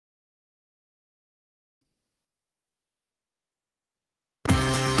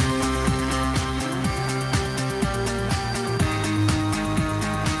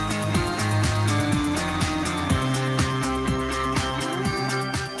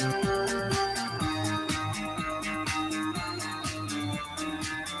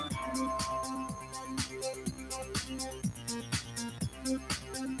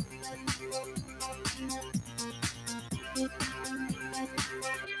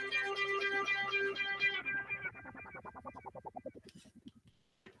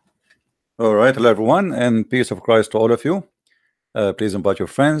All right, hello everyone, and peace of Christ to all of you. Please invite your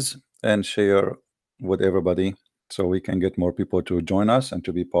friends and share with everybody so we can get more people to join us and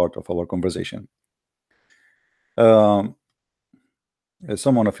to be part of our conversation. Um,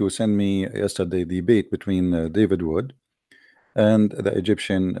 Someone of you sent me yesterday the debate between David Wood and the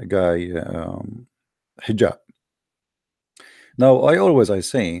Egyptian guy Hijab. Now, I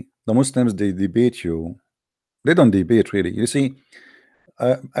say the Muslims, they debate you. They don't debate really. You see,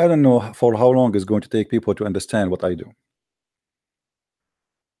 I don't know for how long it's going to take people to understand what I do.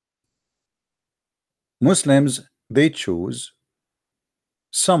 Muslims, they choose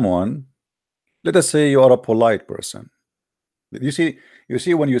someone. Let us say you are a polite person. You see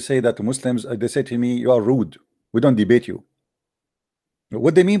when you say that to Muslims, they say to me, you are rude, we don't debate you.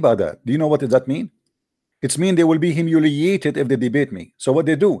 What they mean by that? Do you know what does that mean? It's mean they will be humiliated if they debate me. So what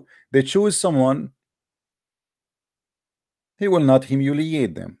they do, they choose someone, he will not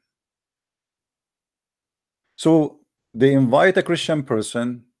humiliate them. So they invite a Christian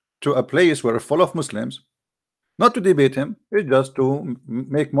person to a place where full of Muslims, not to debate him, it's just to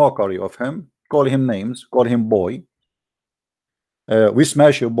make mockery of him, call him names, call him boy. We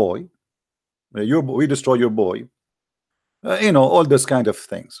smash your boy, we destroy your boy, all this kind of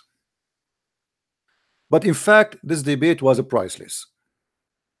things. But in fact, this debate was priceless,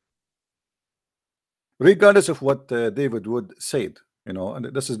 regardless of what David Wood said. And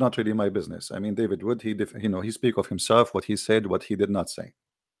this is not really my business. I mean, David Wood, he speak of himself, what he said, what he did not say.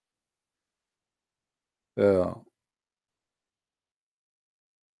 This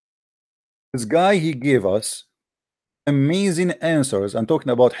guy, he gave us amazing answers. I'm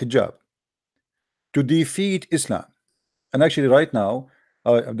talking about hijab to defeat Islam. And actually right now,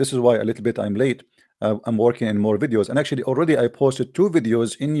 this is why a little bit I'm late. I'm working in more videos, and actually already I posted 2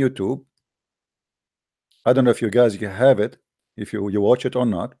 videos in YouTube. I don't know if you guys have it, if you watch it or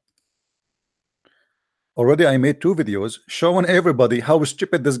not. Already I made 2 videos showing everybody how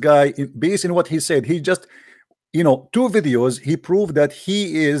stupid this guy, based on what he said. He just, 2 videos, he proved that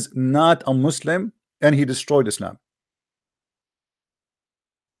he is not a Muslim and he destroyed Islam.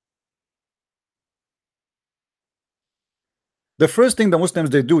 The first thing the Muslims,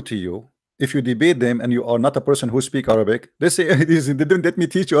 they do to you, if you debate them and you are not a person who speak Arabic, they say, they don't let me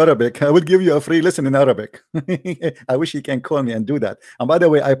teach you Arabic. I will give you a free lesson in Arabic. I wish he can call me and do that. And by the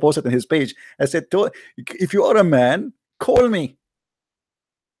way, I posted on his page. I said, if you are a man, call me.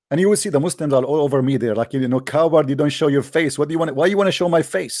 And you will see the Muslims are all over me there, like, coward, you don't show your face. What do you want? Why you want to show my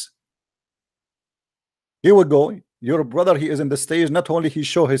face? Here we go. Your brother, he is in the stage. Not only he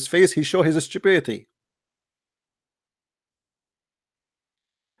show his face, he show his stupidity.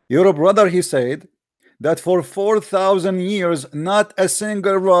 Your brother, he said that for 4,000 years, not a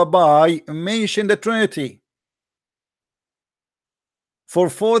single rabbi mentioned the Trinity. For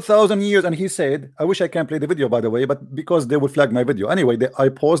 4,000 years, and he said, I wish I can play the video, by the way, but because they will flag my video. Anyway, I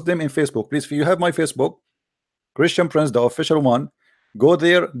post them in Facebook. Please, if you have my Facebook, Christian Prince, the official one, go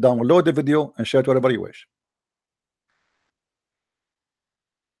there, download the video, and share to whatever you wish.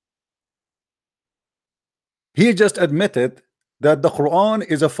 He just admitted that the Quran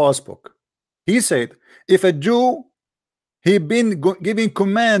is a false book. He said, if a Jew, he been giving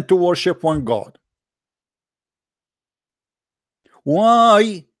command to worship one God,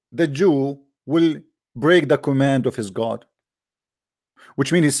 why the Jew will break the command of his God?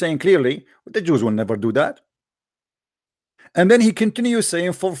 Which means he's saying clearly, the Jews will never do that. And then he continues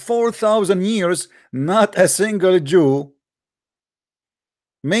saying, for 4,000 years, not a single Jew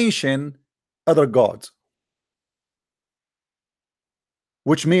mentioned other gods.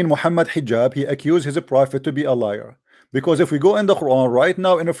 Which means Mohammed Hijab, he accused his prophet to be a liar. Because if we go in the Quran right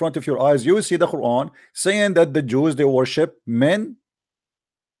now in front of your eyes, you will see the Quran saying that the Jews, they worship men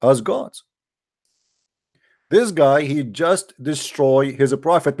as gods. This guy, he just destroyed his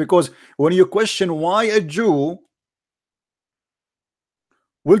prophet, because when you question why a Jew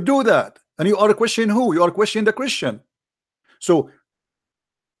will do that, and you are questioning who? You are questioning the Christian. So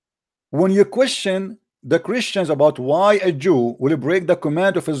when you question the Christians about why a Jew will break the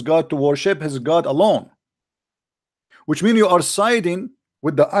command of his God to worship his God alone, which means you are siding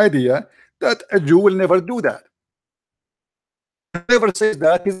with the idea that a Jew will never do that. Whoever says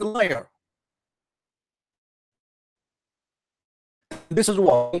that, he's a liar. This is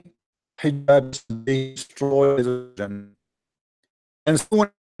why Hijab destroyed his religion. And soon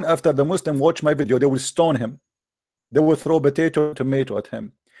after the Muslim watch my video, they will stone him. They will throw tomato at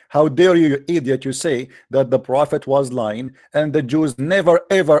him. How dare you, you idiot, you say that the prophet was lying and the Jews never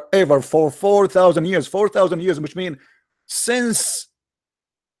ever for 4,000 years, which means since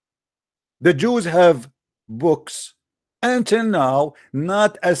the Jews have books, Until now,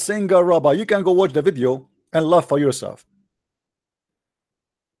 not a single rabbi. You can go watch the video and laugh for yourself.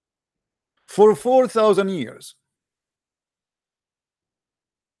 For 4,000 years.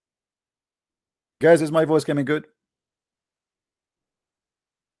 Guys, is my voice coming good?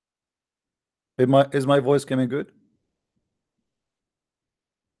 Is my voice coming good?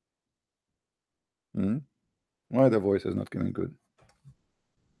 Why the voice is not coming good?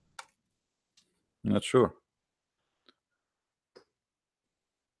 I'm not sure.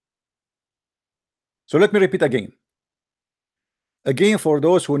 So let me repeat again. Again, for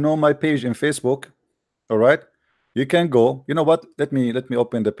those who know my page in Facebook, all right, you can go. You know what? Let me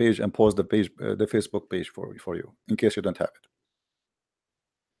open the page and post the page, the Facebook page for you, in case you don't have it.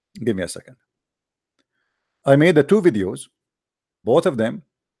 Give me a second. I made the 2 videos, both of them,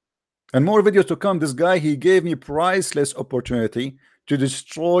 and more videos to come. This guy, he gave me priceless opportunity to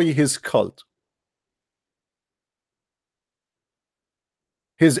destroy his cult.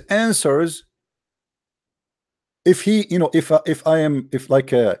 His answers, if he, you know, if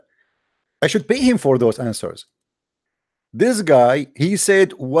I should pay him for those answers. This guy, he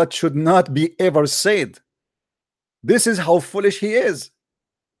said what should not be ever said. This is how foolish he is.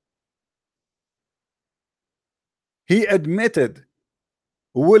 He admitted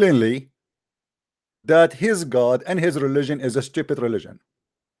willingly that his God and his religion is a stupid religion.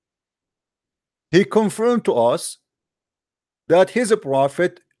 He confirmed to us that his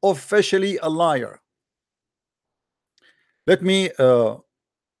prophet officially a liar. Let me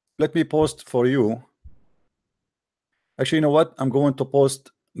post for you. Actually, you know what? I'm going to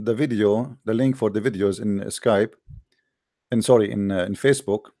post the video, the link for the videos in Skype, and sorry, in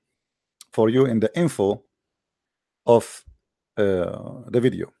Facebook, for you in the info of the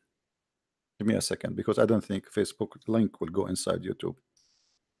video. Give me a second, because I don't think Facebook link will go inside YouTube,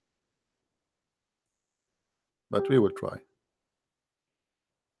 but we will try.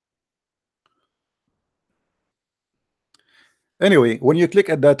 Anyway, when you click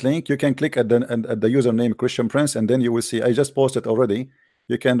at that link, you can click at the username Christian Prince, and then you will see I just posted already.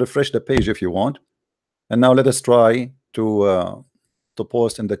 You can refresh the page if you want. And now let us try to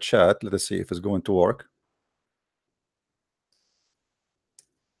post in the chat. Let us see if it's going to work.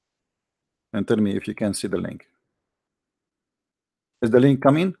 And tell me if you can see the link. Is the link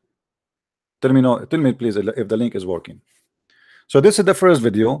coming? Tell me no. Tell me please if the link is working. So this is the first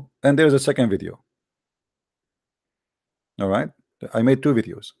video, and there's a second video. All right, I made 2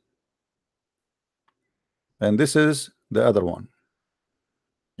 videos, and this is the other one.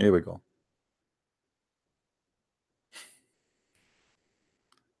 Here we go.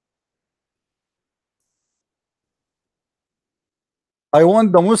 I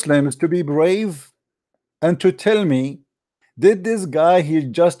want the Muslims to be brave and to tell me, did this guy, he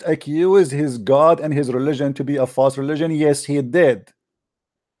just accused his God and his religion to be a false religion? Yes, he did.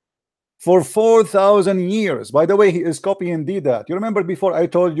 For 4,000 years. By the way, he is copying Deviates. You remember before I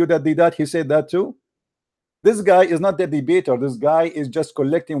told you that Deviates, he said that too? This guy is not the debater. This guy is just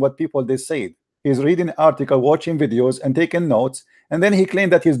collecting what people they said. He's reading an article, watching videos, and taking notes, and then he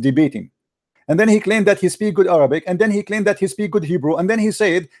claimed that he's debating. And then he claimed that he speaks good Arabic, and then he claimed that he speaks good Hebrew, and then he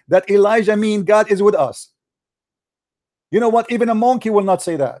said that Elijah mean God is with us. You know what? Even a monkey will not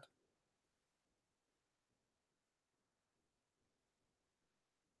say that.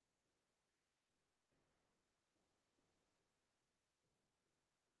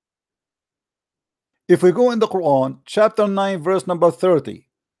 If we go in the Quran, chapter 9, verse number 30,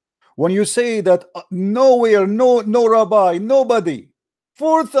 when you say that nowhere, no rabbi, nobody,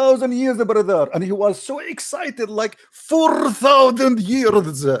 4,000 years, brother, and he was so excited, like 4,000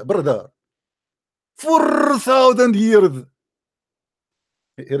 years, brother, 4,000 years.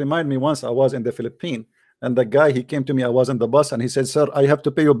 He reminded me once I was in the Philippines, and the guy, he came to me, I was in the bus, and he said, sir, I have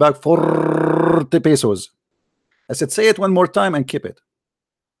to pay you back 40 pesos. I said, say it one more time and keep it.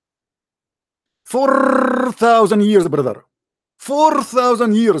 4,000 years, brother.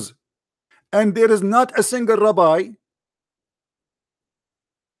 4,000 years. And there is not a single rabbi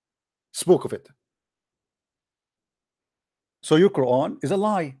spoke of it. So your Quran is a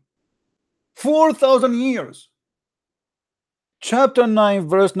lie. 4,000 years. Chapter 9,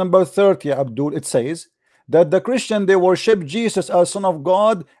 verse number 30, Abdul, it says that the Christian, they worship Jesus as Son of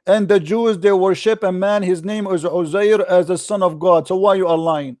God, and the Jews, they worship a man, his name is Uzair, as the Son of God. So why you are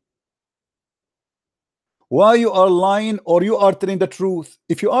lying? Why you are lying, or you are telling the truth?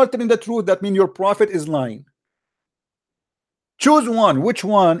 If you are telling the truth, that means your prophet is lying. Choose one. Which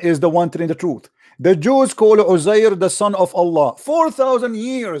one is the one telling the truth? The Jews call Uzair the son of Allah. 4,000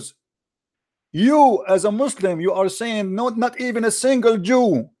 years. You as a Muslim, you are saying not even a single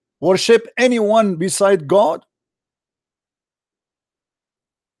Jew worship anyone beside God.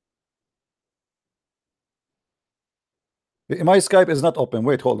 My Skype is not open.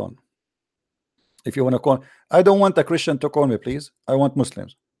 Wait, hold on. If you want to call, I don't want a Christian to call me, please. I want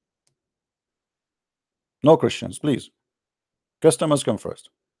Muslims. No Christians, please. Customers come first.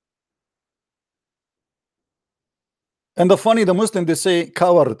 And the Muslim, they say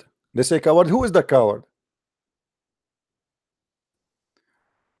coward. They say coward. Who is the coward?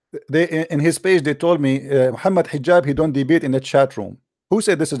 They in his page they told me Mohammed Hijab, he don't debate in the chat room. Who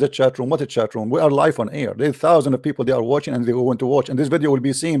said this is the chat room? What a chat room? We are live on air. There are thousands of people they are watching and they want to watch. And this video will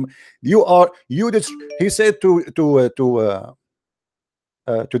be seen. You did. He said to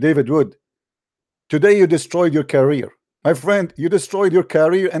David Wood, today you destroyed your career. My friend, you destroyed your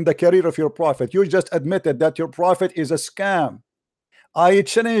career and the career of your prophet. You just admitted that your prophet is a scam. I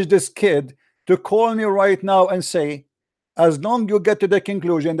challenge this kid to call me right now and say, as long you get to the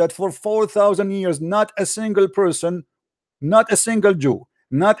conclusion that for 4,000 years, not a single person, not a single Jew,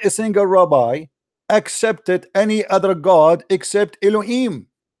 not a single rabbi accepted any other God except Elohim,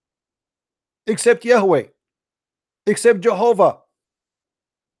 except Yahweh, except Jehovah,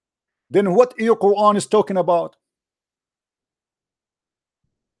 then what your Quran is talking about?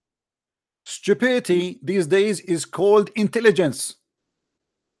 Stupidity these days is called intelligence.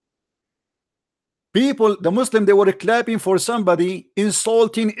 People, the Muslim, they were clapping for somebody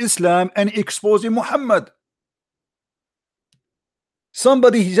insulting Islam and exposing Muhammad.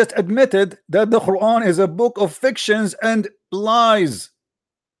 Somebody he just admitted that the Quran is a book of fictions and lies.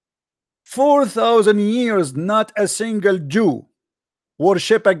 4,000 years, not a single Jew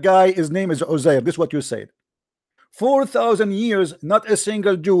worship a guy, his name is Uzair. This is what you said. 4,000 years, not a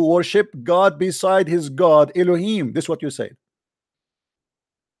single Jew worship God beside his God Elohim. This is what you said.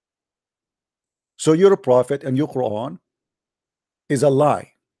 So your prophet and your Quran is a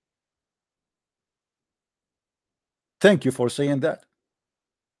lie. Thank you for saying that.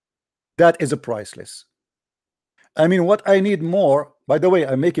 That is a priceless. I mean, what I need more, by the way,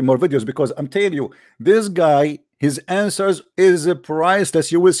 I'm making more videos because I'm telling you, this guy, his answers is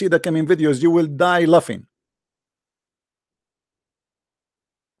priceless. You will see the coming videos, you will die laughing.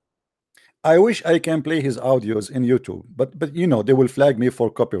 I wish I can play his audios in YouTube, but you know, they will flag me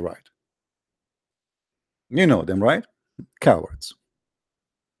for copyright. You know them, right? Cowards.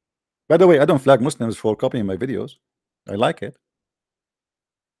 By the way, I don't flag Muslims for copying my videos. I like it.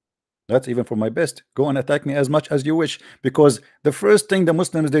 That's even for my best. Go and attack me as much as you wish, because the first thing the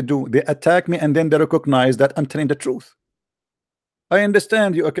Muslims they do, they attack me and then they recognize that I'm telling the truth. I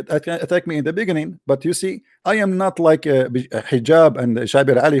understand you attack me in the beginning, but you see, I am not like Hijab and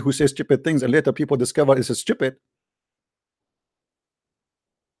Shabir Ali who says stupid things and later people discover it's stupid.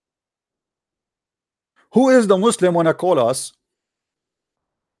 Who is the Muslim wanna call us?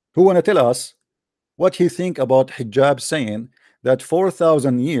 Who wanna tell us what he think about Hijab saying that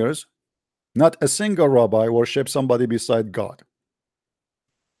 4,000 years not a single rabbi worship somebody beside God?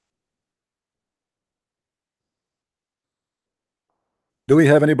 Do we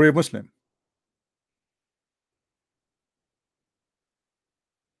have any brave Muslim?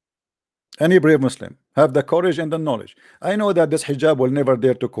 Any brave Muslim have the courage and the knowledge? I know that this Hijab will never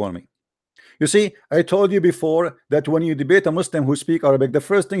dare to call me. You see, I told you before that when you debate a Muslim who speak Arabic, the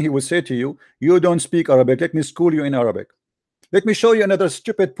first thing he will say to you, you don't speak Arabic, let me school you in Arabic. Let me show you another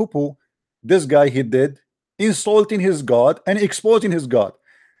stupid poo-poo this guy he did, insulting his God and exposing his God.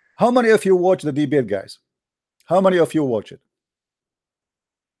 How many of you watch the debate, guys? How many of you watch it?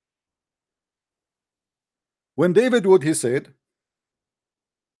 When David Wood, he said,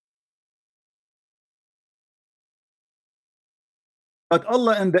 that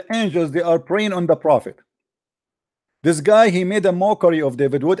Allah and the angels, they are praying on the prophet. This guy, he made a mockery of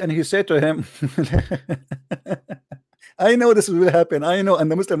David Wood and he said to him, I know this will happen, I know.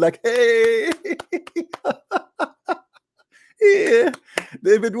 And the Muslim like, hey, yeah,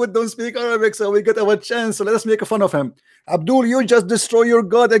 David Wood don't speak Arabic, so we got our chance, so let us make fun of him. Abdul, you just destroy your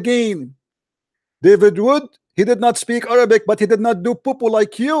God again. David Wood, he did not speak Arabic, but he did not do poo-poo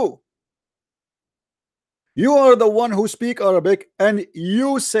like you. You are the one who speak Arabic, and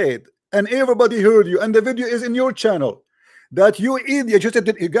you said, and everybody heard you, and the video is in your channel, that you idiot. You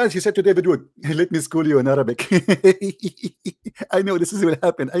said, guys, he said to David Wood, let me school you in Arabic. I know this is what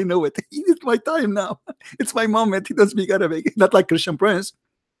happened. I know it. It's my time now. It's my moment. He doesn't speak Arabic. Not like Christian Prince.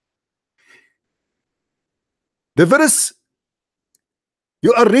 The verse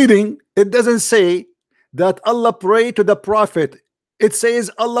you are reading, it doesn't say that Allah pray to the prophet. It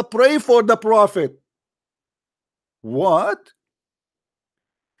says Allah pray for the prophet. What?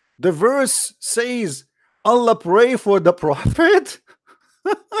 The verse says Allah pray for the prophet.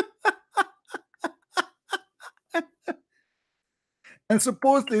 And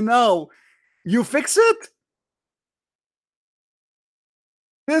supposedly now you fix it.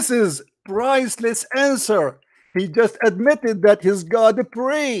 This is priceless answer. He just admitted that his God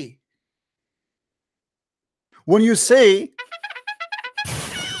pray. When you say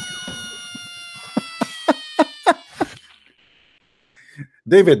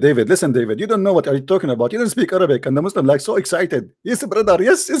David, listen, David, you don't know what are you talking about. You don't speak Arabic, and the Muslim like so excited. Yes, brother.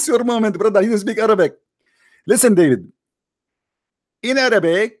 Yes, it's your moment, brother. You don't speak Arabic. Listen, David. In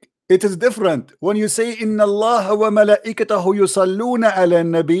Arabic, it is different. When you say Inna Allah wa malaikatahu yusalluna ala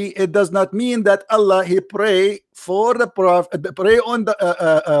nabi, it does not mean that Allah he pray for the prophet, pray on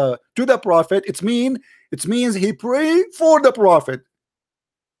the to the prophet. It means he pray for the prophet.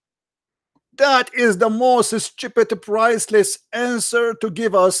 That is the most stupid, priceless answer to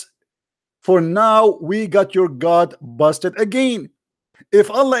give us. For now, we got your God busted again.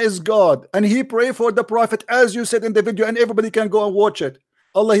 If Allah is God and he pray for the prophet as you said in the video, and everybody can go and watch it,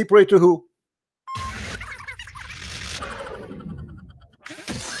 Allah he pray to who?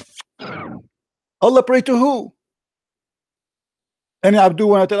 Allah pray to who? Any Abdul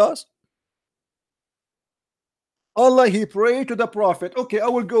want to tell us? Allah he pray to the prophet. Okay, I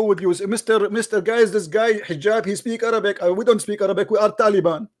will go with you, Mr. Guys. This guy Hijab, he speak Arabic. We don't speak Arabic. We are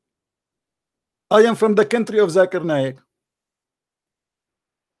Taliban. I am from the country of Zakir Naik.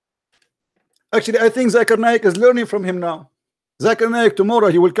 Actually, I think Zakir Naik is learning from him now. Zakir Naik, tomorrow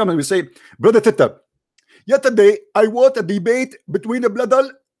he will come and we say, Brother Tita, yesterday I watched a debate between the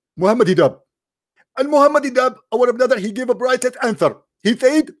brother Mohammed Hijab. And Mohammed Hijab, our brother, he gave a bright answer. He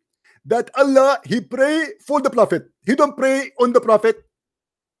said that Allah, he pray for the prophet. He don't pray on the prophet.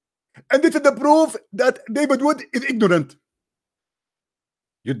 And this is the proof that David Wood is ignorant.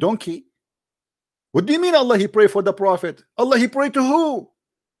 You donkey. What do you mean Allah he pray for the prophet? Allah he pray to who?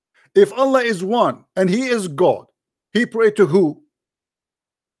 If Allah is one and he is God, he pray to who?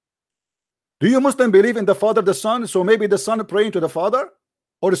 Do you Muslim believe in the Father, the Son? So maybe the Son praying to the Father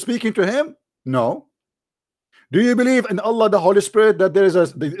or speaking to him? No. Do you believe in Allah, the Holy Spirit, that there is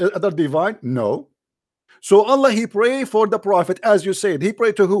the other divine? No. So Allah he pray for the prophet, as you said. He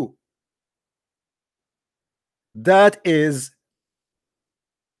pray to who? That is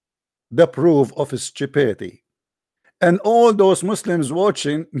the proof of his stupidity. And all those Muslims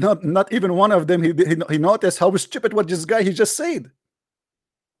watching, not even one of them, he noticed how stupid what this guy he just said.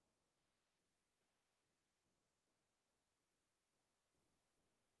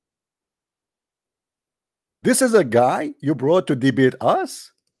 This is a guy you brought to debate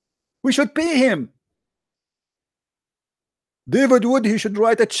us. We should pay him. David Wood, he should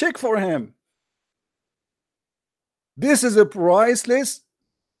write a check for him. This is a priceless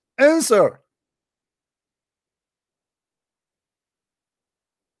answer.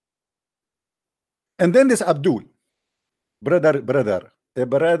 And then this Abdul, brother,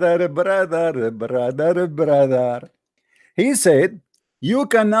 he said, you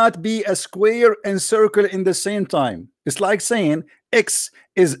cannot be a square and circle in the same time. It's like saying X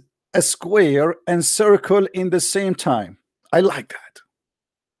is a square and circle in the same time. I like that.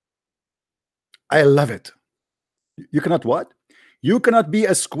 I love it. You cannot what? You cannot be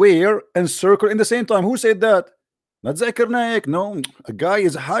a square and circle in the same time. Who said that? Not Zakir Naik. No, a guy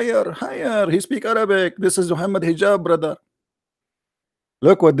is higher. He speak Arabic. This is Mohammed Hijab, brother.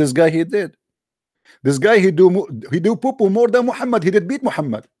 Look what this guy he did. This guy he do poo-poo more than Muhammad. He did beat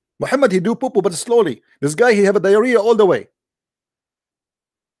Muhammad. Muhammad he do poo-poo but slowly. This guy he have a diarrhea all the way.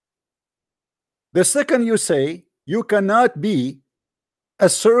 The second you say you cannot be a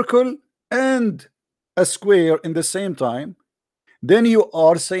circle and a square in the same time, then you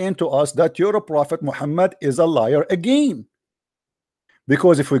are saying to us that your prophet Muhammad is a liar again.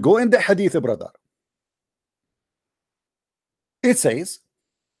 Because if we go in the hadith, brother, it says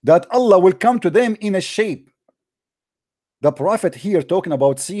that Allah will come to them in a shape. The prophet here talking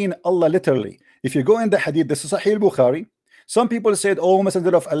about seeing Allah literally. If you go in the hadith, this is Sahih Bukhari. Some people said, oh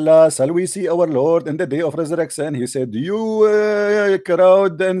Messenger of Allah, shall we see our Lord in the day of resurrection? He said, do you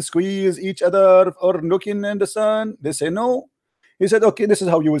crowd and squeeze each other or looking in the sun? They say no. He said, okay, this is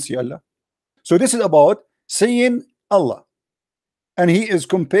how you will see Allah. So this is about seeing Allah. And he is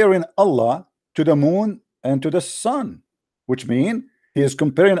comparing Allah to the moon and to the sun, which means he is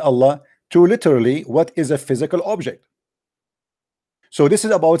comparing Allah to literally what is a physical object. So this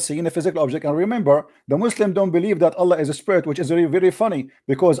is about seeing a physical object. And remember, the Muslim don't believe that Allah is a spirit, which is very, very funny,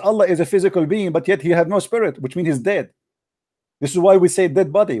 because Allah is a physical being, but yet he has no spirit, which means he's dead. This is why we say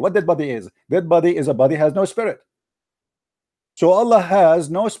dead body. What dead body is? Dead body is a body has no spirit. So Allah has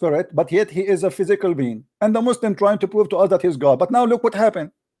no spirit, but yet he is a physical being. And the Muslim trying to prove to us that he's God. But now look what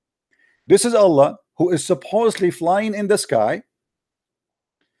happened. This is Allah who is supposedly flying in the sky.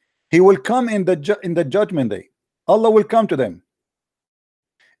 He will come in the judgment day. Allah will come to them.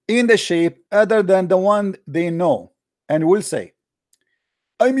 in the shape other than the one they know, and will say,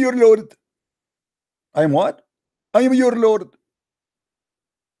 I'm your Lord. I'm what? I am your Lord.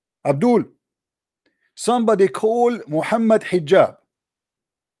 Abdul, somebody call Mohammed Hijab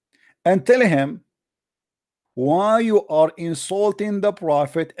and tell him why you are insulting the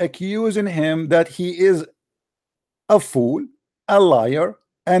Prophet, accusing him that he is a fool, a liar,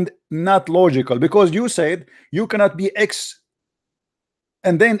 and not logical, because you said you cannot be X,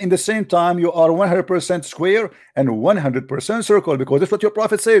 and then in the same time you are 100% square and 100% circle, because that's what your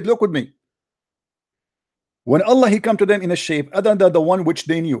Prophet said. Look with me. When Allah he come to them in a shape other than the one which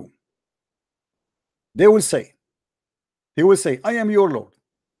they knew, they will say, he will say, I am your Lord.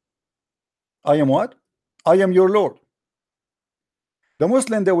 I am what? I am your Lord. The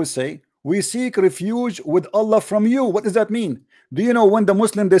Muslim, they will say, we seek refuge with Allah from you. What does that mean? Do you know when the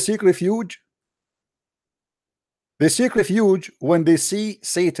Muslim they seek refuge? They seek refuge when they see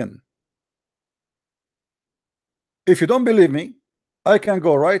Satan. If you don't believe me, I can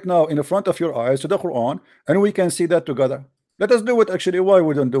go right now in the front of your eyes to the Quran and we can see that together. Let us do it. Actually, why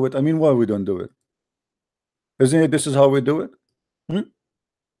we don't do it? I mean, why we don't do it? Isn't it this is how we do it? Hmm?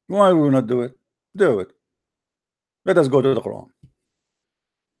 Why we will not do it? Do it. Let us go to the Quran.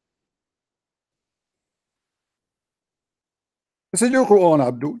 This is your Quran,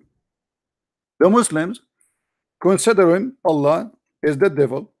 Abdul. The Muslims considering Allah is the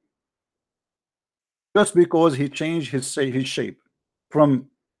devil just because he changed his shape from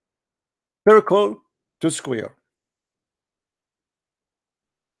circle to square.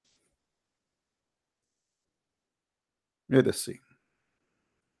 Let us see.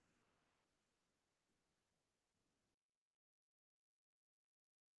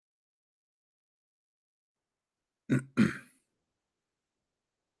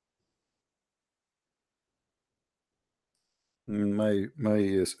 My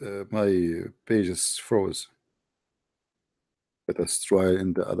page is froze. Let us try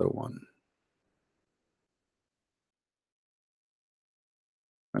in the other one.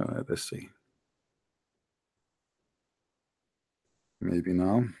 Let's see. Maybe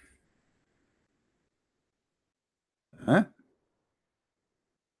now. Huh?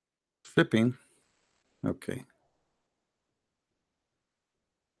 Flipping. Okay.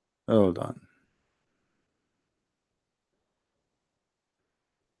 Hold on.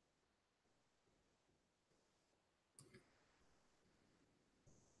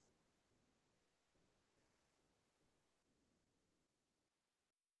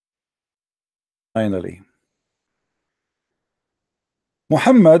 Finally.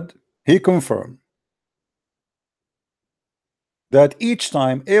 Muhammad, he confirmed that each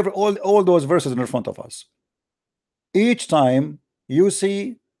time, all those verses in front of us, each time you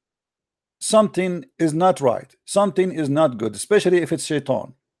see something is not right, something is not good, especially if it's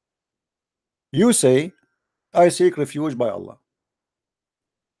shaitan, you say, I seek refuge by Allah.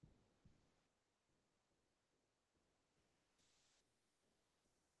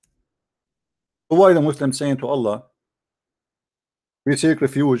 Why the Muslim saying to Allah, we seek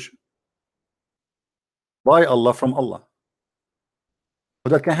refuge by Allah from Allah? But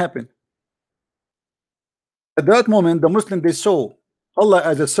that can happen. At that moment, the Muslim they saw Allah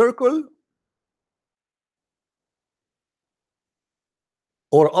as a circle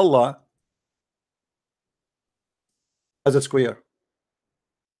or Allah as a square.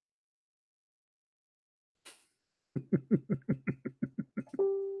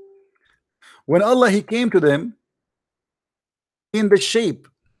 When Allah he came to them in the shape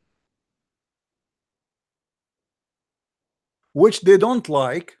which they don't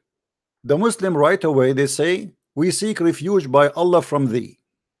like, the Muslim right away they say, we seek refuge by Allah from thee.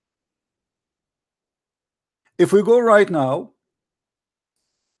 If we go right now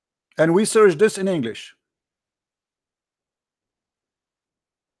and we search this in English,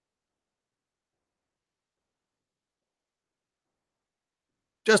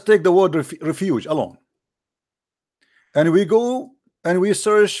 just take the word refuge alone, and we go and we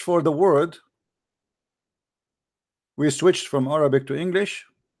search for the word, we switched from Arabic to English,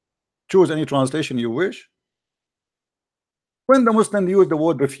 choose any translation you wish. When the Muslim use the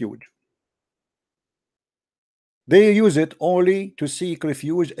word refuge, they use it only to seek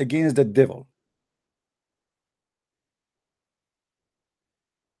refuge against the devil.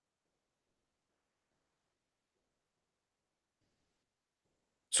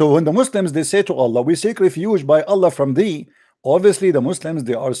 So when the Muslims they say to Allah, we seek refuge by Allah from thee, obviously the Muslims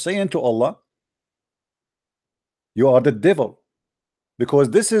they are saying to Allah, you are the devil, because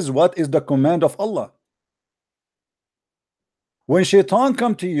this is what is the command of Allah. When shaitan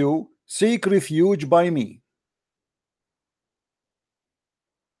come to you, seek refuge by me.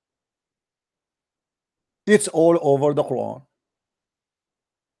 It's all over the Quran.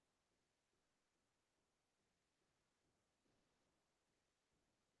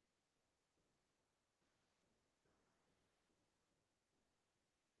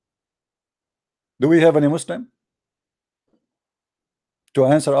 Do we have any Muslim to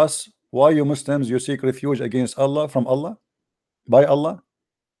answer us why you Muslims you seek refuge against Allah from Allah by Allah?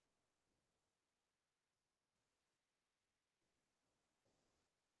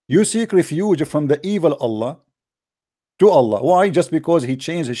 You seek refuge from the evil Allah to Allah. Why? Just because he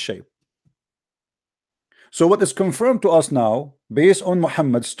changed his shape. So what is confirmed to us now based on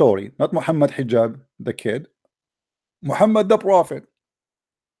Muhammad's story, not Mohammed Hijab the kid, Muhammad the prophet,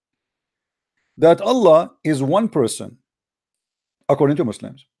 that Allah is one person according to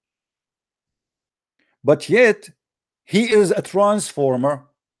Muslims, but yet he is a transformer.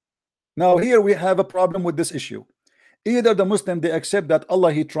 Now here we have a problem with this issue. Either the Muslim they accept that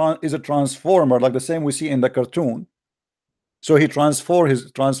Allah is a transformer like the same we see in the cartoon, so he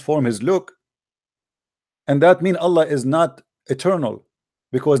transform his look, and that means Allah is not eternal,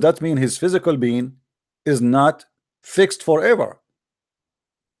 because that means his physical being is not fixed forever.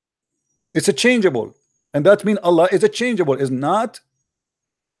 It's a changeable, and that means Allah is a changeable, is not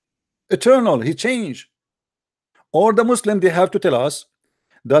eternal. He changed. Or the Muslim they have to tell us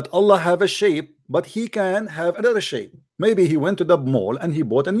that Allah have a shape, but he can have another shape. Maybe he went to the mall and he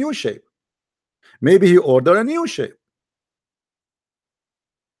bought a new shape. Maybe he ordered a new shape.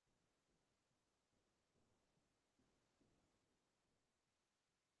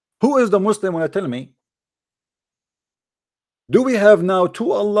 Who is the Muslim when I tell me? Do we have now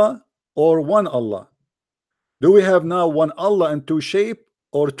two Allah or one Allah? Do we have now one Allah and two shape,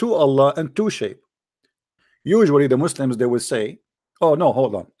 or two Allah and two shape? Usually the Muslims they will say, oh no,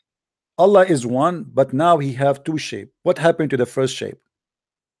 hold on, Allah is one, but now he have two shape. What happened to the first shape?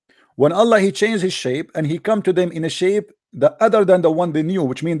 When Allah he changed his shape and he come to them in a shape the other than the one they knew,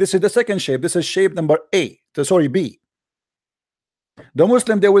 which means this is the second shape. This is shape number B. The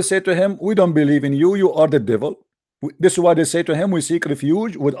Muslim they will say to him, we don't believe in you, you are the devil. This is why they say to him, we seek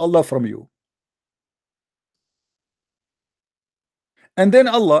refuge with Allah from you. And then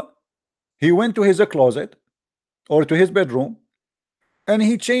Allah he went to his closet or to his bedroom and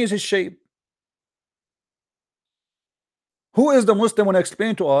he changed his shape. Who is the Muslim when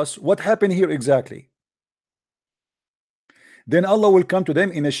explain to us what happened here exactly? Then Allah will come to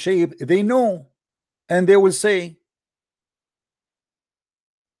them in a shape they know, and they will say,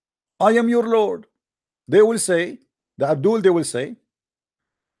 I am your Lord. They will say, the Abdul they will say,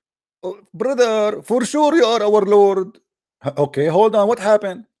 oh, brother, for sure you are our Lord. Okay, hold on, what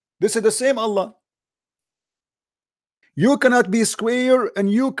happened? This is the same Allah. You cannot be square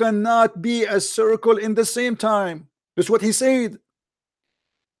and you cannot be a circle in the same time. That's what he said.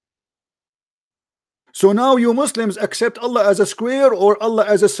 So now you Muslims accept Allah as a square or Allah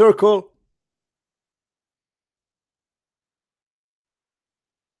as a circle?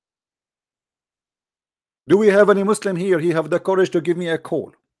 Do we have any Muslim here? He have the courage to give me a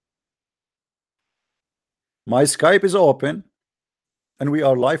call. My Skype is open and we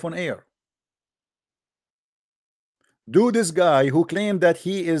are live on air. Do this guy who claimed that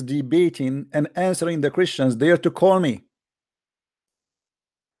he is debating and answering the Christians dare to call me?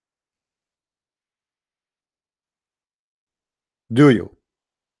 Do you?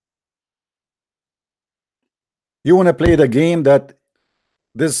 You want to play the game that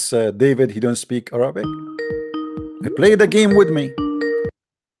this David he don't speak Arabic? Play the game with me.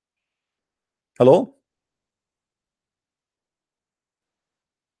 Hello?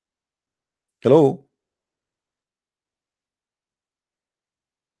 Hello?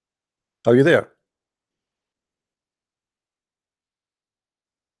 Are you there?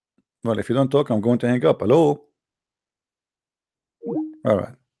 Well, if you don't talk, I'm going to hang up. Hello? All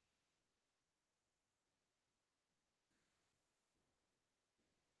right.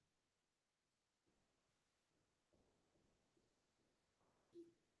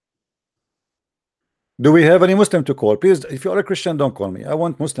 Do we have any Muslim to call? Please, if you are a Christian, don't call me. I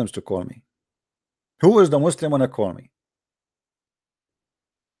want Muslims to call me. Who is the Muslim wanna call me?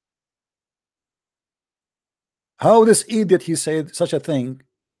 How this idiot he said such a thing,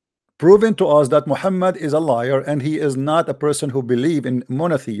 proving to us that Muhammad is a liar and he is not a person who believe in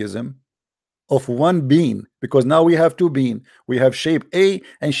monotheism of one being, because now we have two being. We have shape A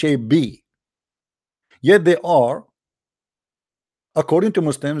and shape B. Yet they are, according to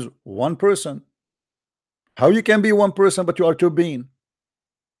Muslims, one person. How you can be one person but you are two being?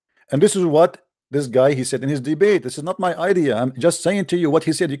 And this is what this guy he said in his debate. This is not my idea. I'm just saying to you what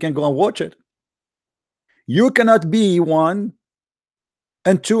he said. You can go and watch it. You cannot be one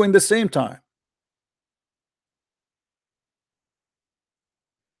and two in the same time.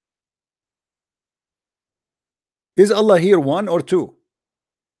 Is Allah here one or two?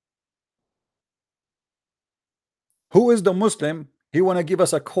 Who is the Muslim? He want to give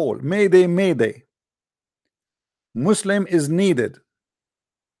us a call. Mayday, mayday. Muslim is needed.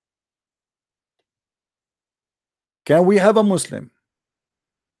 Can we have a Muslim?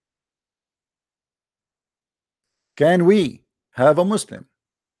 Can we have a Muslim?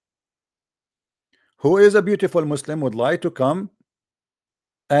 Who is a beautiful Muslim would like to come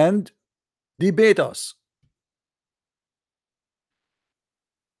and debate us?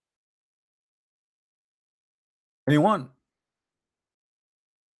 Anyone?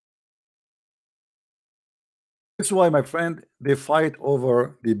 This is why, my friend, they fight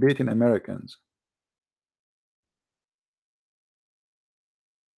over debating Americans.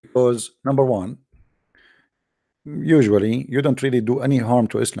 Because number one, usually you don't really do any harm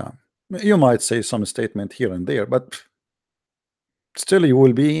to Islam. You might say some statement here and there, but still you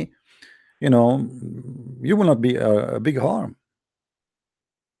will be, you know, you will not be a big harm.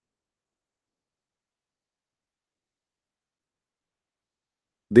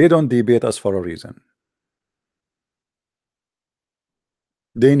 They don't debate us for a reason.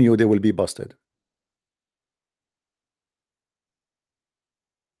 They knew they will be busted.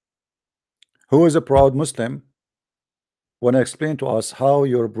 Who is a proud Muslim want to explain to us how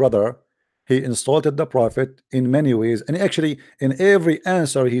your brother, he insulted the Prophet in many ways, and actually in every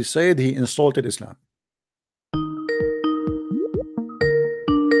answer he said he insulted Islam.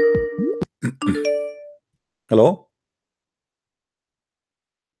 Hello?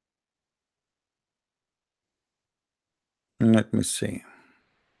 Let me see.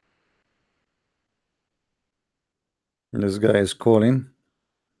 This guy is calling.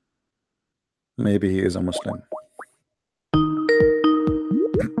 Maybe he is a Muslim.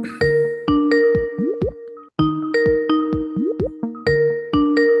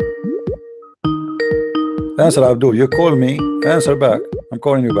 Answer, Abdul. You call me. Answer back. I'm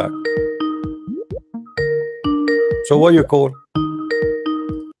calling you back. So what you call?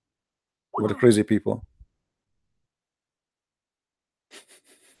 What crazy people.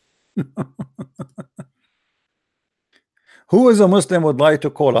 Who is a Muslim would like to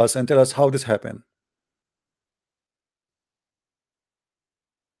call us and tell us how this happened?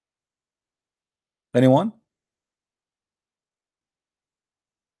 Anyone?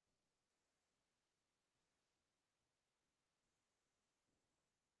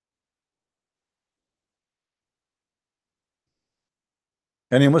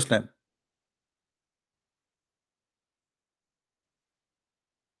 Any Muslim?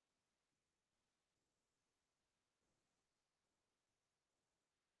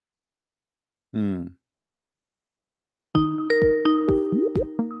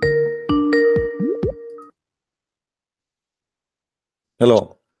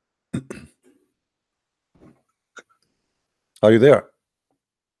 Hello. Are you there?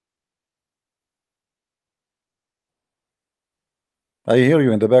 I hear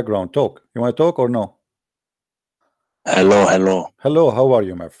you in the background. Talk. You want to talk or no? Hello, hello. Hello, how are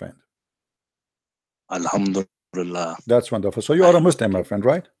you, my friend? Alhamdulillah. That's wonderful. So you are a Muslim, my friend,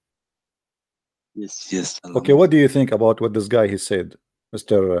 right? Yes, yes. Okay, what do you think about what this guy he said,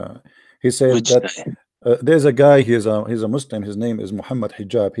 Mr. He said Which that guy? there's a guy, he's a Muslim, his name is Mohammed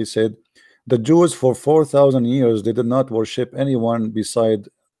Hijab. He said the Jews for 4,000 years they did not worship anyone beside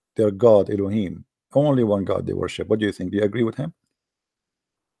their God Elohim. Only one God they worship. What do you think? Do you agree with him?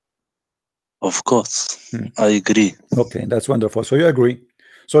 Of course, I agree. Okay, that's wonderful. So you agree.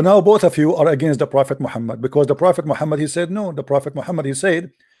 So now both of you are against the Prophet Muhammad, because the Prophet Muhammad, he said no. The Prophet Muhammad, he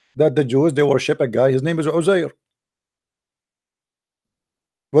said that the Jews, they worship a guy, his name is Uzair.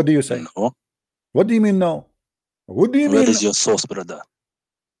 What do you say? No. What do you mean no? What do you mean? Where is your source, brother?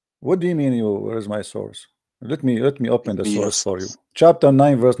 What do you mean you? Where is my source? Let me open the Give me your source for you. source. Chapter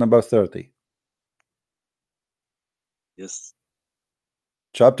 9, verse number 30. Yes.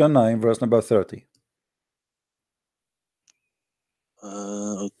 Chapter 9, verse number 30.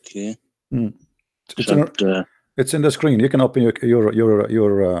 Okay. It's in the screen. You can open your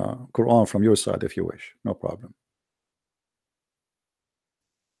Quran from your side if you wish. No problem.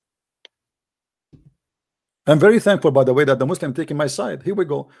 I'm very thankful, by the way, that the Muslim taking my side. Here we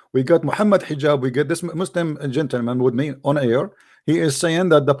go. We got Mohammed Hijab. We get this Muslim gentleman with me on air. He is saying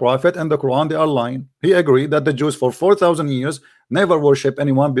that the Prophet and the Quran, they are lying. He agreed that the Jews for 4,000 years never worship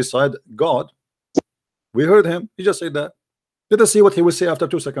anyone beside God. We heard him. He just said that. Let us see what he will say after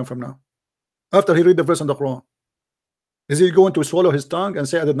 2 seconds from now. After he read the verse in the Quran. Is he going to swallow his tongue and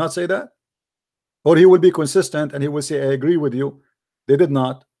say, I did not say that? Or he will be consistent and he will say, I agree with you. They did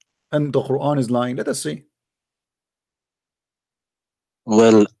not. And the Quran is lying. Let us see.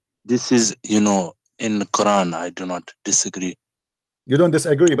 Well, this is, in the Quran. I do not disagree. You don't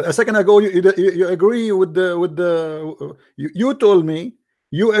disagree, but a second ago you agree with the you told me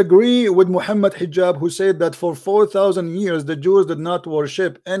you agree with Mohammed Hijab, who said that for 4,000 years the Jews did not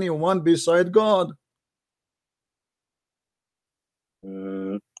worship anyone beside God.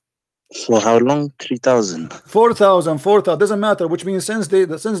 For how long? 3,000. 4,000, 4,000 doesn't matter. Which means since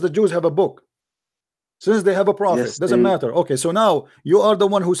the Jews have a book, since they have a prophet, Yes, doesn't matter. Okay, so now you are the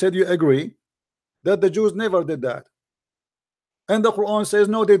one who said you agree that the Jews never did that, and the Quran says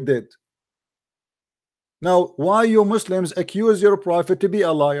no, they did. Now, why you Muslims accuse your prophet to be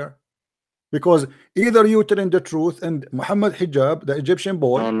a liar? Because either you telling the truth and Mohammed Hijab, the Egyptian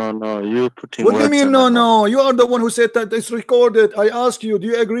boy. No. You putting What do you words mean? in No, my mouth. no. You are the one who said that it's recorded. I asked you, do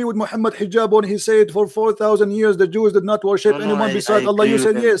you agree with Mohammed Hijab when he said for 4,000 years the Jews did not worship anyone beside Allah? agree You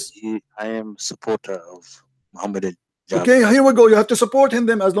said with him. yes. I am supporter of Mohammed Hijab. Okay, here we go. You have to support him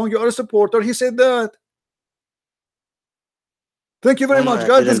then. As long as you are a supporter, he said that. Thank you very much,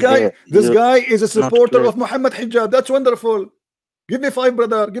 guys. This guy is a supporter of Mohammed Hijab. That's wonderful. Give me 5,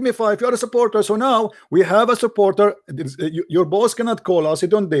 brother. Give me 5. You are a supporter. So now we have a supporter. Your boss cannot call us. He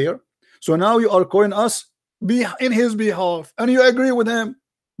don't dare. So now you are calling us in his behalf, and you agree with him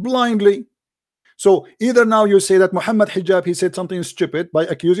blindly. So either now you say that Mohammed Hijab, he said something stupid by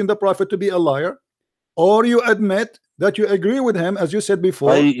accusing the prophet to be a liar, or you admit that you agree with him, as you said before.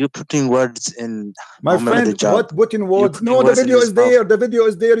 Why you putting words in my friend? Hijab? What putting words? No, the video is there. The video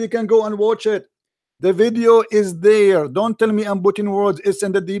is there. You can go and watch it. The video is there. Don't tell me I'm putting words. It's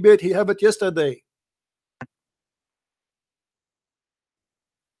in the debate. He have it yesterday.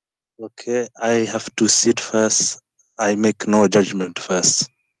 Okay, I have to sit first. I make no judgment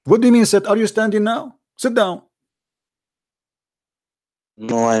first. What do you mean sit? Are you standing now? Sit down.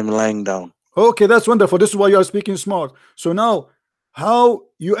 No, I'm lying down. Okay, that's wonderful. This is why you are speaking smart. So now, how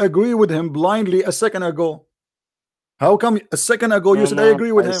you agree with him blindly a second ago? How come a second ago you said I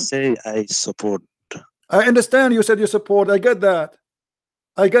agree with him? I say I support. I understand you said you support. I get that.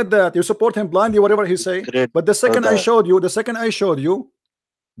 I get that. You support him blindly, whatever he say. But the second I showed you,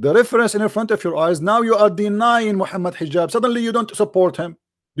 the reference in front of your eyes, now you are denying Mohammed Hijab. Suddenly you don't support him.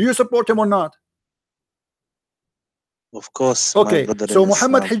 Do you support him or not? Of course. Okay, so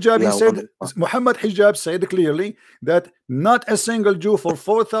Mohammed Hijab, he said, Mohammed Hijab said clearly that not a single Jew for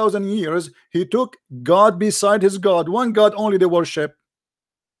 4,000 years, he took God beside his God. One God only they worship.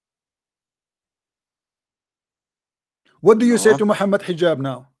 What do you say to Mohammed Hijab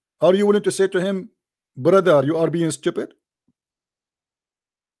now? Are you willing to say to him, brother, you are being stupid?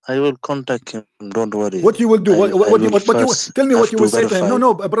 I will contact him. Don't worry. What you will do? Tell me what you will say to him.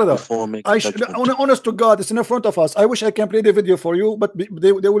 No, brother. Honest to God, it's in front of us. I wish I can play the video for you, but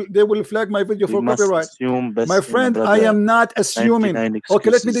they will flag my video for copyright. My friend, I am not assuming.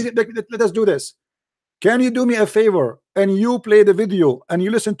 Okay, let us do this. Can you do me a favor and you play the video and you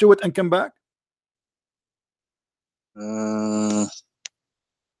listen to it and come back?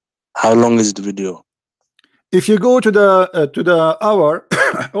 How long is the video? If you go to the hour,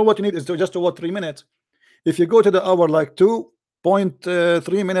 all what you need is just about 3 minutes. If you go to the hour like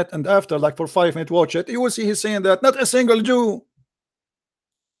 2.3 minutes and after like for 5 minutes watch it, you will see he's saying that not a single Jew,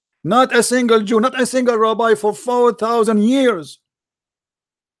 not a single Jew, not a single rabbi for 4,000 years.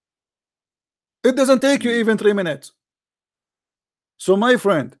 It doesn't take you even 3 minutes. So my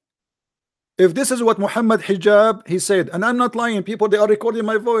friend, if this is what Mohammed Hijab he said, and I'm not lying, people they are recording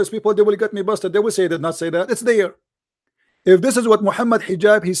my voice, people they will get me busted, they will say that, not say that, it's there. If this is what Mohammed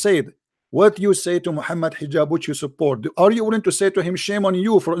Hijab he said, what you say to Mohammed Hijab which you support, are you willing to say to him, shame on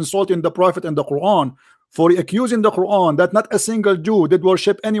you for insulting the Prophet and the Quran, for accusing the Quran that not a single Jew did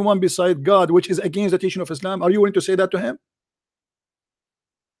worship anyone beside God, which is against the teaching of Islam? Are you willing to say that to him?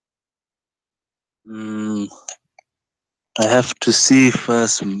 I have to see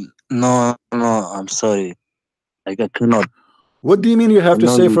first. No, I'm sorry. I cannot. What do you mean you have to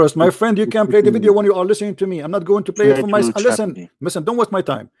say first? My friend, you can play the video when you are listening to me. I'm not going to play it for myself. Listen, don't waste my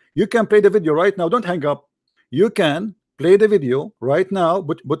time. You can play the video right now. Don't hang up. You can play the video right now.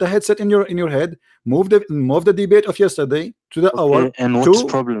 Put a headset in your head. Move the debate of yesterday to the hour. And what's the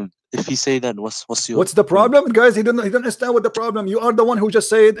problem? If you say that, what's the problem, guys? He don't understand what the problem. You are the one who just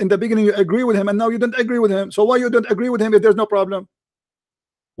said in the beginning you agree with him, and now you don't agree with him. So why you don't agree with him if there's no problem?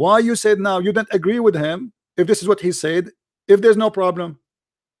 Why you said now you don't agree with him if this is what he said, if there's no problem?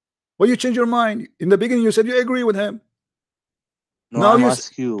 Why you change your mind? In the beginning you said you agree with him. No, now you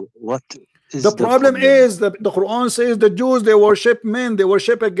ask you what is the problem is that the Quran says the Jews they worship men, they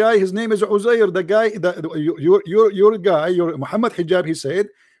worship a guy, his name is Uzair. The guy, your guy, your Mohammed Hijab, he said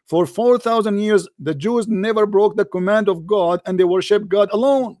for 4,000 years the Jews never broke the command of God and they worship God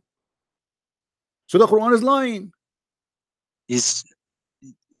alone. So the Quran is lying. Is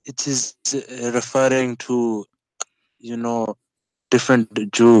it is referring to, you know, different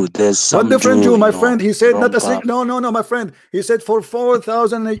Jew. There's What some different Jew, Jew, you my know, friend? He said not wrong a path. single. No, my friend. He said for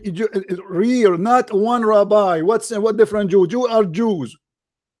 4,000 real, not one rabbi. What different Jew? Jew are Jews,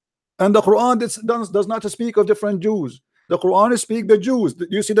 and the Quran does not speak of different Jews. The Quran speak the Jews.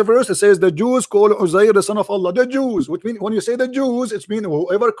 You see the verse. It says the Jews call Uzair the son of Allah. The Jews. Which mean when you say the Jews, it means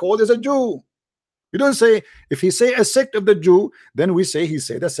whoever called is a Jew. You don't say if he say a sect of the Jew, then we say he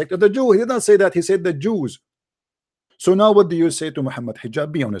said a sect of the Jew. He did not say that. He said the Jews. So now what do you say to Muhammad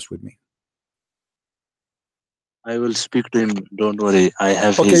Hijab? Be honest with me. I will speak to him. Don't worry. I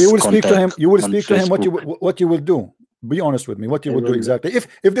have Okay, you his will speak to him. contact You will on speak to him. Facebook. What you will do? Be honest with me. What you I will do will exactly?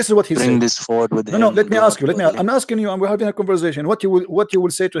 If this is what he bring said. this forward with No. him. Let me Don't ask you. worry. I'm asking you. We're having a conversation. What you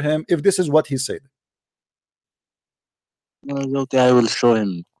will say to him if this is what he said? No, it's okay. I will show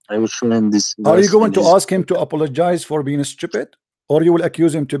him. I will show him this Are you verse going in to his ask him book. to apologize for being stupid, or you will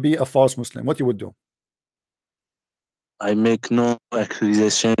accuse him to be a false Muslim? What you would do? I make no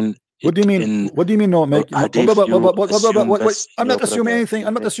accusation. What It do you mean? in What do you mean? No, make Hadith. You assume that's I'm not your assuming brother. anything.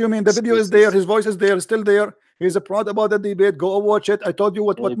 I'm not Okay. assuming. The video is This there. is His voice is there. Still there. He's proud about the debate. Go watch it. I told you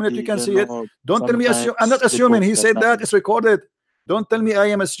what minute you maybe, can you see it. know, Don't tell me assume. sometimes I'm not slip assuming. of He the said that. tongue. It's recorded. Don't tell me I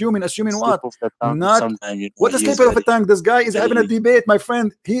am assuming. Assuming Slip what? of the tongue. Not Sometimes, you know, what a he is slip of a very, tongue. This guy is having a very. debate, my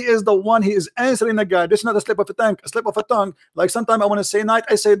friend. He is the one. He is answering a guy. This is not a slip of a tongue. A slip of a tongue. Like sometimes I want to say night,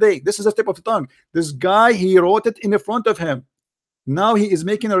 I say day. This is a slip of a tongue. This guy, he wrote it in the front of him. Now he is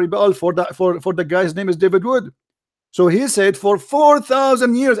making a rebuttal for the guy's name is David Wood. So he said for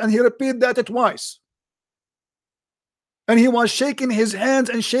 4,000 years, and he repeated that twice. And he was shaking his hands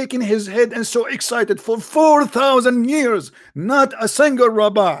and shaking his head and so excited for 4,000 years, not a single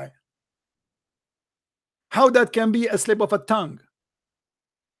rabbi. How that can be a slip of a tongue?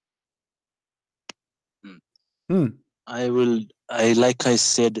 Hmm. I like I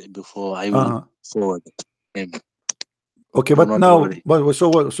said before, I will forward him. Okay, Do but not now, worry.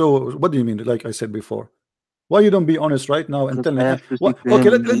 so what do you mean? Like I said before, why you don't be honest right now and Because tell I me? have to What? speak to Okay,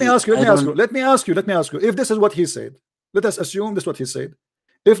 him. let me ask you. I don't. Let me ask you. If this is what he said, let us assume this is what he said.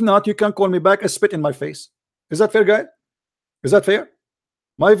 If not, you can call me back and spit in my face. Is that fair, guy? Is that fair?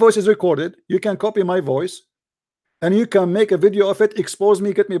 My voice is recorded. You can copy my voice, and you can make a video of it, expose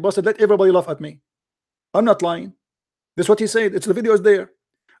me, get me busted, let everybody laugh at me. I'm not lying. This is what he said. It's the video is there.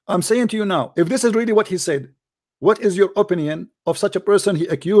 I'm saying to you now, if this is really what he said, what is your opinion of such a person? He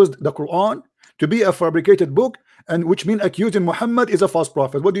accused the Quran to be a fabricated book, and which means accusing Muhammad is a false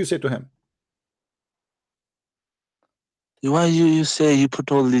prophet. What do you say to him? Why you say you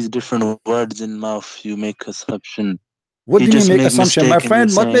put all these different words in mouth? You make assumption. What He do you mean just make make assumption, my mistake and you're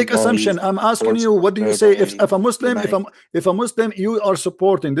friend? What saying, make oh, he's assumption? I'm asking false you. What do you prophet say or if a Muslim, denying. if a Muslim, you are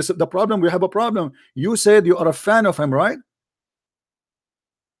supporting this? Is the problem. We have a problem. You said you are a fan of him, right?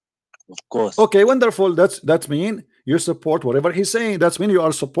 Of course. Okay, wonderful. That's mean you support whatever he's saying. That's mean you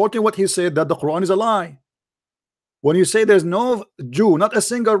are supporting what he said, that the Quran is a lie. When you say there's no Jew, not a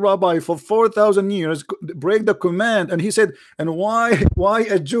single rabbi for 4,000 years break the command, and he said, and why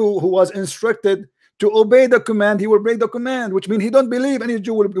a Jew who was instructed to obey the command, he will break the command, which means he don't believe any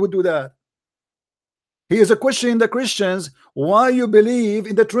Jew would do that. He is a questioning the Christians why you believe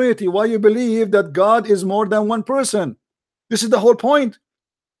in the Trinity, why you believe that God is more than one person. This is the whole point.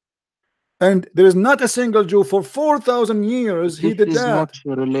 And there is not a single Jew for 4,000 years he This did is not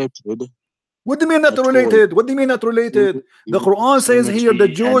that. related What do you mean not at all related? What do you mean not related? to The Quran says here the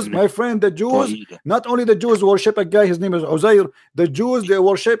Trinity Jews, and my friend, the Jews, Tawheed. not only the Jews worship a guy, his name is Uzair, the Jews, they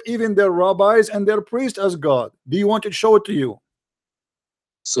worship even their rabbis and their priests as God. Do you want to show it to you?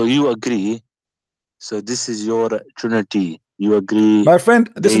 So you agree. So this is your Trinity. You agree My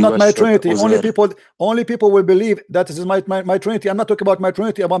friend, this is they not my worship Trinity. Uzair. Only people will believe that this is my Trinity. I'm not talking about my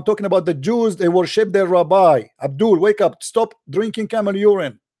Trinity. I'm talking about the Jews. They worship their rabbi. Abdul, wake up. Stop drinking camel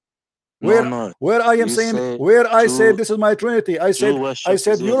urine. No, no. Where I am You saying, say where I said Jew, this is my Trinity. I Jew I worship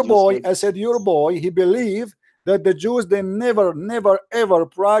said Uzair. your You boy. said I said your boy. He believed that the Jews, they never ever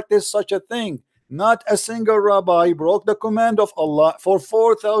practice such a thing. Not a single rabbi broke the command of Allah for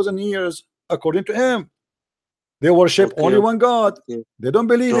 4,000 years, according to him. They worship okay, only one God. okay. They don't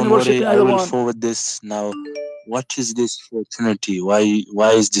believe in Don't worry, worshiping I either will one. forward this now. What is this for Trinity?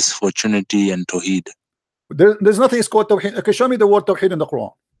 Why is this for Trinity and Tawheed? There's nothing is called Tawheed. Okay, show me the word Tawheed in the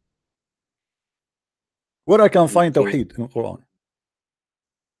Quran. Where I can find Okay, Tawheed in the Quran.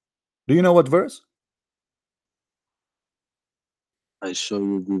 Do you know what verse? I show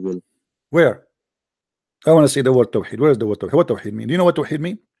you Google. Where? I want to see the word Tawheed. Where is the word Tawheed? What Tawheed mean? Do you know what Tawheed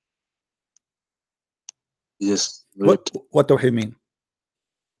mean? Yes, wait. What Tawheed mean?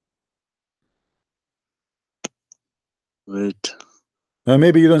 Wait.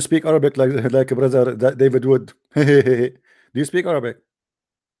 Maybe you don't speak Arabic like brother David would. Do you speak Arabic?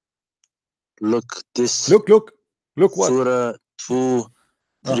 Look, this Look what? Surah 2,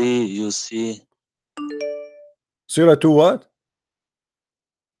 Uh, 3, you see. Surah 2 what?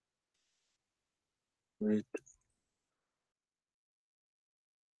 Wait.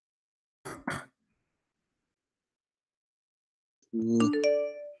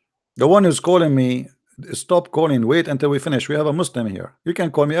 The one who's calling me, stop calling. Wait until we finish. We have a Muslim here. You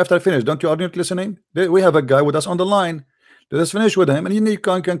can call me after I finish. Don't you? Are you not listening? We have a guy with us on the line. Let us finish with him, and you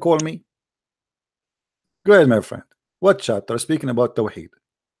can call me. Go ahead, my friend. What chapter? Speaking about Tawheed.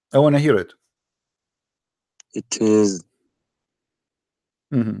 I want to hear it. It is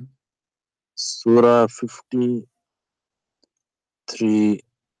Surah 53.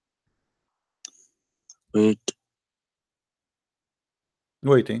 Wait.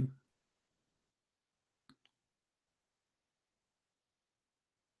 Waiting.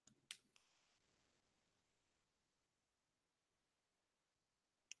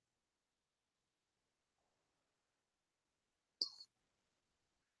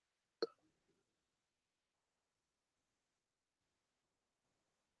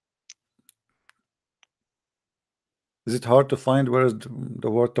 Is it hard to find where is the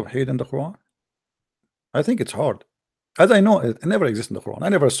word Tawheed in the Quran? I think it's hard. As I know, it never exists in the Quran. I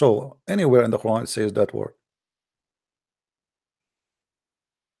never saw anywhere in the Quran it says that word.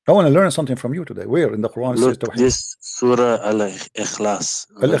 I want to learn something from you today. Where in the Quran it says Look, Tawheed? this Surah Al-Ikhlas.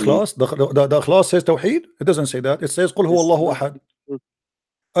 Al-Ikhlas? The Ikhlas says Tawheed? It doesn't say that. It says Qul huwa Allahu ahad.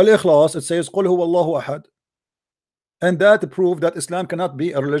 Al-Ikhlas, it says Qul huwa Allahu ahad. And that proved that Islam cannot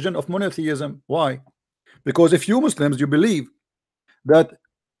be a religion of monotheism. Why? Because if you Muslims, you believe that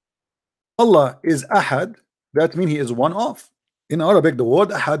Allah is ahad, that means he is one of. In Arabic, the word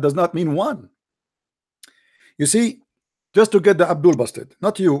ahad does not mean one. You see, just to get the Abdul busted,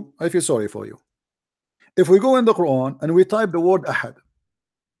 not you, I feel sorry for you. If we go in the Quran and we type the word ahad,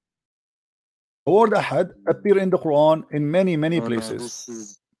 the word ahad appear in the Quran in many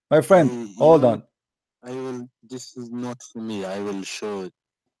places. My friend, hold on. This is not for me. I will show it.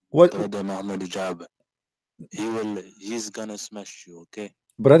 What? Brother Mohammed Hijab. He's gonna smash you, okay?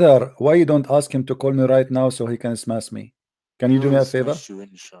 Brother, why you don't ask him to call me right now so he can smash me? Can you do me a favor? You,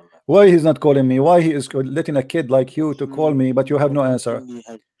 why he's not calling me? Why he is letting a kid like you to call me, but you have no answer? Only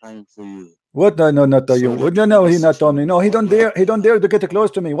have time for you. What? No, not you. No, he not told me. No, he don't dare. He don't dare to get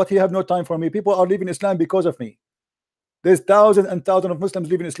close to me. What? He have no time for me. People are leaving Islam because of me. There's thousands and thousands of Muslims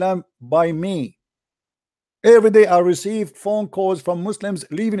leaving Islam by me. Every day I receive phone calls from Muslims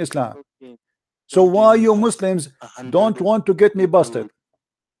leaving Islam. Okay. So why you Muslims don't want to get me busted?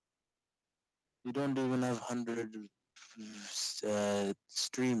 You don't even have 100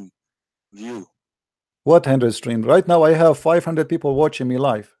 stream view. What 100 stream? Right now I have 500 people watching me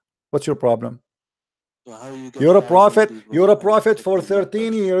live. What's your problem? So how you're a prophet. You're a prophet for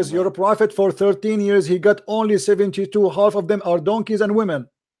 13 years. You're a prophet for 13 years. He got only 72. Half of them are donkeys and women.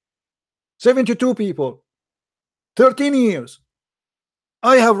 72 people. 13 years.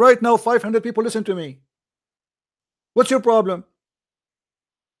 I have right now 500 people listen to me. What's your problem?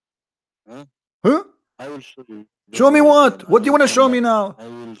 Huh? I will show you. Show me what? What do you want to show me now?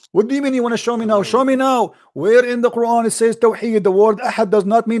 What do you mean you want to show me now? Show me now. Where in the Quran it says Tawheed? The word Ahad does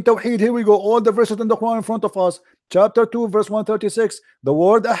not mean Tawheed. Here we go. All the verses in the Quran in front of us. Chapter 2, verse 136. The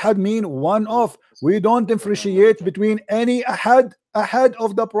word Ahad mean one of. We don't differentiate between any Ahad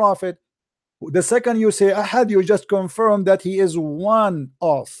of the Prophet. The second you say Ahad, you just confirm that he is one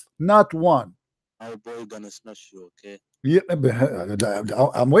of, not one. My boy gonna smash you, okay? Yeah,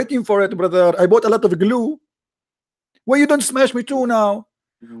 I'm waiting for it, brother. I bought a lot of glue. Why you don't smash me too now?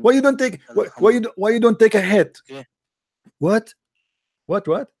 Why you don't take why you don't take a hit? Yeah. What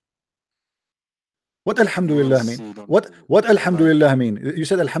alhamdulillah mean? What alhamdulillah mean? You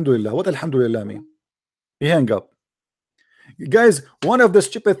said alhamdulillah. What alhamdulillah mean? He hang up. Guys, one of the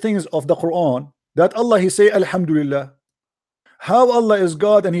stupid things of the Quran that Allah he say alhamdulillah. How Allah is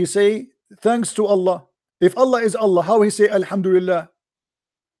God and he say thanks to Allah. If Allah is Allah, how he say alhamdulillah?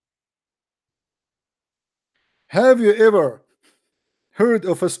 Have you ever heard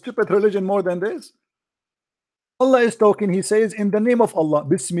of a stupid religion more than this? Allah is talking, he says in the name of Allah,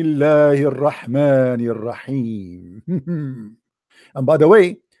 Bismillahir Rahmanir Rahim. And by the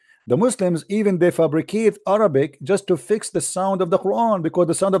way, the Muslims even they fabricate Arabic just to fix the sound of the Quran because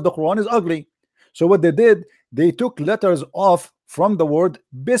the sound of the Quran is ugly. So what they did, they took letters off from the word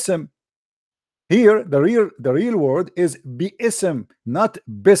bism. Here the real word is bi'ism, not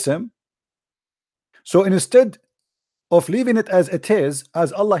bism. So instead of leaving it as it is,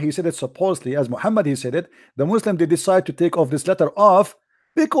 as Allah He said it supposedly, as Muhammad He said it, the Muslim they decide to take off this letter off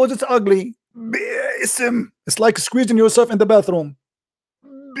because it's ugly. Bism. It's like squeezing yourself in the bathroom.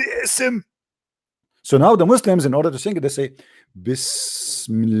 Bism. So now the Muslims, in order to sing it, they say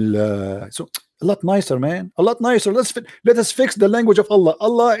Bismillah. So a lot nicer, man. A lot nicer. Let us fix the language of Allah.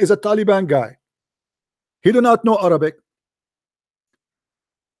 Allah is a Taliban guy. He do not know Arabic.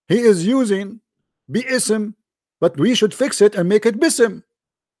 He is using Bism, but we should fix it and make it Bism.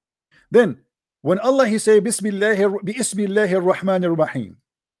 Then when Allah He say Bismillahir Rahmanir Rahim,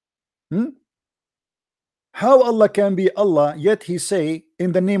 how Allah can be Allah yet He say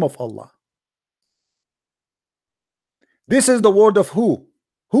in the name of Allah? This is the word of who?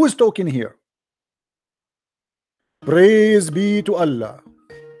 Who is talking here? Praise be to Allah.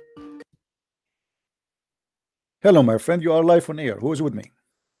 Hello my friend, you are live on air. Who is with me?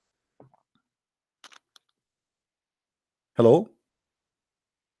 Hello?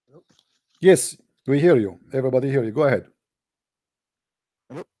 Yes, we hear you. Everybody hear you. Go ahead.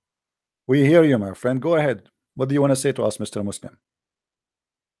 We hear you, my friend. Go ahead. What do you want to say to us, Mr. Muslim?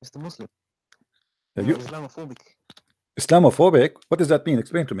 Mr. Muslim. You Islamophobic. Islamophobic? What does that mean?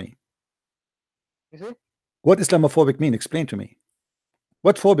 Explain to me. You see? What Islamophobic mean? Explain to me.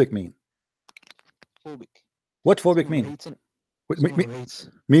 What phobic mean? Phobic. What phobic mean? Hates.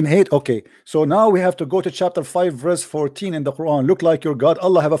 Mean hate. Okay, so now we have to go to chapter 5 verse 14 in the Quran. Look like your God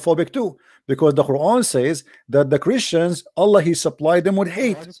Allah have a phobic too, because the Quran says that the Christians Allah He supplied them with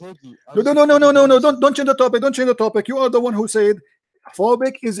hate. No, don't change the topic. Don't change the topic. You are the one who said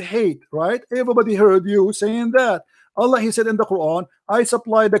phobic is hate, right? Everybody heard you saying that. Allah He said in the Quran, I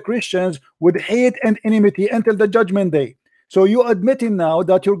supply the Christians with hate and enmity until the judgment day. So you admitting now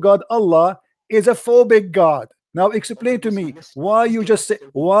that your God Allah is a phobic God. Now explain to me why you just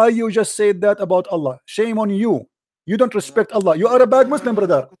said that about Allah. Shame on you. You don't respect Allah. You are a bad Muslim,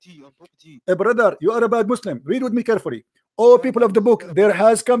 brother. Brother, you are a bad Muslim. Read with me carefully. Oh, people of the book, there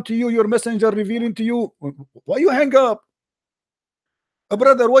has come to you your messenger revealing to you. Why you hang up?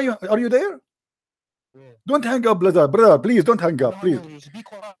 Brother, why are you there? Don't hang up, brother. Brother, please don't hang up, please.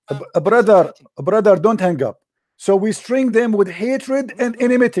 Brother, don't hang up. So we string them with hatred and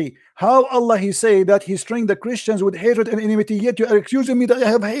enmity. How Allah He say that He string the Christians with hatred and enmity, yet you are accusing me that I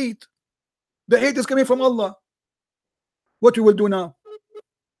have hate? The hate is coming from Allah. What you will do now?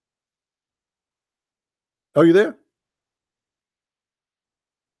 Are you there?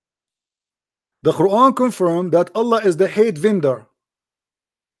 The Quran confirmed that Allah is the hate vendor.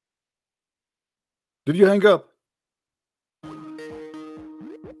 Did you hang up?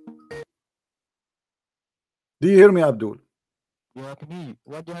 Do you hear me, Abdul? Yeah, I can hear you.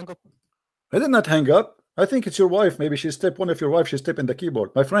 Why do you hang up? I did not hang up. I think it's your wife. Maybe she stepped, one of your wife, she stepped in the keyboard.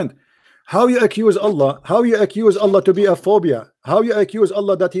 My friend, how you accuse Allah? How you accuse Allah to be a phobia? How you accuse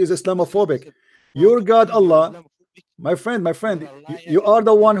Allah that He is Islamophobic? Your God Allah, my friend, you are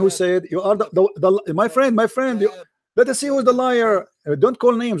the one who said, you are my friend, let us see who's the liar. Don't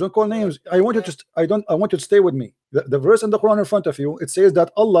call names, don't call names. I want you to stay with me. The verse in the Quran in front of you, it says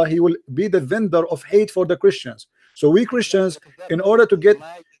that Allah He will be the vendor of hate for the Christians. So we Christians, in order to get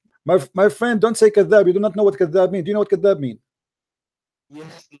my friend, don't say kadhab. You do not know what kadhab means. Do you know what kadhab means?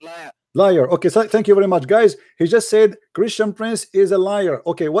 Yes, liar. Liar. Okay, so thank you very much, guys. He just said Christian Prince is a liar.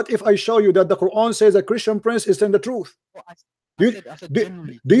 Okay, what if I show you that the Quran says that Christian Prince is telling the truth? Do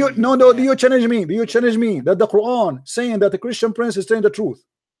you challenge me? Do you challenge me that the Quran saying that the Christian Prince is telling the truth?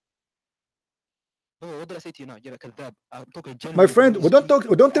 What did I say to you now? You're a kadhab. I'm talking generally. My friend, well,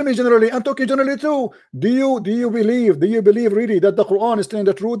 don't tell me generally. I'm talking generally too. Do you believe really that the Quran is telling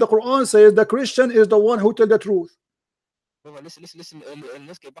the truth? The Quran says the Christian is the one who tell the truth. Listen.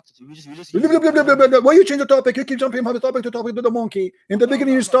 Let's get back to Why you change the topic? You keep jumping from the topic to the monkey. In the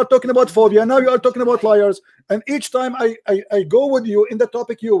beginning, you start talking about phobia. Now you are talking about liars. And each time I go with you in the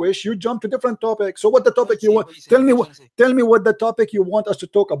topic you wish, you jump to different topics. So what the topic you want? Tell me what the topic you want us to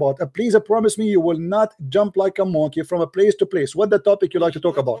talk about. Please promise me you will not jump like a monkey from a place to place. What the topic you like to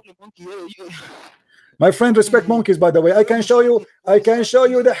talk about? My friend, respect monkeys, by the way. I can show you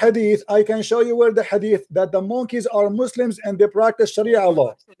the hadith. I can show you where the hadith that the monkeys are Muslims and they practice Sharia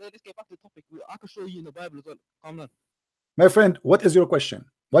law. Let's get back to the topic. I can show you in the Bible as well. Calm down. My friend, what is your question?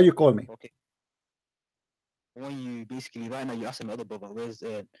 Why you call me? Okay. When you basically right now you asking the other brother, where's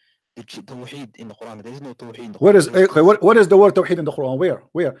the tawheed in the Quran? There is no tawheed in the Quran. What is the word tawheed in the Quran?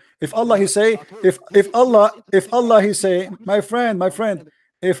 Where? If Allah He say, if Allah He say, my friend,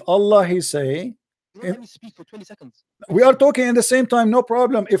 if Allah He say. Let me speak for 20 seconds. We are talking in the same time, no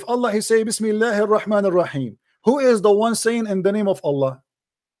problem. If Allah He say Bismillahir Rahmanir Rahim, who is the one saying in the name of Allah?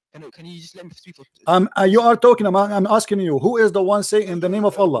 Can you just let me speak for? You are talking. I'm asking you, who is the one saying in the name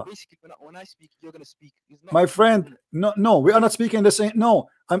of Allah? Basically, when I speak, you're gonna speak. It's not My friend, no, we are not speaking the same. No,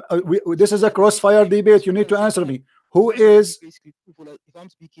 this is a crossfire debate. You need to answer me. Who is basically people? If I'm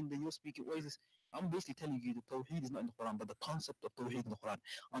speaking, then you're speaking. What is this? I'm basically telling you the Tawheed is not in the Quran, but the concept of Tawheed in the Quran.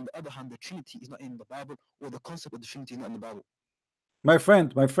 On the other hand, the Trinity is not in the Bible, or the concept of the Trinity is not in the Bible. my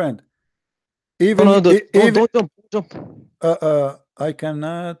friend? No, no, don't jump. I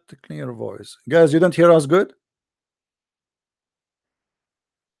cannot clear voice. Guys, you don't hear us good?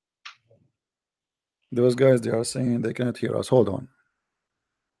 Those guys, they are saying they cannot hear us. Hold on.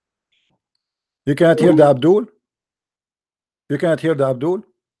 You cannot hear the Abdul? You cannot hear the Abdul?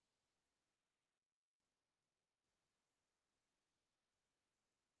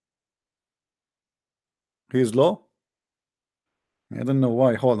 He's low? I don't know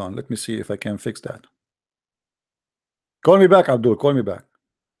why. Hold on. Let me see if I can fix that. Call me back, Abdul. Call me back.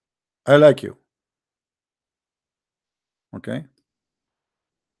 I like you. Okay.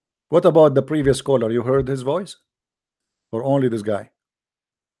 What about the previous caller? You heard his voice? Or only this guy?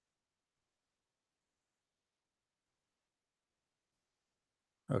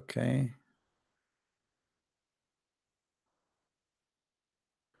 Okay.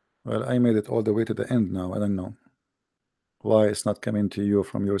 Well, I made it all the way to the end now. I don't know why it's not coming to you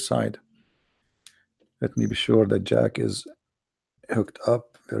from your side. Let me be sure that Jack is hooked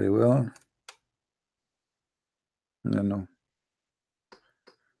up very well. I don't know.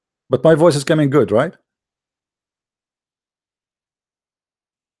 But my voice is coming good, right?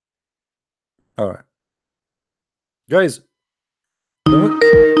 All right. Guys,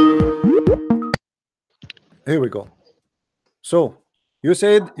 here we go. So you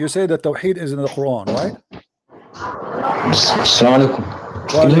said that Tawheed is in the Quran, right? Assalamu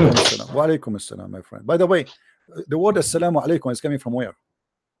alaikum. Wa alaikum assalam, my friend. By the way, the word assalamu alaikum is coming from where?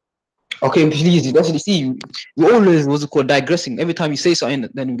 Okay, please. That's what you see. You always what's it called digressing. Every time you say something,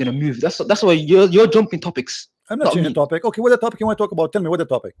 then we're gonna move. That's why you're jumping topics. I'm not changing topic. Okay, what the topic you want to talk about? Tell me what the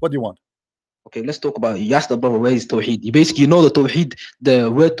topic. What do you want? Okay, let's talk about. You asked the brother where is Tawheed. You basically know the Tawheed. The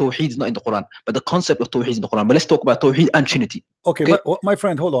word Tawheed is not in the Quran, but the concept of Tawheed is in the Quran. But let's talk about Tawheed and Trinity. Okay, but my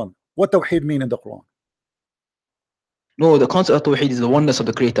friend, hold on. What Tawheed mean in the Quran? No, the concept of Tawheed is the oneness of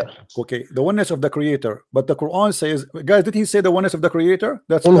the Creator. Okay, the oneness of the Creator. But the Quran says, guys, did he say the oneness of the Creator?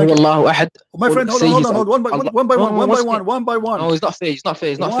 That's like, my friend, hold on. One by one. No, it's not fair. It's not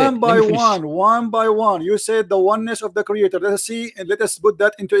fair. One by one. You said the oneness of the Creator. Let us see and let us put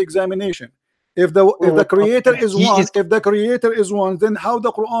that into examination. If the Creator is one, if the Creator is one, then how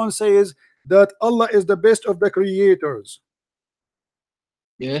the Quran says that Allah is the best of the creators?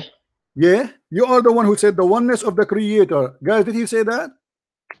 Yeah. Yeah, you are the one who said the oneness of the Creator. Guys, did he say that?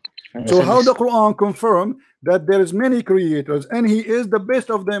 So how the Quran confirm that there is many creators and he is the best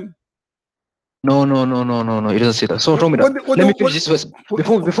of them? No. It doesn't say that. So show me that. Let me finish this verse.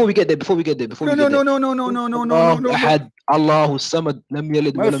 Before we get there. No. Ahad, Allahu Samad, Lam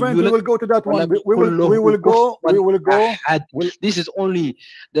Yalid My friend, we will go to that one. We will go. This is only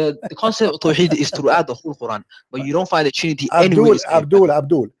the concept of Tawheed is throughout the whole Quran, but you don't find the Trinity anywhere.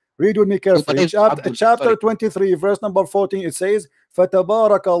 Abdul. Read with me carefully. Chapter 23, verse number 14. It says,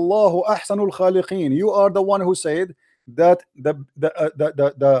 فَتَبَارَكَ اللَّهُ أَحْسَنُ الْخَالِقِينَ. You are the one who said that the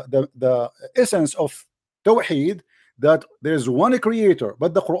essence of Tawheed, that there's one creator,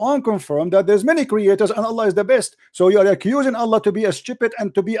 but the Quran confirmed that there's many creators and Allah is the best. So you are accusing Allah to be a stupid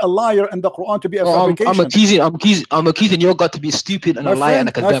and to be a liar, and the Quran to be a fabrication. I'm accusing your God to be stupid and a liar and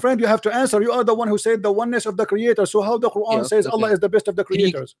a kadab. My friend, you have to answer. You are the one who said the oneness of the creator. So how the Quran says Allah is the best of the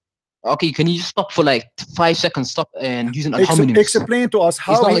creators? Okay, can you just stop for like 5 seconds? Stop and using ad hominems. Explain to us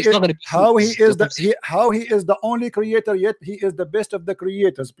how he is the only creator, yet he is the best of the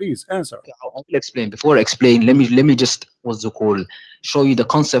creators. Please answer. Okay, I'll explain. Before I explain, let me just show you the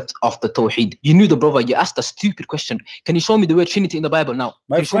concept of the Tawheed. You knew the brother. You asked a stupid question. Can you show me the word Trinity in the Bible now?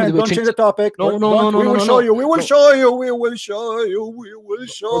 My friend, don't change the topic. No. We will show you.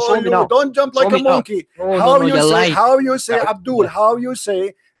 Don't jump like a monkey. How you say, Abdul? How you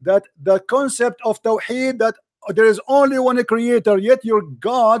say that the concept of Tawheed, that there is only one creator, yet your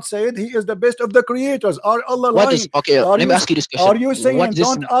God said he is the best of the creators? Are Allah lying? Let me ask you this question. Are you saying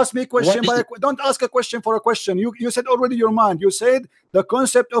don't ask me question by don't ask a question for a question? You said already your mind. You said the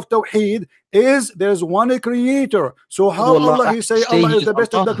concept of Tawheed is there's one creator. So how Allah he say Allah is the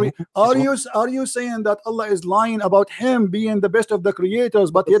best of the creators? Are you saying that Allah is lying about him being the best of the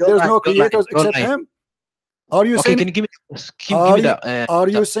creators, but yet there's no creators except him? Are you saying? Can you give me that? Are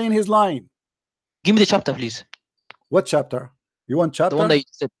you saying he's lying? Give me the chapter, please. What chapter? You want chapter? The one that you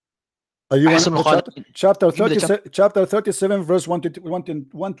said. Are you on أحسن the chapter? الخالقين. Chapter 37 verse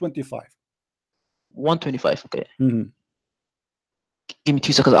 125. 125. Okay. Give me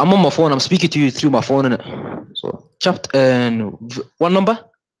 2 seconds. I'm on my phone. I'm speaking to you through my phone, innit? So chapter and what number?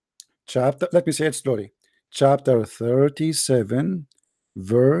 Chapter. Let me say it slowly. Chapter 37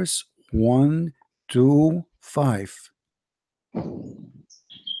 verse 125.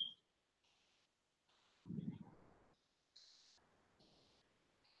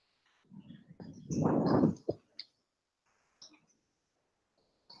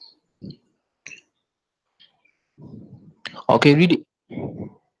 Okay, read it.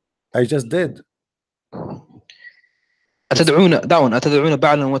 I just did. أتدعون دعون أتدعون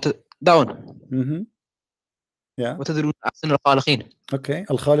بعلا دعون Yeah. وتدعون أحسن الخالقين. Okay.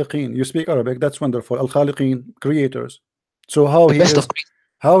 Al-Khaliqeen. You speak Arabic. That's wonderful. Al-Khaliqeen, creators. So how he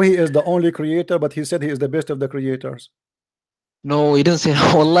is the only creator, but he said he is the best of the creators. No, he didn't say.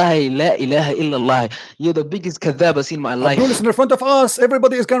 Wallahi, la ilaha illallah. You're the biggest kadhab I've seen in my life. Abdul, it's in front of us.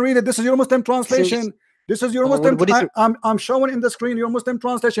 Everybody can read it. This is your Muslim translation. This is your Muslim. I'm showing in the screen your Muslim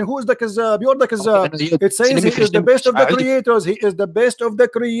translation. Who is the kazzab? You're the kazzab. It says he is the best of the creators. He is the best of the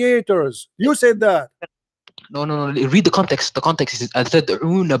creators. You said that. No. Read the context. The context is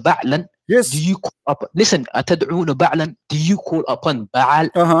أتدعون بعلا. Yes. Do you call up? Listen. أتدعون بعلا. Do you call upon Baal?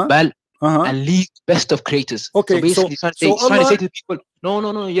 Baal. And leave best of creators. Okay. So basically, he's trying to say to the people,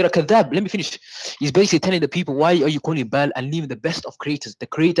 no, you're a kadhab. Let me finish. He's basically telling the people, why are you calling Baal and leaving the best of creators? The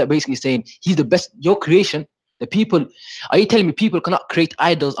creator basically saying he's the best. Your creation, the people. Are you telling me people cannot create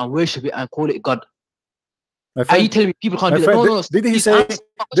idols and worship it and call it God? Are you telling me people can't do that? No. Did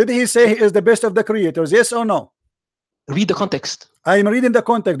he say he is the best of the creators? Yes or no? Read the context. I am reading the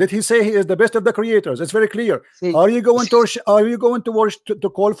context. Did he say he is the best of the creators? It's very clear. Are you going to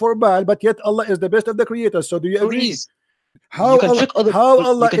call for Baal, but yet Allah is the best of the creators? So do you agree? How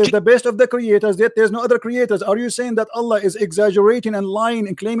Allah is the best of the creators, yet there's no other creators? Are you saying that Allah is exaggerating and lying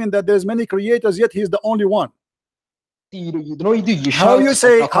and claiming that there's many creators, yet he's the only one? How you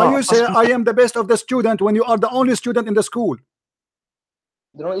say I am the best of the student when you are the only student in the school?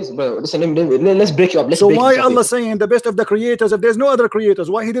 Listen, let's break you up. So why Allah saying the best of the creators if there's no other creators?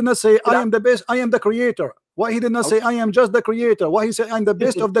 Why he did not say I am the best, I am the creator? Why he did not say I am just the creator? Why he said I'm the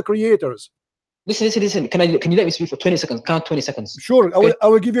best of the creators? Listen. Can you let me speak for 20 seconds? Count 20 seconds. Sure. Okay. I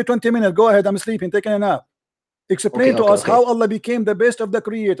will give you 20 minutes. Go ahead. I'm sleeping, taking a nap. Explain to us how Allah became the best of the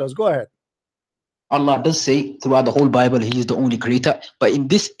creators. Go ahead. Allah does say throughout the whole Bible he is the only creator, but in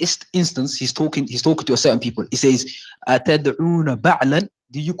this instance he's talking to a certain people. He says أتدعون بعلا.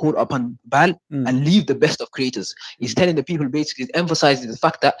 Do you call upon Baal and leave the best of creators? He's telling the people, basically emphasizing the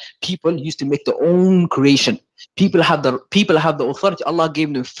fact that people used to make their own creation. People have the authority. Allah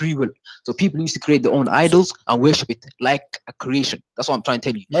gave them free will. So people used to create their own idols and worship it like a creation. That's what I'm trying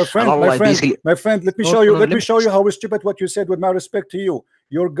to tell you. My friend, let me show you how stupid what you said, with my respect to you.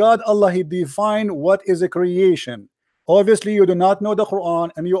 Your God, Allah, he defined what is a creation. Obviously, you do not know the Quran,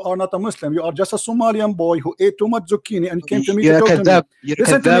 and you are not a Muslim. You are just a Somalian boy who ate too much zucchini and came to me to talk to me.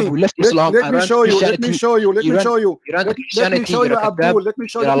 Listen to me. Let me show you, Abdul. Let me show you. Let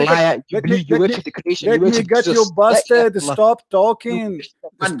me get you busted. Stop talking.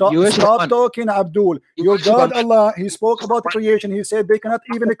 Stop talking, Abdul. Your God, Allah, he spoke about creation. He said they cannot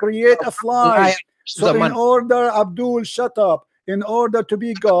even create a fly. So in order, Abdul, shut up. In order to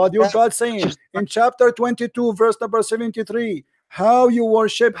be God, your God saying in chapter 22 verse number 73, how you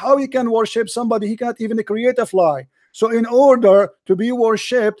can worship somebody he cannot even create a fly. So in order to be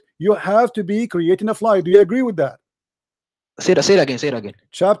worshipped, you have to be creating a fly. Do you agree with that? Say it again.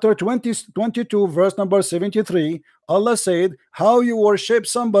 Chapter 22 verse number 73, Allah said how you worship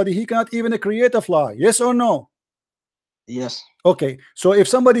somebody he cannot even create a fly. Yes or no? Yes. Okay, so if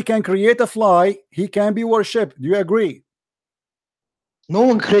somebody can create a fly, he can be worshipped. Do you agree? No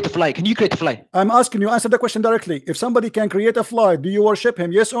one create a fly. Can you create a fly? I'm asking you, answer the question directly. If somebody can create a fly, do you worship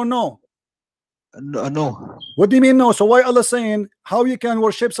him? Yes or no? No. What do you mean no? So why Allah saying how you can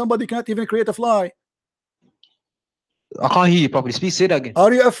worship somebody can't even create a fly? I can't hear you properly. Speak. Say that again.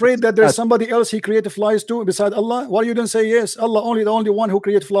 Are you afraid that there's somebody else he created flies too beside Allah? Why you didn't say yes? Allah the only one who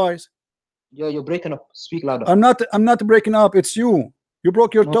creates flies. Yeah, you're breaking up. Speak louder. I'm not breaking up. It's you. You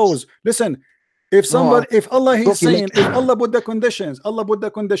broke your toes. Listen. If Allah he's saying, if Allah put the conditions,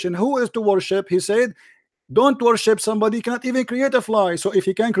 who is to worship? He said, don't worship somebody who cannot even create a fly. So if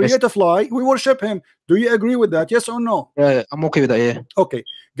he can create a fly, we worship him. Do you agree with that? Yes or no? Yeah, I'm okay with that. Yeah. Okay,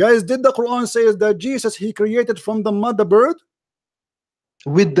 guys, did the Quran says that Jesus he created from the mother bird?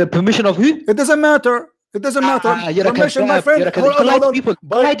 With the permission of who? It doesn't matter. It doesn't matter. You're a Permission, my kazab. friend. You're a Hold kazab. on, hold on. People.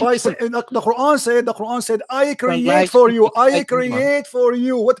 The Quran said, I create for you. I create for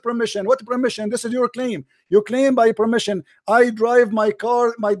you. What permission? What permission? This is your claim. You claim by permission. I drive my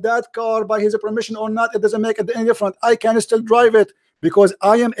car, my dad's car, by his permission or not. It doesn't make any difference. I can still drive it because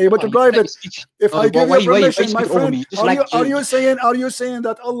I am able to drive it. If I give you permission, my friend, are you saying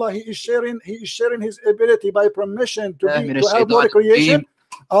that Allah he is sharing his ability by permission to have more creation?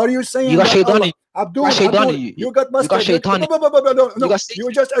 Are you saying that Allah, Abdul, you got busted? No,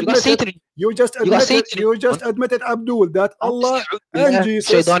 you just admitted, Abdul, that Allah and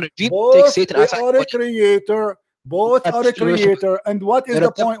Jesus both are a creator. Both are a creator. And what is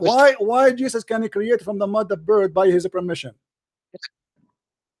the point? Why Jesus can create from the mud the bird by his permission?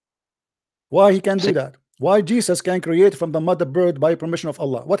 Why he can do that? Why Jesus can create from the mud the bird by permission of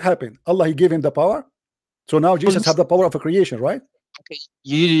Allah? What happened? Allah he gave him the power. So now Jesus have the power of a creation, right? Okay,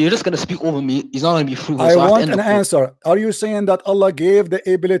 you're just gonna speak over me. He's not gonna be fruitful. I want an answer. Are you saying that Allah gave the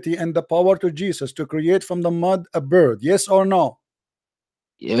ability and the power to Jesus to create from the mud a bird? Yes or no?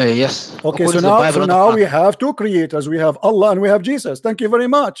 Yes. Okay, so now we have two creators. We have Allah and we have Jesus. Thank you very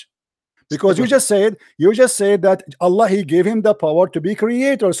much. Because you just said that Allah he gave him the power to be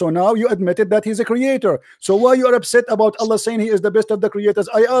creator. So now you admitted that he's a creator. So why you are upset about Allah saying he is the best of the creators?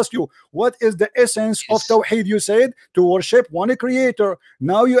 I ask you, what is the essence of Tawheed? You said to worship one creator.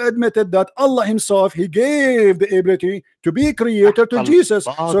 Now you admitted that Allah himself he gave the ability to be creator to Jesus.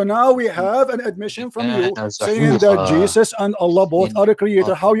 So now we have an admission from you saying that Jesus and Allah both are a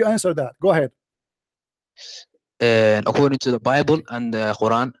creator. How you answer that? Go ahead. According to the Bible and the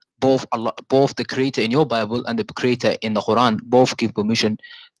Quran, both the creator in your Bible and the creator in the Quran both give permission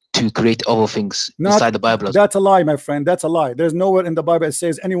to create other things inside the Bible. That's a lie, my friend. That's a lie. There's nowhere in the Bible it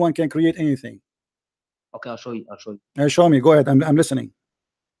says anyone can create anything. Okay, I'll show you. Show me. Go ahead. I'm listening.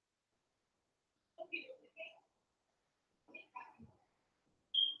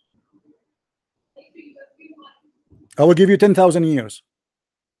 I will give you 10,000 years.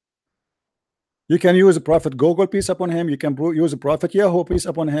 You can use a Prophet Google, peace upon him. You can use a Prophet Yahoo, peace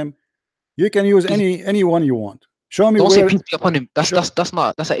upon him. You can use anyone you want. Show me. Don't say peace upon him. That's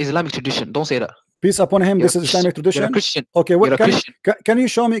an Islamic tradition. Don't say that. Peace upon him. This is Islamic tradition. You're a Christian. Okay, what can you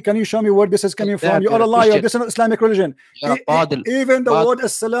show me? Can you show me where this is coming from? You are a liar. This is not Islamic religion. Even the word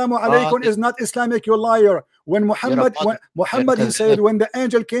Assalamu alaikum is not Islamic. You liar. When Muhammad he said when the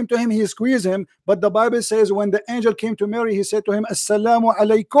angel came to him, he squeezed him. But the Bible says when the angel came to Mary, he said to him, Assalamu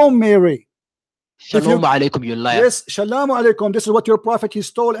alaikum, Mary. Shalom alaikum, you liar. Yes, shalom alaikum. This is what your prophet he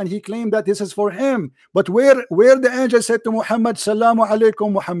stole, and he claimed that this is for him. But where the angel said to Muhammad, Salamu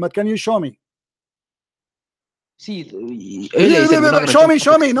alaikum, Muhammad, can you show me? See, show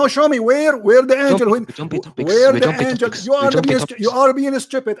me. No, show me where the angel. Where the angel? You are being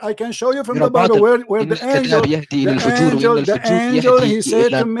stupid. I can show you from the Bible where the angel. He said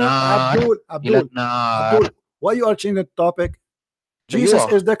to me, Abdul, why you are changing the topic? Jesus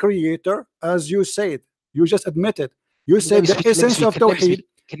is the creator, as you said. You just admitted. You said the essence of Tawheed.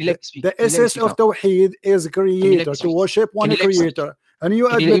 The essence of Tawheed is creator, to worship one creator. And you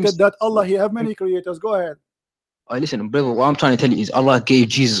admitted that Allah, he have many creators. Go ahead. Listen, brother, what I'm trying to tell you is Allah gave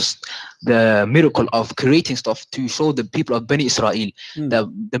Jesus the miracle of creating stuff to show the people of Bani Israel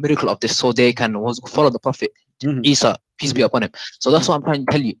the miracle of this, so they can follow the Prophet Isa, peace be upon him. So that's what I'm trying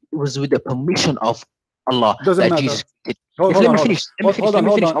to tell you. It was with the permission of Allah that Jesus did. Let me finish.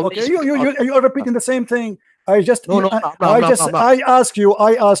 Okay, you are repeating the same thing. I ask you,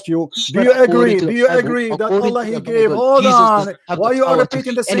 do you agree that Allah he gave? Hold on. Why you are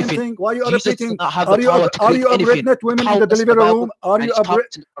repeating the same thing? Why you are repeating? Are you a pregnant women in the delivery room?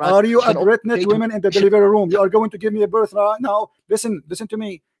 Are you a pregnant women in the delivery room? You are going to give me a birth right now. Listen to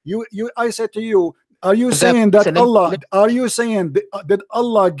me. I said to you, are you saying that Allah? Are you saying that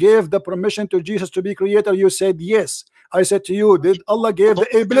Allah gave the permission to Jesus to be creator? You said yes. I said to you, did Allah give the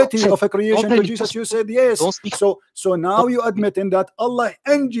ability of a creation to Jesus? You said yes. So now you admitting that Allah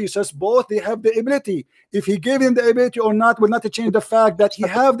and Jesus both they have the ability. If he gave him the ability or not will not change the fact that he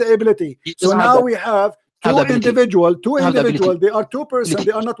have the ability. So now we have two individuals. They are two persons.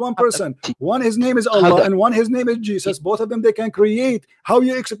 They are not one person. One his name is Allah and one his name is Jesus. Both of them they can create. How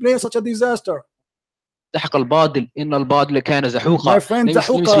you explain such a disaster? My friend,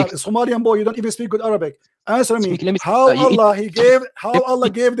 Zahuqa, Somalian boy, you don't even speak good Arabic. Answer me. How Allah gave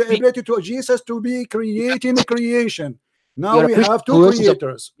the ability to Jesus to be creating a creation. Now we have two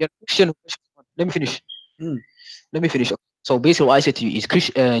creators. Let me finish. So basically what I said to you is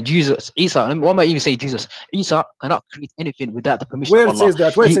Jesus, Isa, why am I even say Jesus? Isa cannot create anything without the permission of Allah.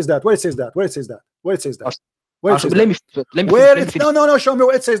 Where it says that? Where it says that? Let me No, show me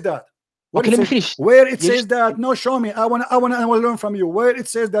where it says that. Where Okay, it let me says, finish. where it You says just- that? No, show me. I want to learn from you. Where it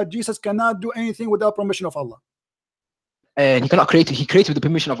says that Jesus cannot do anything without permission of Allah. And he cannot create. He created with the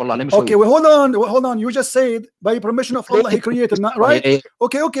permission of Allah. Let me show Okay, you. well, hold on. You just said by permission of Allah he created, not right? Yeah, yeah.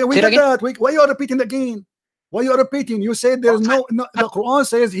 Okay, we Say it get again. that. Why you are repeating again? Why you are repeating? You said there's no. The Quran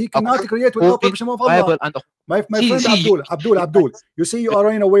says he cannot create without permission of Allah. Bible and the My friend see, Abdul. You see, you are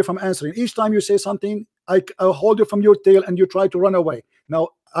running away from answering. Each time you say something, I'll hold you from your tail and you try to run away. Now,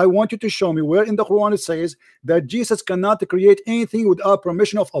 I want you to show me where in the Quran it says that Jesus cannot create anything without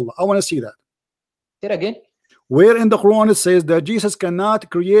permission of Allah. I want to see that. say it again. Where in the Quran it says that Jesus cannot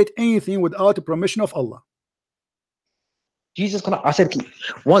create anything without the permission of Allah. Jesus cannot. I said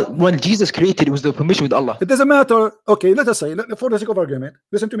when Jesus created, it was the permission with Allah. It doesn't matter. Okay, let us say, for the sake of argument,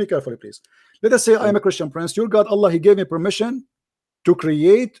 listen to me carefully, please. Let us say I am a Christian prince. Your God, Allah, He gave me permission to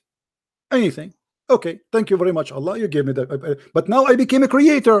create anything. Okay, thank you very much, Allah. You gave me that. But now I became a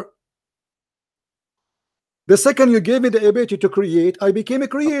creator. The second you gave me the ability to create, I became a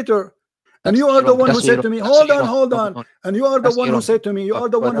creator. And you are the one who said to me, hold on. And you are the one who said to me, you are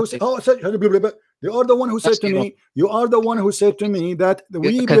the one who said, you are the one who said to me, you are the one who said to me that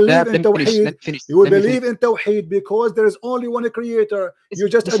we believe in Tawheed. You will believe in Tawheed because there is only one creator. You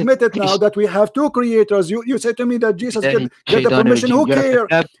just admitted now that we have two creators. You said to me that Jesus get the permission. Who cares?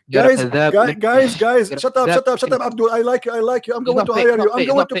 Guys, shut up, Abdul. I like you. I'm going to hire you. I'm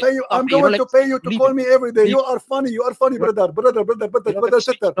going to pay you. I'm going to pay you to call me every day. You are funny, brother.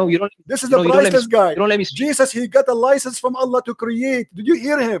 Sister. No, you don't. This is the priceless guy. You don't let me Jesus, he got a license from Allah to create. Did you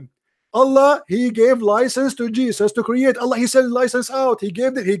hear him? Allah, he gave license to Jesus to create. Allah, he said license out. He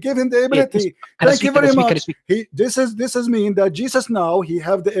gave him the ability. Thank you very much. This is mean that Jesus now he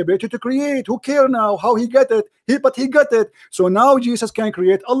have the ability to create. Who care now how he got it? But he got it. So now Jesus can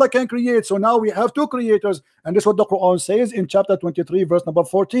create. Allah can create. So now we have two creators. And this is what the Quran says in chapter 23, verse number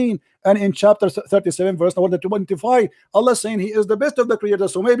 14, and in chapter 37, verse number 25. Allah saying he is the best of the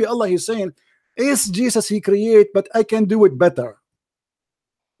creators. So maybe Allah is saying, is Jesus he create, but I can do it better.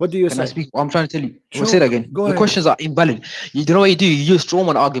 What do you say? I speak? I'm trying to tell you. Sure. Say it again. Go Your ahead. questions are invalid. You know what you do? You use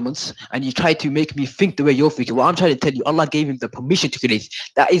strawman arguments and you try to make me think the way you're thinking. What I'm trying to tell you, Allah gave him the permission to create.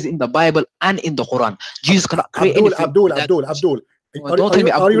 That is in the Bible and in the Quran. Jesus cannot create anything. Abdul. Don't tell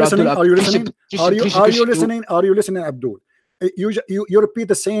me Are you listening? Abdul. Are you listening? Are you listening? Are you listening, Abdul? You repeat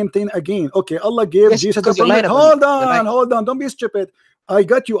the same thing again. Okay, Allah gave Jesus the permission. Hold on. Don't be stupid. I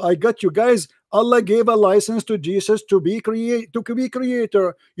got you guys. Allah gave a license to Jesus to be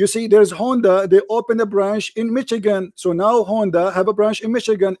creator. You see, there's Honda. They opened a branch in Michigan. So now Honda have a branch in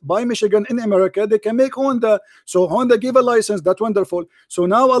Michigan. By Michigan in America, they can make Honda. So Honda gave a license. That's wonderful. So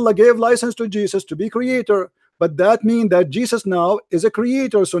now Allah gave license to Jesus to be creator. But that means that Jesus now is a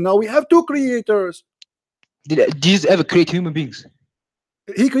creator. So now we have two creators. Did Jesus ever create human beings?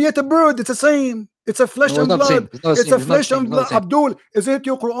 He created a bird. It's the same. It's a flesh and blood. It's a flesh and blood. Abdul, is it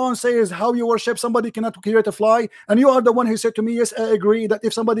your Quran says how you worship somebody cannot create a fly? And you are the one who said to me, yes, I agree that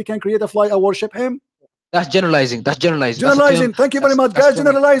if somebody can create a fly, I worship him. That's generalizing. Generalizing. Thank you very much, guys.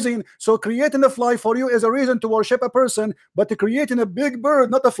 Generalizing. So creating a fly for you is a reason to worship a person, but creating a big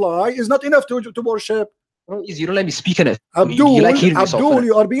bird, not a fly, is not enough to worship. You don't let me speak in it. Abdul, you like hearing yourself, Abdul,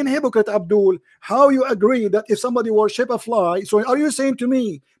 you are being hypocrite, Abdul. How you agree that if somebody worship a fly, so are you saying to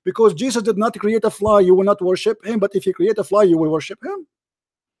me, because Jesus did not create a fly, you will not worship him, but if he create a fly, you will worship him?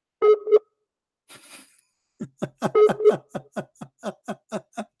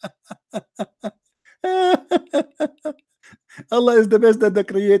 Allah is the best at the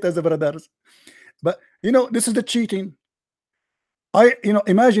creators, brothers. But you know, this is the cheating.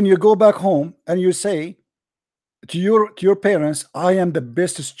 Imagine you go back home and you say to your parents, I am the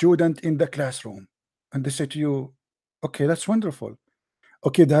best student in the classroom, and they say to you, okay, that's wonderful.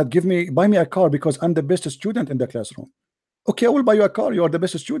 Okay, Dad, buy me a car because I'm the best student in the classroom. Okay, I will buy you a car. You are the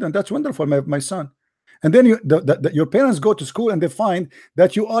best student. That's wonderful, my son. And then your parents go to school and they find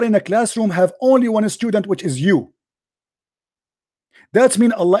that you are in a classroom, have only one student, which is you. That's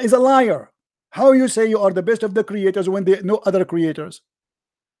mean Allah is a liar. How you say you are the best of the creators when there are no other creators?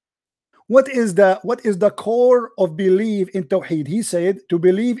 What is the core of belief in Tawheed? He said to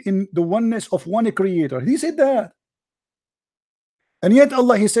believe in the oneness of one creator. He said that. And yet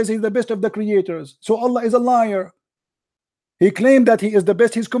Allah, he says he's the best of the creators. So Allah is a liar. He claimed that he is the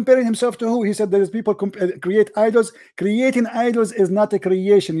best. He's comparing himself to who? He said there is people create idols. Creating idols is not a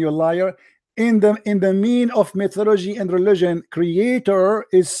creation, you liar. In the mean of mythology and religion, creator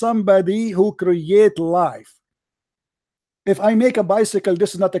is somebody who create life. If I make a bicycle,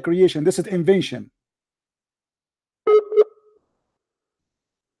 this is not a creation, this is invention.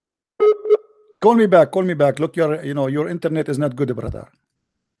 Call me back. Look, your internet is not good, brother.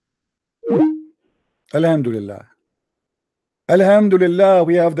 Alhamdulillah. Alhamdulillah,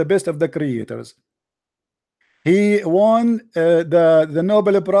 we have the best of the creators. He won the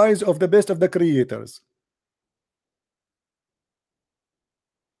Nobel Prize of the best of the creators.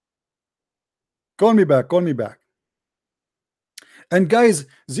 Call me back, call me back. And guys,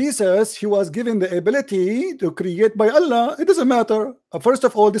 Jesus, he was given the ability to create by Allah. It doesn't matter. First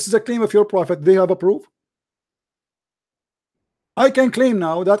of all, this is a claim of your prophet. They have a proof. I can claim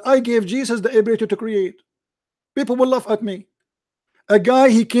now that I gave Jesus the ability to create. People will laugh at me. A guy,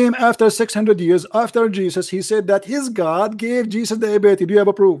 he came after 600 years after Jesus. He said that his God gave Jesus the ability. Do you have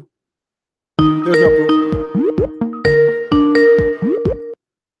a proof? There's no proof.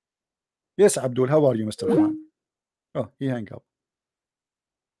 Yes, Abdul, how are you, Mr. Khan? Oh, he hung up.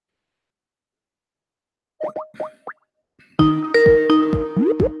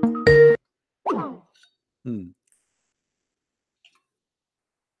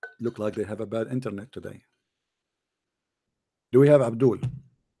 Look like they have a bad internet today. Do we have Abdul?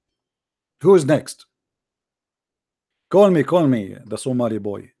 Who is next? Call me, the Somali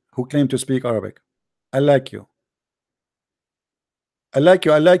boy who claimed to speak Arabic. I like you. I like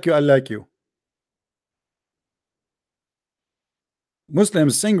you, I like you, I like you.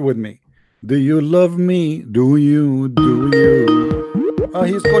 Muslims, sing with me. Do you love me? Do you? Do you? Ah,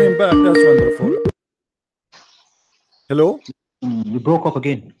 he's calling back. That's wonderful. Hello? You broke up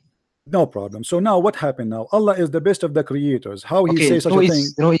again. No problem. So now what happened now? Allah is the best of the creators. How he says such a thing?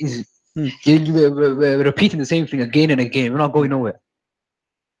 No, we're repeating the same thing again and again. We're not going nowhere.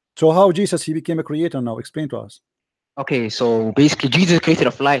 So how Jesus, he became a creator now? Explain to us. Okay, so basically Jesus created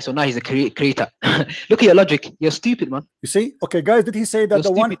a fly, so now he's a creator. Look at your logic. You're stupid, man. You see? Okay, guys, did he say that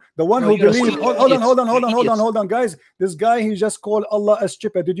You're the one No, who you're believed? stupid. Hold on, guys. This guy, he just called Allah a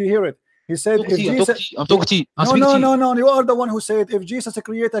stupid. Did you hear it? He said, if Jesus, I'm talking to you. I'm speaking to you. no, you are the one who said if Jesus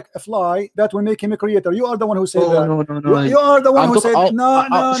created a fly, that will make him a creator. You are the one who said that. No. You are the one who said no.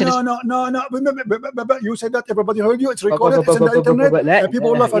 You said that. Everybody heard you. It's recorded. It's in the internet, and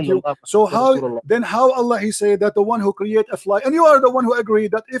people will laugh at you. So how Allah he said that the one who create a fly, and you are the one who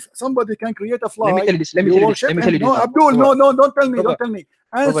agreed that if somebody can create a fly, let me tell you this. No, Abdul, no, don't tell me. Don't tell me.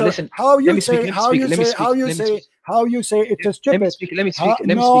 Answer how you say it's a stupid. Let me speak.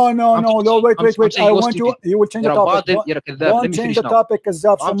 No, wait. I want you. You will change the topic. Don't change the topic,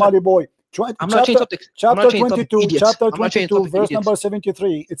 Kazab Somali boy. Chapter 22, verse number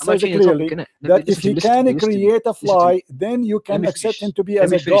 73. It says clearly that if he can create a fly, then you can accept him to be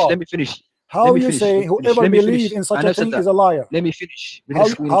as a God. Let me finish. How you say whoever believes in such a thing is a liar? Let me finish.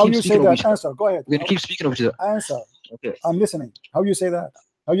 How you say that? Answer. Go ahead. We're gonna keep speaking of each other. Answer. Okay. I'm listening. How you say that?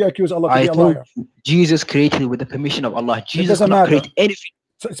 How you accuse Allah to be a liar? Jesus created with the permission of Allah. Jesus doesn't cannot matter. create anything.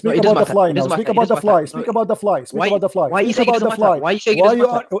 So speak about the fly now. Speak about the fly. Speak about the fly. Speak about the fly. Why you saying it doesn't matter? Why you saying it doesn't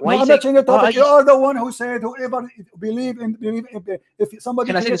matter? Why I'm not changing the topic. You are the one who said whoever believe if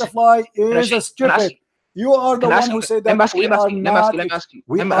somebody creates a fly is a stupid. You are the one who said that. Let me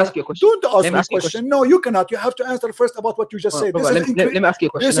ask you a question. Don't ask me a question. No, you cannot. You have to answer first about what you just said. Let me ask you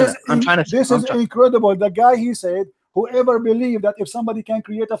a question. This is incredible. The guy, he said whoever believe that if somebody can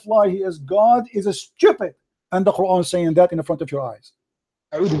create a fly, he is God, is a stupid. And the Quran saying that in the front of your eyes.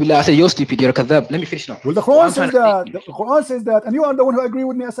 I said you're stupid, you're a kadhab. Let me finish now. Well, the Quran says that. The Quran says that, and you are the one who agreed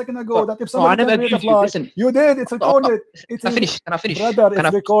with me a second ago that if somebody can create a fly, you did. It's recorded. Can I finish? Brother,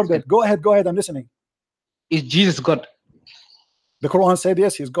 it's recorded. Go ahead. I'm listening. Is Jesus God? The Quran said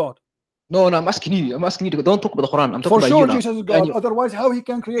yes, he's God. No, I'm asking you. Don't talk about the Quran. I'm talking about you now. For sure, Jesus is God. Otherwise, how he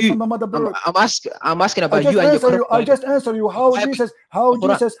can create from the mother bird? I'm asking about you and your. I just answer you. How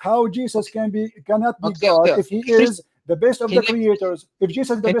Jesus cannot be God if he is the best of the creators? If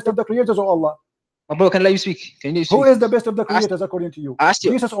Jesus is the best of the creators or Allah? Bro, can I let you speak? Who is the best of the creators according to you?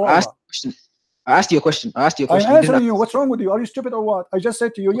 Jesus or Allah? I asked you a question. I'm answering you. What's wrong with you? Are you stupid or what? I just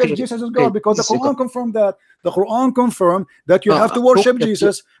said to you, yes, Jesus is God, because the Quran confirmed that. The Quran confirmed that you have to worship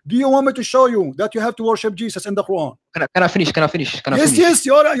Jesus. Do you want me to show you that you have to worship Jesus in the Quran? Can I finish? Yes.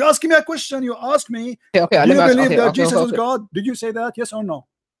 You're asking me a question. You ask me. Do you believe that Jesus is God? Did you say that? Yes or no?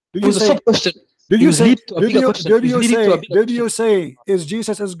 Did you say? Did you say is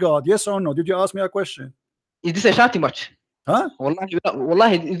Jesus is God? Yes or no? Did you ask me a question? Is this a shouting match? Huh?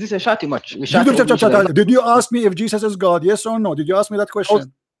 Wallahi, is this a shouting match? Did you ask me if Jesus is God? Yes or no? Did you ask me that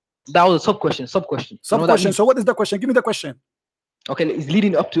question? That was a sub question. So what is the question? Give me the question. Okay, it's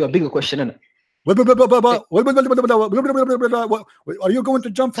leading up to a bigger question, isn't it? Are you going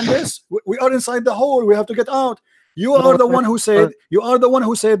to jump from this? We are inside the hole. We have to get out. You are the one who said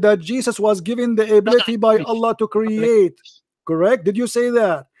that Jesus was given the ability by Allah to create. Correct? Did you say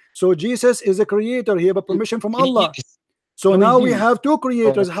that? So Jesus is a creator. He have a permission from Allah. So No, now you we do. have two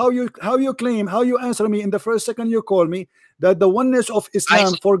creators. How you claim, how you answer me in the first second you call me that the oneness of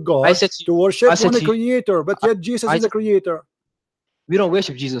Islam for I God said to to you, worship I said one to you, creator, but yet Jesus I is the said, creator. we don't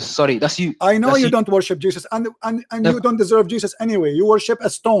worship Jesus. Sorry, that's you. I know That's you you. don't worship Jesus, and Never. you don't deserve Jesus anyway. You worship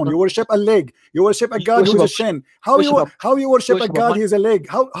a stone, you worship a leg, you worship a You God who is worship a a shin. How worship you worship a worship a God man. he is a leg?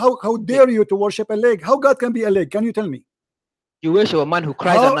 How dare you to worship a leg? How God can be a leg? Can you tell me? You worship a man who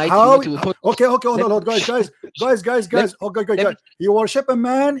cried at night. You How went to the toilet. okay, hold Let on, me- guys, let me- okay, let guys. me- You worship a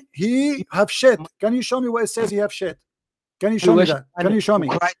man, he you have shit. Can you show me where it says he have shit? Can you show you me worship that? a Can man you show who me?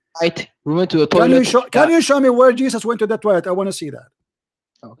 cried at night. We went to the Can toilet. you show me where Jesus went to the toilet? I want to see that.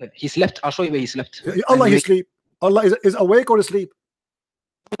 Okay. He slept. I'll show you where he slept. Allah And he wake- sleep. Allah is awake or asleep?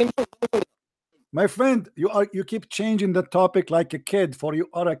 My friend, you keep changing the topic like a kid, for you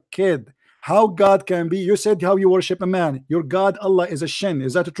are a kid. How God can be? You said how you worship a man. Your God Allah is a shin.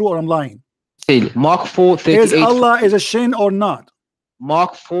 Is that true or I'm lying? Say Mark 4:38. Is Allah is a shin or not?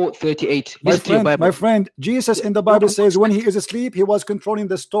 Mark 4:38. Listen to your Bible. My friend, Jesus in the Bible says when he is asleep, he was controlling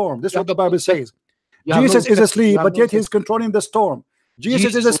the storm. This is what the Bible says. You have no Jesus is respect. You asleep, have but no yet respect. he's controlling the storm.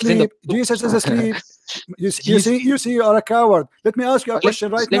 Jesus is Jesus was in the asleep. Jesus is asleep. You Jesus- see, you are a coward. Let me ask you a Let-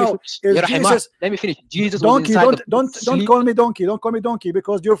 question right let me now. finish. Is Ya Rahman, Jesus let me finish. Jesus was donkey? inside the Don't sleep. call me donkey. Don't call me donkey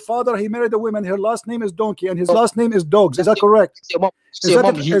because your father he married a woman. Her last name is donkey and his last name is dogs. Is that correct? Your mom, Is your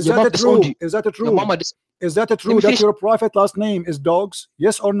that mom, is your mom that disowned true? you. Is that Your true? mama Is that me true that finish. your prophet last name is dogs?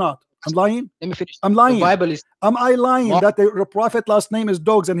 Yes or not? I'm lying. Let me finish. I'm The lying. Bible is Am I lying Mark- that the prophet last name is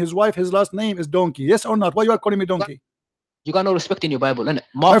dogs and his wife his last name is donkey? Yes or not? Why you are calling me donkey? you got no respect in your Bible, innit?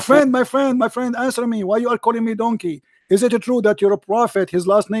 My Mark 4, friend, answer me. Why you are calling me donkey? Is it true that you're a prophet? His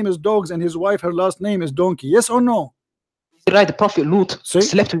last name is dogs and his wife her last name is donkey. Yes or no? right? The prophet Lut See?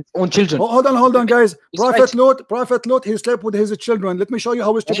 slept with his own children. Hold on, guys. It's Prophet right. Lot, he slept with his children. Let me show you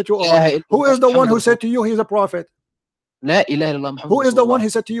how stupid you are. Who is the one who said to you he's a prophet? La ilaha illallah Muhammad Who is the one Rasulullah. who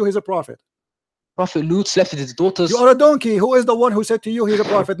said to you he's a prophet? Prophet Lut slept with his daughters. You are a donkey. Who is the one who said to you he's a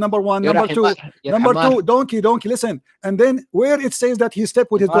prophet? Number one. Ya Number two. Rahman, Ya Number Rahman. two. Donkey. Listen. And then where it says that he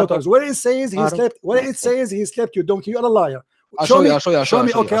slept with his daughters, where it says he slept, you donkey, you are a liar. I'll show you. Show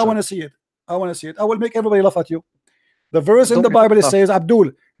me. Okay, I want to see it. I will make everybody laugh at you. The verse in the Bible it says,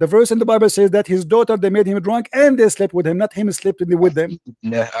 Abdul. The verse in the Bible says that his daughter they made him drunk and they slept with him, not him slept with them.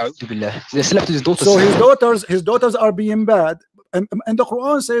 They slept with his daughters. So his daughters are being bad. And the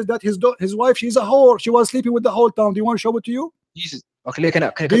Quran says that his wife, she's a whore. She was sleeping with the whole town. Do you want to show it to you? Jesus. Okay,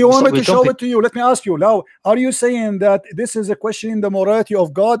 Do you want me to show it to you? Let me ask you now. Are you saying that this is a question in the morality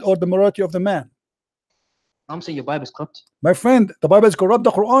of God or the morality of the man? I'm saying your Bible is corrupt. My friend, the Bible is corrupt.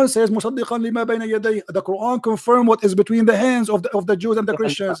 The Quran says, "Musaddiqan lima bayna yaday." The Quran confirm what is between the hands of the Jews and the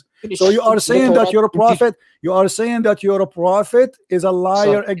Christians. So you are saying that you're a prophet. You are saying that you're a prophet is a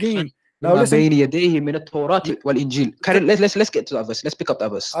liar again. Now listen. Let's get to that verse. Let's pick up that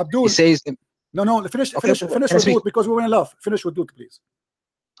verse. Abdul, he says, no, finish with Lut because we want to laugh. Finish with Lut, please.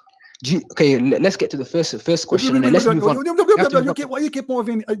 Okay, let's get to the first question and then let's move on. Why you keep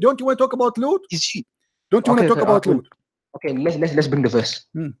moving? Don't you want to talk about Lut? Don't you want to talk about Lut? Okay, let's bring the verse.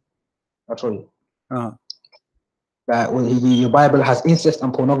 I'll show you. Your Bible has incest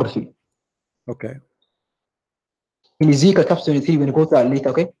and pornography. Okay. In Ezekiel chapter 23, when you go to that later,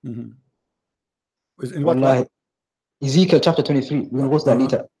 okay? In what? Ezekiel chapter 23, we're going to go to that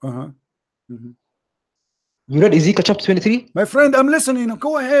later. You read Ezekiel chapter 23? My friend, I'm listening.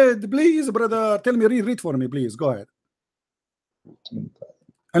 Go ahead, please, brother. Tell me, read for me, please. Go ahead.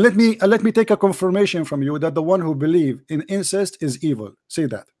 And let me take a confirmation from you that the one who believe in incest is evil. Say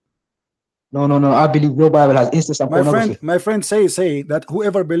that. No. I believe your Bible has incest and pornography. My friend, say that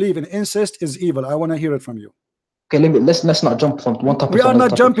whoever believe in incest is evil. I want to hear it from you. Okay, let's not jump from one topic. We are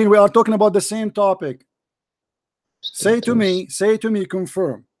not jumping. We are talking about the same topic. Say to me,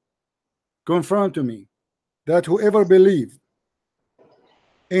 confirm to me that whoever believe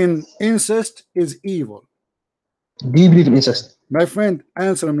in incest is evil. Do you believe in incest? My friend,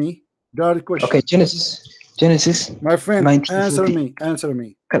 answer me that question. Okay, Genesis. My friend, answer me.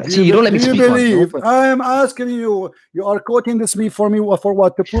 See, you don't let me speak. Believe? I am asking you. You are quoting this me for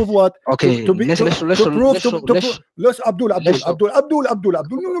what? To prove what? Okay, let's Abdul.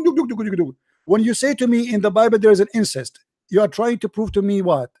 When you say to me in the Bible there is an incest, you are trying to prove to me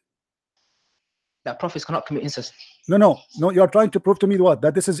what? That prophets cannot commit incest. No. You are trying to prove to me what?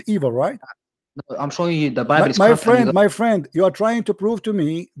 That this is evil, right? No, I'm showing you the Bible. My friend, you are trying to prove to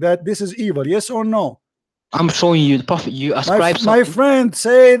me that this is evil. Yes or no? I'm showing you the prophet. You ascribe my friend,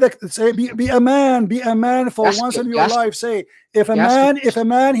 say be a man for once in your life. Say if a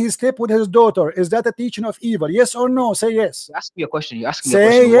man he slept with his daughter, is that a teaching of evil? Yes or no? Say yes. Ask me a question. You ask me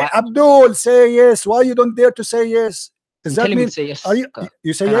say a question. Abdul, say yes. Why you don't dare to say yes? Does that mean say yes? Are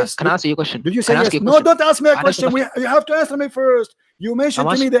you say yes? Can I answer your question? Did you say yes? No, don't ask me a question. You have to answer me first. You mentioned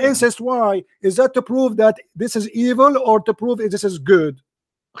to me the incest. Why? Is that to prove that this is evil or to prove this is good?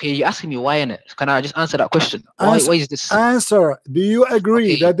 Okay, you're asking me why in it. Can I just answer that question? Why is this? Answer. Do you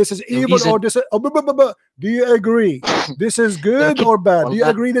agree that this is evil or this is... Do you agree this is good or bad? Do you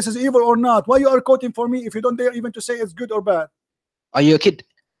agree this is evil or not? Why you are quoting for me if you don't dare even to say it's good or bad? Are you a kid?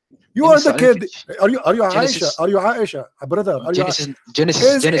 You are the kid. Are you Aisha? Are you Aisha? Brother, are you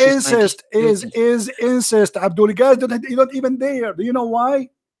Genesis incest is incest. Abdul, guys, you don't even dare. Do you know why?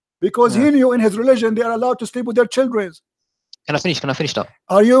 Because he knew in his religion they are allowed to sleep with their children. Can I finish now?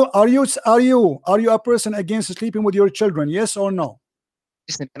 Are you a person against sleeping with your children? Yes or no?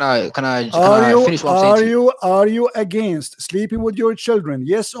 Listen, can I finish what I'm saying? Are you against sleeping with your children?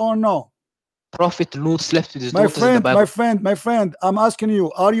 Yes or no? Prophet Lut slept with his daughters in the Bible. My friend, I'm asking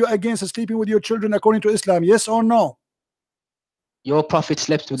you, are you against sleeping with your children according to Islam? Yes or no? Your prophet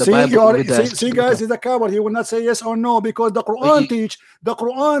slept with the Bible. See, guys, he's a coward. He will not say yes or no because the Quran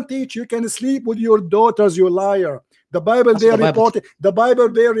teach you can sleep with your daughters, you liar. The Bible they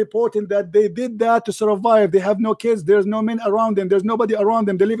reporting that they did that to survive. They have no kids, there's no men around them, there's nobody around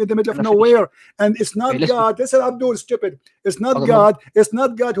them, they live in the middle of nowhere, and it's not God. Listen, Abdul, stupid. It's not God. It's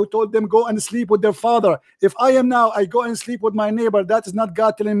not God who told them go and sleep with their father. If I go and sleep with my neighbor, that is not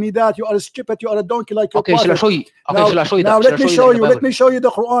God telling me that. You are a stupid, you are a donkey like your shall I show you? Shall I show you let me show you the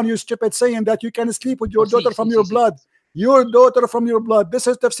Quran, you stupid, saying that you can sleep with your daughter from your blood. Your daughter from your blood. This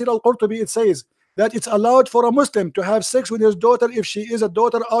is Tafsir al-Qurtubi. It says that it's allowed for a Muslim to have sex with his daughter if she is a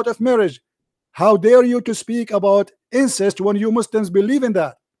daughter out of marriage. How dare you to speak about incest when you Muslims believe in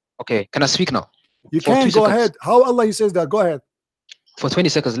that? Okay, can I speak now? You can go ahead. How Allah he says that? Go ahead. For 20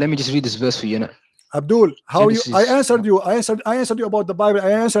 seconds, let me just read this verse for you. Abdul, how Genesis. I answered you. I answered you about the Bible.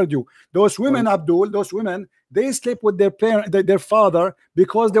 I answered you. Those women, Abdul, those women, they sleep with their parent, their father,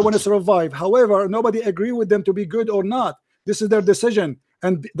 because they want to survive. However, nobody agree with them to be good or not. This is their decision.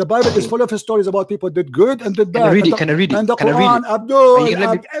 And the Bible is full of stories about people did good and did bad. Can I read it? And the Quran, Abdul,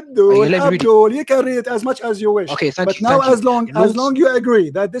 you can read it as much as you wish. Okay, but now, as long you agree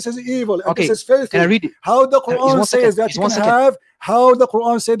that this is evil and this is filthy, can I read it? How the Quran says that you can have, how the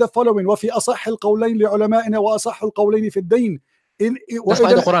Quran says the following: وَفِي أَصَحِّ الْقَوْلَيْنِ لِعُلَمَائِنَا وَأَصَحُّ الْقَوْلَيْنِ فِي الدِّينِ. That's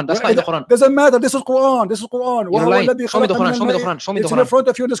not the Quran. That's not the Quran. Doesn't matter. This is Quran. This is Quran. You're lying. Show me the Quran. Show me the Quran. Show me the Quran. It's in front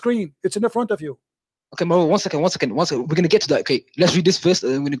of you on the screen. It's in the front of you. Okay, Mo, one second. We're gonna get to that. Okay, let's read this first,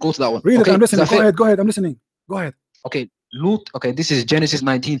 and we're gonna go to that one. Read okay, it. I'm listening. Go ahead. I'm listening. Go ahead. Okay, Lut. Okay, this is Genesis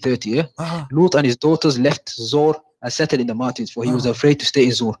 19:30. Yeah. Lut and his daughters left Zor and settled in the mountains, for he was afraid to stay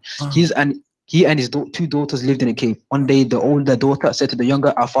in Zor. He and his two daughters lived in a cave. One day, the older daughter said to the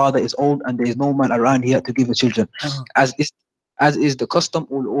younger, "Our father is old, and there is no man around here to give us children, as is the custom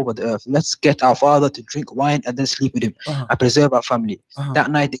all over the earth. Let's get our father to drink wine and then sleep with him and preserve our family."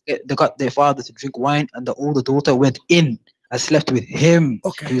 That night, they got their father to drink wine, and the older daughter went in and slept with him.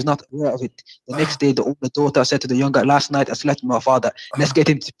 He was not aware of it. The next day, the older daughter said to the younger, "Last night I slept with my father. Let's get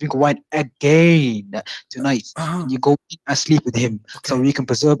him to drink wine again tonight. You go in and sleep with him, so we can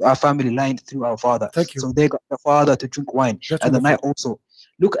preserve our family line through our father." So they got the father to drink wine, and the night also.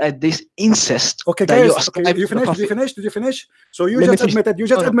 Look at this incest. Okay, guys. Did you finish? So you just admitted.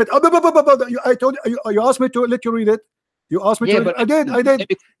 I told you. You asked me to let you read it. You asked me to read it. I did.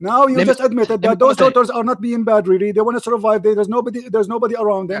 Now you just admitted that those daughters are not being bad. Really, they want to survive. There's nobody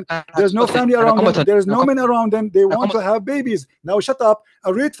around them. There's no family around them. There's no men around them. They want to have babies. Now shut up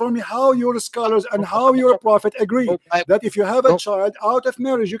and read for me how your scholars and how your prophet agree that if you have a child out of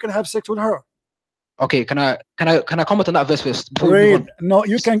marriage, you can have sex with her. Okay, can I comment on that verse first? Great. No,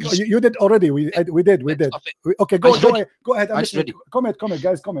 you can. You did already. We did. Okay, go ahead. I'm listening. Comment,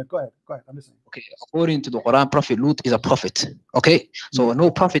 guys. Comment. Go ahead. I'm listening. Okay, according to the Quran, Prophet Lut is a prophet. Okay, so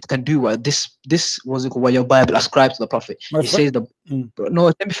no prophet can do what this was what your Bible ascribes to the prophet. It says no.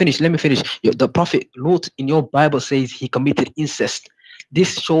 Let me finish. The Prophet Lut in your Bible says he committed incest.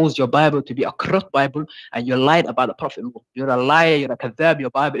 This shows your Bible to be a corrupt Bible, and you lied about the Prophet. You're a liar. You're a kadhab. Your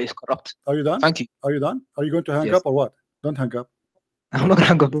Bible is corrupt. Are you done? Thank you. Are you done? Are you going to hang up or what? Don't hang up. I'm not going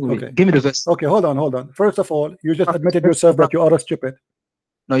to hang up. Okay. Give me the verse. Okay, hold on. First of all, you just admitted yourself that you are a stupid.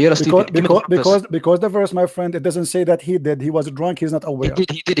 No, you're a stupid. Because the verse, my friend, it doesn't say that he did. He was drunk. He's not aware. He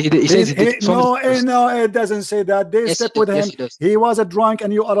did. He says he did. No, it doesn't say that. They slept with him. He was a drunk,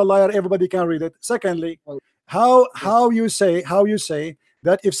 and you are a liar. Everybody can read it. Secondly, how you say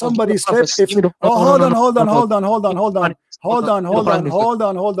that if somebody slept, hold on.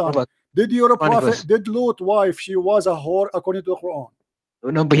 Did your prophet, did Lut's wife, she was a whore according to the Quran?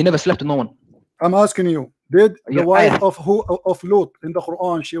 No, but he never slept with no one. I'm asking you, did the wife of Lut in the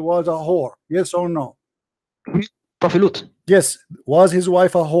Quran, she was a whore? Yes or no? Prophet Lut. Yes. Was his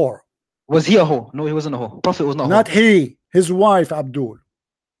wife a whore? Was he a whore? No, he wasn't a whore. Prophet was not a Not whore. he. His wife, Abdul.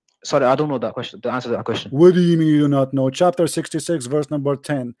 Sorry, I don't know that question. The answer to that question. What do you mean you do not know? Chapter 66, verse number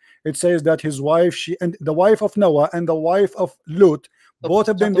 10. It says that his wife, and the wife of Noah and the wife of Lut, both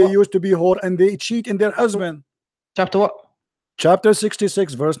of them, they used to be whore and they cheat in their husband. Chapter what? Chapter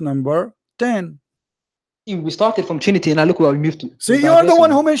 66, verse number 10. We started from Trinity and I look where we moved to. See, you're the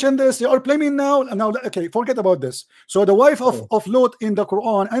one who mentioned this. You are blaming now. Okay, forget about this. So the wife of Lot in the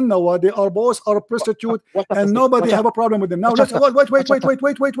Quran and Noah, they are both are prostitute, and nobody have a problem with them. Now let's wait.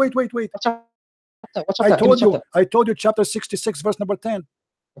 I told you chapter 66, verse number 10.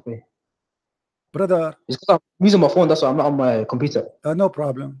 Okay. Brother. I'm using my phone, that's why I'm not on my computer. No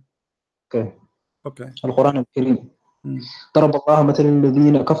problem. Okay. Okay. القرآن الكريم ضرب الله مثل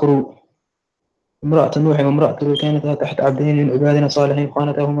الذين كفروا امرأة نوح وامرأة كانتا تحت عبدين من عبادنا صالحين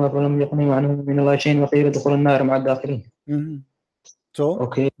خانتاهما فلم يغنيا عنهما من الله شيء وقيل ادخلا النار مع الداخلين.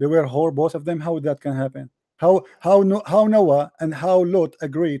 So they were whore, both of them. How that can happen? How Noah and how Lot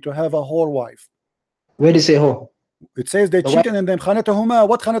agreed to have a whore wife? Where did it say whore? It says they cheated and then خانتهما.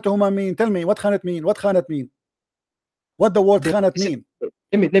 What خانتهما mean? Tell me what khanat mean. What khanat mean? What the word khanat mean?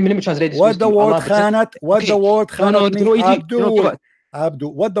 Let me translate this. What the word khanat? What the word khanat mean?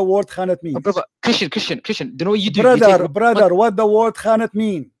 Abdul, what the word khanat mean? Christian, do you know what you do? Brother, what the word khanat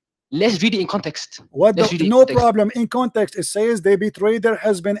mean? Let's read it in context. No problem. In context, it says they betrayed their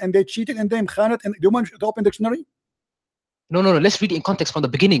husband and they cheated and them khanat. And do you want to open dictionary? No. Let's read it in context from the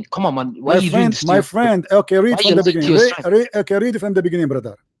beginning. Come on, man. Why are you doing this? My friend. Okay, read from the beginning. Read from the beginning,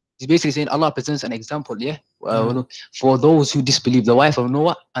 brother. He's basically saying Allah presents an example, yeah, for those who disbelieve, the wife of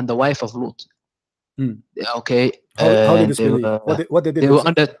Noah and the wife of Lot. Okay. How did they disbelieve? What they did? They were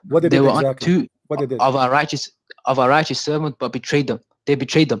under. What did they they were exactly? under two what they did? of our righteous servant, but betrayed them. They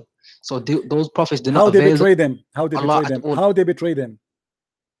betrayed them. So those prophets did not. How they betray them? How they betray them? How they betray them?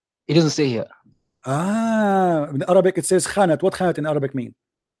 It doesn't say here. In Arabic it says khanat. What khanat in Arabic mean?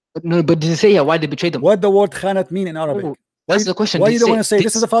 No, but did it say here why they betrayed them? What the word khanat mean in Arabic? That's the question. Why you don't want to say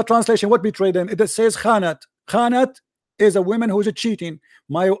this is a false translation? What betrayed them? It says khanat. Khanat is a woman who's cheating.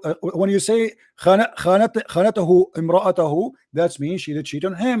 When you say khanatahu imra'atahu, that means she did cheat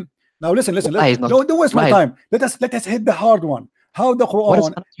on him. Now listen. Don't waste my time. Let us hit the hard one. How the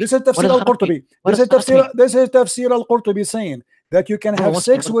Quran? This is Tafsir al-Qurtubi. This is Tafsir al-Qurtubi saying that you can have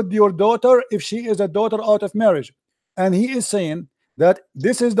sex with your daughter if she is a daughter out of marriage, and he is saying that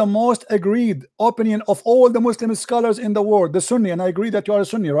this is the most agreed opinion of all the Muslim scholars in the world, the Sunni, and I agree that you are a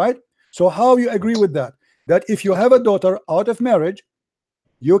Sunni, right? So how you agree with that? That if you have a daughter out of marriage,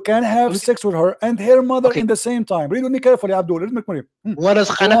 you can have sex with her and her mother in the same time. Read with me carefully, Abdul. What does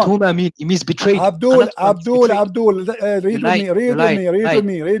khanatuhuma mean? It means betrayed. Abdul. Read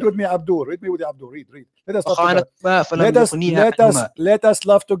with me, Abdul. Read me with Abdul. Read. Let us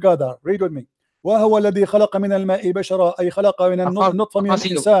laugh together. Read with me. وهو الذي خلق من الماء بشرا أي خلق من النطفة من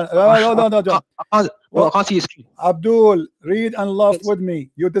الإنسان. Abdul, read and laugh with me.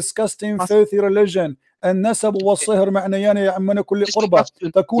 You disgusting filthy religion. النسب والصهر معنيان يعمن كل قربة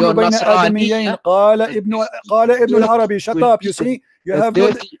تكون بين آدميين قال ابن العربي. Shut up. You see, you have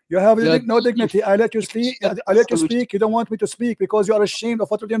no dignity. I let you speak. You don't want me to speak because you are ashamed of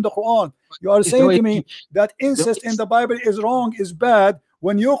what you did in the Quran. You are saying to me that incest in the Bible is wrong, is bad,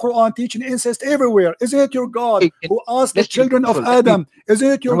 when your Quran teaching incest everywhere. Isn't it your God who asked the children of Adam? Isn't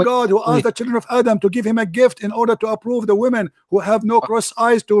it your God who asked the children of Adam to give him a gift in order to approve the women who have no cross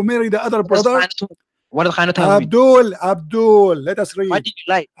eyes to marry the other brother? What does khanat Abdul, let us read. Why did you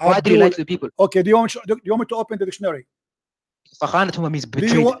lie? Why do you lie to the people? Okay, do you want me to open the dictionary? Means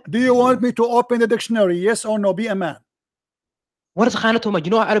betrayed. Do you want me to open the dictionary? Yes or no? Be a man. What is khanatuhuma?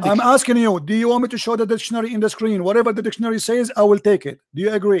 You know Arabic? I'm asking you, do you want me to show the dictionary in the screen? Whatever the dictionary says, I will take it. Do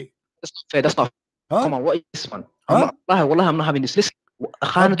you agree? That's not fair. That's not fair. Come on, what is this one? Huh? Wallah, I'm not having this. Listen.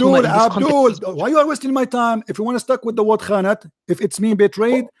 Abdul, why you are wasting my time? If you want to stuck with the word khanat, if it's mean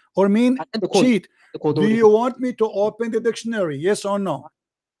betrayed or mean cheat, do you want me to open the dictionary? Yes or no?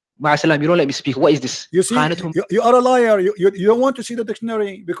 You don't let me speak. What is this? You see, you are a liar. You don't want to see the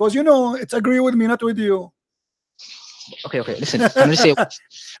dictionary because you know it's agree with me, not with you. Okay. Listen, I'm gonna say.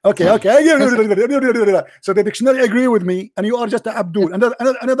 Okay. So the dictionary agree with me, and you are just Abdul,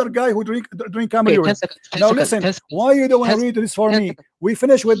 another guy who drink camel urine. Now listen, why you don't want to read this for me? We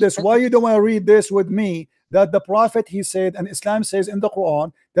finish with this. Why you don't want to read this with me? That the Prophet, he said, and Islam says in the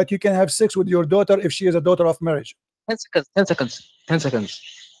Quran that you can have sex with your daughter if she is a daughter of marriage. 10 seconds.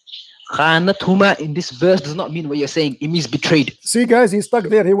 Khanatuhuma in this verse does not mean what you're saying. It means betrayed. See, guys, he's stuck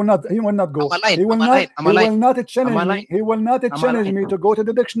there. He will not go. He will not challenge me. He will not challenge me to go to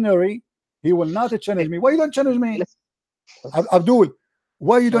the dictionary He will not challenge me. Why you don't challenge me? Abdul,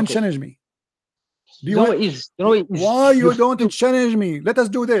 why you don't challenge me? Do you know want, what is? You know what is? why you don't challenge me? Let us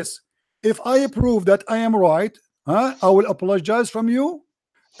do this. If I prove that I am right, I will apologize from you.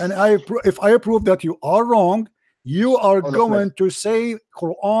 And if I prove that you are wrong, you are going to say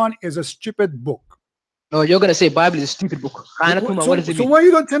Quran is a stupid book. No, you're gonna say Bible is a stupid book. What does it mean? So why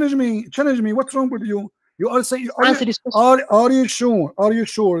you don't challenge me? Challenge me. What's wrong with you? You are saying. Are you sure? Are you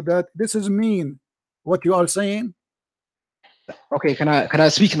sure that this is mean? What you are saying? Okay, can I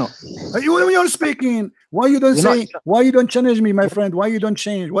speak now? You are speaking. Why you don't say? Why you don't challenge me, my friend? Why you don't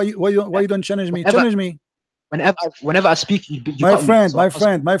change? Why you don't challenge me? Challenge me. Whenever I speak, you my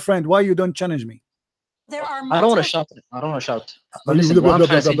friend. Why you don't challenge me? I don't want to shout. I don't want to shout.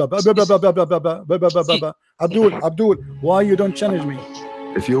 Abdul, why you don't challenge me?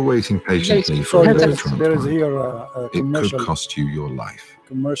 If you're waiting patiently for there electronic is here it could cost you your life.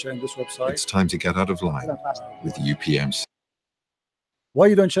 Commercial in this website. It's time to get out of line with UPMC. Why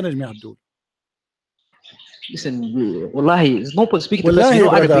you don't challenge me, Abdul? Listen, wallahi, there's no point speaking to wallahi,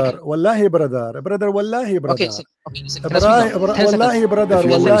 person. brother, wallahi, brother, wallahi, brother. Okay, listen, wallahi, brother,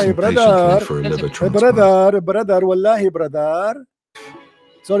 wallahi, brother.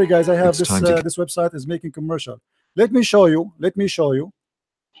 Sorry, guys, I have this website is making commercial. Let me show you.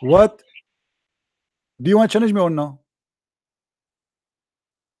 What? Do you want to challenge me or no?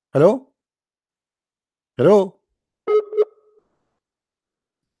 Hello? Hello?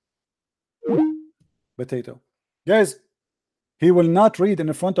 Potato. Guys, he will not read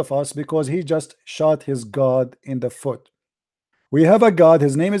in front of us because he just shot his God in the foot. We have a God,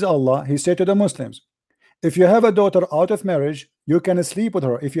 his name is Allah. He said to the Muslims, if you have a daughter out of marriage, you can sleep with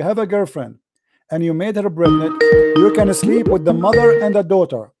her. If you have a girlfriend and you made her pregnant, you can sleep with the mother and the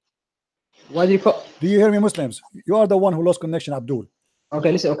daughter. Why do you call? Do you hear me, Muslims? You are the one who lost connection, Abdul.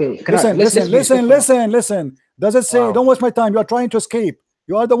 Okay, listen. Okay, listen. Does it say? Don't waste my time. You are trying to escape.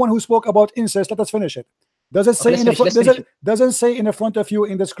 You are the one who spoke about incest. Let us finish it. Does it say doesn't say in the front of you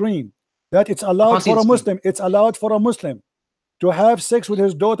in the screen that it's allowed for a Muslim? It's allowed for a Muslim to have sex with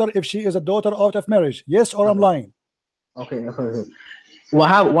his daughter if she is a daughter out of marriage. Yes, or I'm lying? Okay.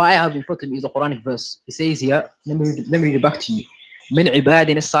 Why I have in front of me is a Quranic verse. It says here. Let me read it back to you. من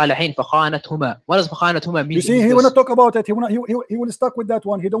عبادنا الصالحين فخانتهما. What does فخانتهما mean? You see, he will not talk about it. He will stuck with that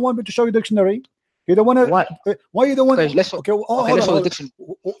one. He don't want me to show you dictionary. He don't want to. Why you don't want? Okay, let's show the dictionary.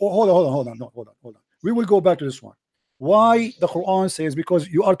 Hold on. We will go back to this one. Why the Quran says, because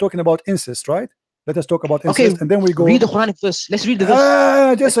you are talking about incest, right? Let us talk about incest, and then we go. Read the Quranic verse. Let's read the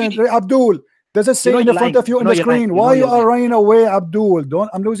verse. Just Abdul. Does it say in the front of you on the screen? Why you are running away, Abdul?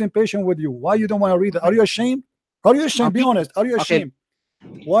 I'm losing patience with you. Why you don't want to read it? Are you ashamed? Are you ashamed? Be honest. Are you ashamed?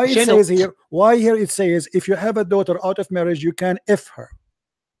 Why it says here? Why here it says if you have a daughter out of marriage, you can F her.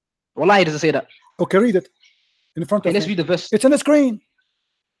 Wallahi, it doesn't say that. Okay, read it in front of let's read the verse. It's on the screen.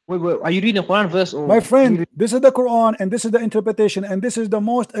 Wait, are you reading the Quran verse? Or my friend, this is the Quran and this is the interpretation and this is the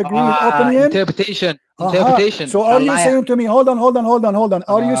most agreed opinion. Interpretation. So are you saying to me, hold on.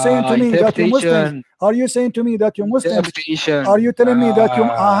 Are you saying to me that you Muslims? Are you saying to me that you Muslims? Are you telling me that you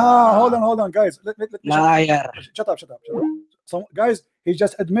hold on, guys. Liar. Shut up. So guys, he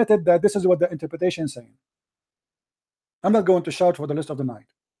just admitted that this is what the interpretation is saying. I'm not going to shout for the rest of the night.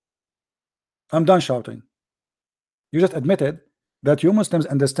 I'm done shouting. You just admitted that you Muslims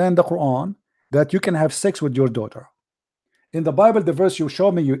understand the Quran, that you can have sex with your daughter. In the Bible, the verse you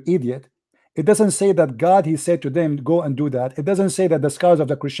show me, you idiot, it doesn't say that God, he said to them, go and do that. It doesn't say that the scholars of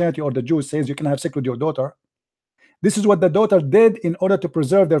the Christianity or the Jews says you can have sex with your daughter. This is what the daughter did in order to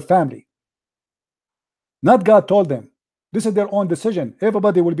preserve their family. Not God told them. This is their own decision.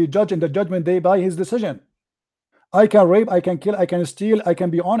 Everybody will be judged in the judgment day by his decision. I can rape, I can kill, I can steal, I can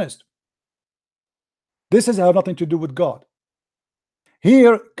be honest. This has nothing to do with God.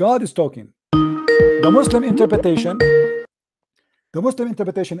 Here, God is talking. The Muslim interpretation,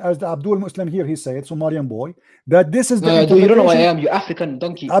 as the Abdul Muslim here, he said, Somalian boy, that this is the interpretation. You don't know who I am, you African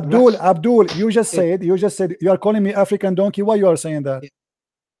donkey. Abdul, you just said, you are calling me African donkey. Why you are saying that?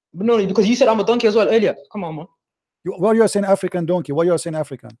 No, because you said I'm a donkey as well earlier. Come on, man. Why you are saying African donkey? Why you are saying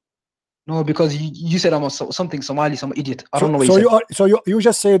African? No, because you said I'm something Somali, some idiot. I don't know what you said. You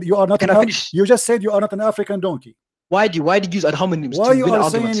just said you are not. You just said you are not an African donkey. Why do you use ad hominems? Why you are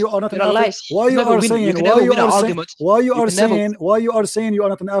saying you are not an African? Why you are saying you are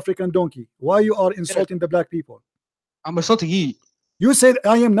not an African donkey? Why you are insulting the black people? I'm insulting you. You said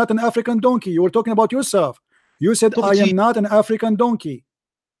I am not an African donkey. You were talking about yourself. You said I am not an African donkey.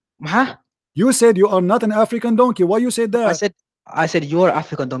 Huh? You said you are not an African donkey. Why you said that? I said you're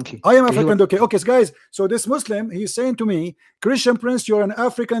African donkey. I am So he African was- donkey. Okay, so guys, so this Muslim, he's saying to me, Christian Prince, you're an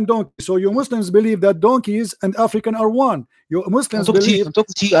African donkey. So you Muslims believe that donkeys and African are one. You Muslims believe. I'm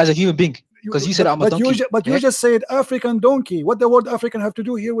talking to you as a human being because you said I'm a donkey. But you just said African donkey. What the word African have to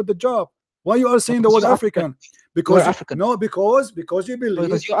do here with the job? Why you are saying the word you're African? You're African. No, because you believe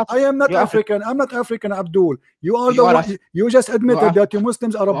Because you're I am not you're African. I'm not African, Abdul. You are You the are one. You just admitted that you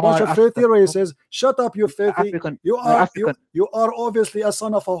Muslims are a You bunch are of filthy African. races. Shut up, you filthy. African. You You're are African. you are obviously a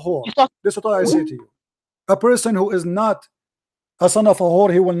son of a whore. You talk- This is what I say to you. A person who is not a son of a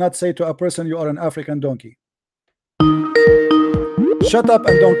whore, he will not say to a person, you are an African donkey. Shut up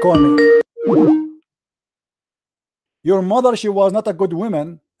and don't call me. Your mother, she was not a good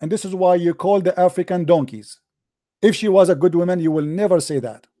woman, and this is why you call the African donkeys. If she was a good woman, you will never say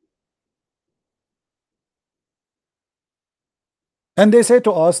that. And they say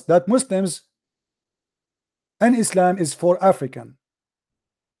to us that Muslims and Islam is for African.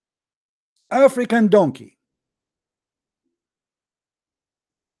 African donkey.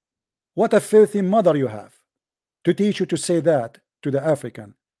 What a filthy mother you have to teach you to say that to the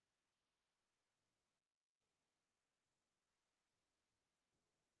African.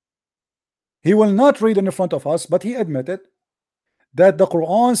 He will not read in front of us, but he admitted that the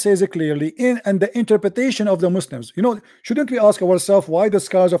Quran says it clearly in and the interpretation of the Muslims. You know, shouldn't we ask ourselves why the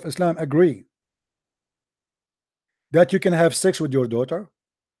scholars of Islam agree that you can have sex with your daughter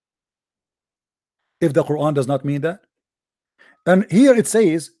if the Quran does not mean that? And here it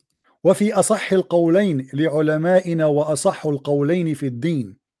says وفي أصح القولين لعلمائنا وأصح القولين في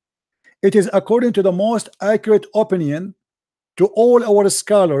الدين. It is according to the most accurate opinion to all our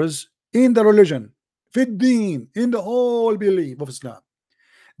scholars in the religion, في الدين, in the whole belief of Islam,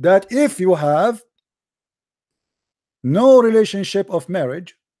 that if you have no relationship of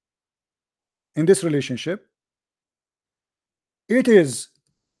marriage in this relationship, it is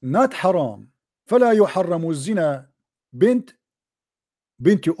not haram. فلا يحرم الزنا بنت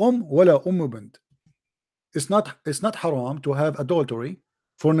ولا بنت. It's not haram to have adultery,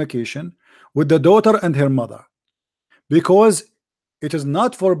 fornication with the daughter and her mother, because it is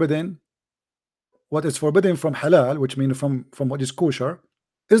not forbidden. What is forbidden from halal, which means from what is kosher,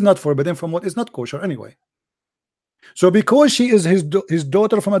 is not forbidden from what is not kosher anyway. So because she is his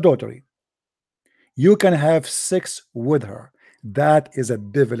daughter from adultery, you can have sex with her. That is a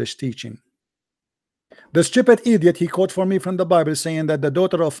devilish teaching. The stupid idiot he quote for me from the Bible saying that the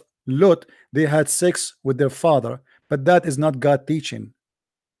daughter of Lot, they had sex with their father, but that is not God teaching.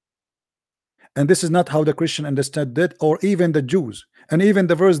 And this is not how the Christian understood it, or even the Jews. And even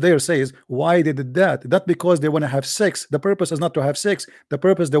the verse there says why they did that. That because they want to have sex. The purpose is not to have sex. The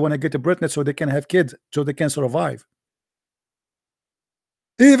purpose, they want to get pregnant so they can have kids, so they can survive.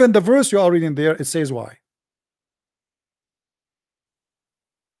 Even the verse you are reading there, it says why.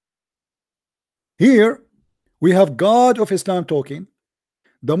 Here we have God of Islam talking,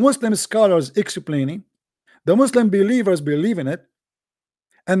 the Muslim scholars explaining, the Muslim believers believe in it,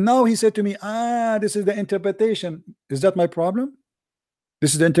 and now he said to me, this is the interpretation. Is that my problem?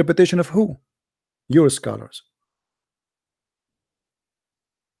 This is the interpretation of who? Your scholars.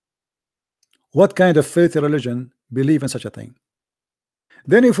 What kind of faith religion believe in such a thing?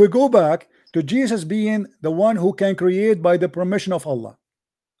 Then if we go back to Jesus being the one who can create by the permission of Allah,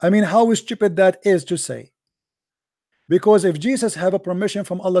 I mean, how stupid that is to say. Because if Jesus have a permission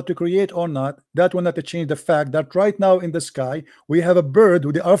from Allah to create or not, that will not change the fact that right now in the sky we have a bird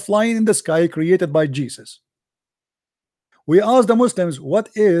who they are flying in the sky created by Jesus. We ask the Muslims, what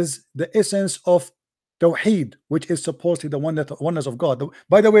is the essence of Tawheed, which is supposedly the oneness of God?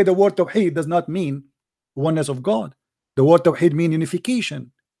 By the way, the word Tawheed does not mean oneness of God. The word Tawheed means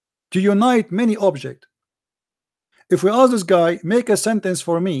unification, to unite many objects. If we ask this guy, make a sentence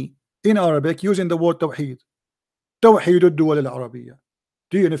for me in Arabic using the word Tawheed. توحيد الدول العربية,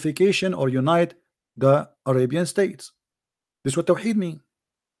 to unification or unite the Arabian states. This is what Tawheed means.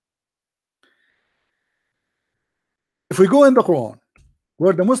 If we go in the Quran,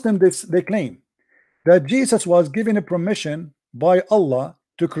 where the Muslims they claim that Jesus was given a permission by Allah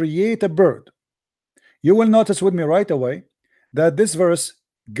to create a bird, you will notice with me right away that this verse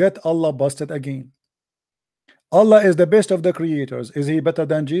get Allah busted again. Allah is the best of the creators. Is he better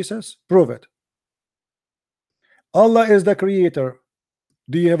than Jesus? Prove it. Allah is the creator.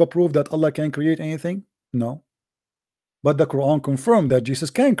 Do you have a proof that Allah can create anything? No. But the Quran confirmed that Jesus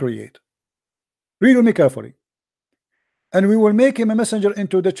can create. Read with me carefully. And we will make him a messenger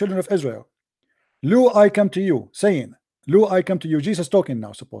into the children of Israel. Lo, I come to you, saying, Lo, I come to you. Jesus talking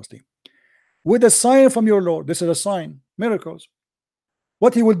now, supposedly. With a sign from your Lord. This is a sign, miracles.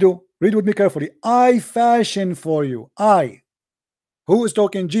 What he will do, read with me carefully. I fashion for you. I Who is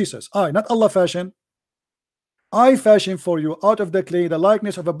talking? Jesus. I, not Allah fashion. I fashion for you out of the clay the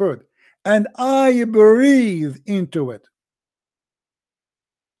likeness of a bird, and I breathe into it.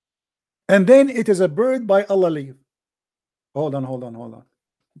 And then it is a bird by Allah leave. Hold on, hold on, hold on.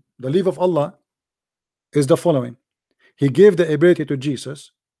 The leave of Allah is the following. He gave the ability to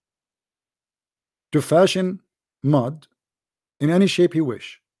Jesus to fashion mud in any shape he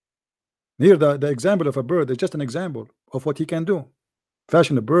wish. Here the example of a bird is just an example of what he can do.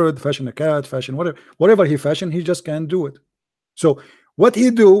 Fashion a bird, fashion a cat, fashion whatever he fashion, he just can't do it. So what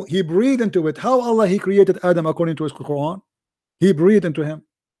he do, he breathed into it. How Allah he created Adam according to his Quran? He breathed into him.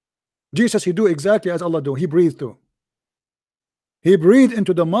 Jesus, he do exactly as Allah do. He breathed too. He breathed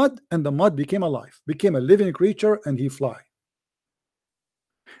into the mud, and the mud became alive, became a living creature, and he fly.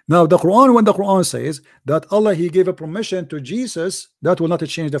 Now the Quran, when the Quran says that Allah he gave a permission to Jesus, that will not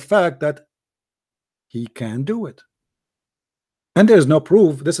change the fact that he can do it. And there is no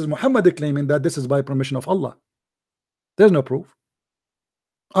proof. This is Muhammad claiming that this is by permission of Allah. There's no proof.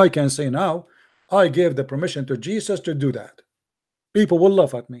 I can say now, I gave the permission to Jesus to do that. People will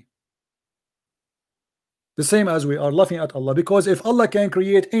laugh at me. The same as we are laughing at Allah, because if Allah can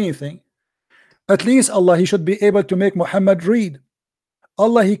create anything, at least Allah he should be able to make Muhammad read.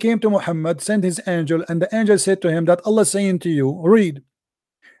 Allah he came to Muhammad, sent his angel, and the angel said to him that Allah saying to you, read.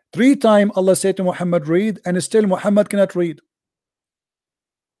 3 times Allah said to Muhammad, read, and still Muhammad cannot read.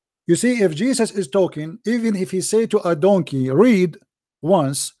 You see, if Jesus is talking, even if he say to a donkey, read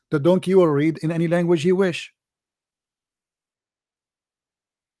once, the donkey will read in any language he wish.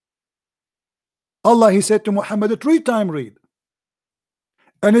 Allah he said to Muhammad 3 times, read,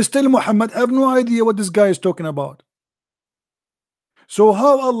 and still Muhammad have no idea what this guy is talking about. So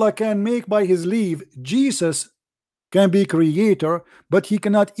how Allah can make by his leave Jesus can be creator, but he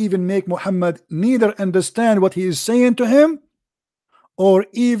cannot even make Muhammad neither understand what he is saying to him or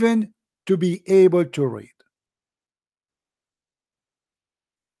even to be able to read?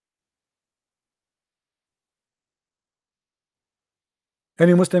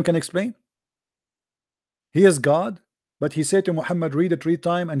 Any Muslim can explain? He is God, but he said to Muhammad, read it 3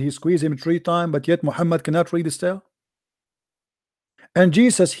 times, and he squeezed him 3 times, but yet Muhammad cannot read still. And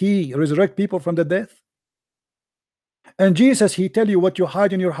Jesus, he resurrect people from the death. And Jesus, he tell you what you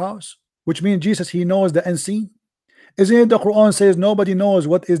hide in your house, which means Jesus, he knows the unseen. Isn't it the Quran says nobody knows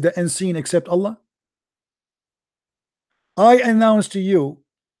what is the unseen except Allah? I announce to you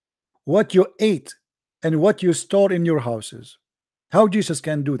what you ate and what you store in your houses. How Jesus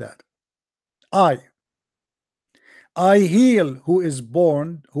can do that? I heal who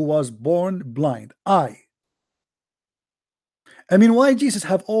was born blind. I mean, why Jesus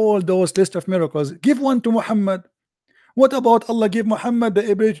have all those list of miracles? Give one to Muhammad. What about Allah give Muhammad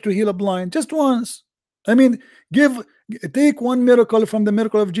the ability to heal a blind just once? I mean, take one miracle from the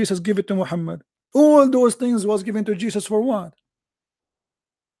miracle of Jesus, give it to Muhammad. All those things was given to Jesus for what?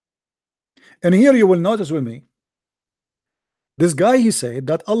 And here you will notice with me, this guy he said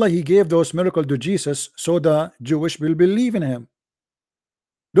that Allah he gave those miracles to Jesus so the Jewish will believe in him.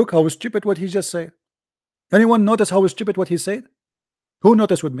 Look how stupid what he just said. Anyone notice how stupid what he said? Who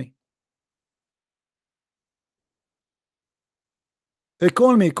noticed with me? Hey,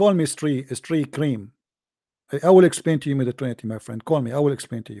 call me street cream. I will explain to you the Trinity, my friend. Call me, I will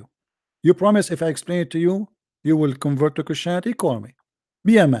explain to you. You promise if I explain it to you, you will convert to Christianity? Call me.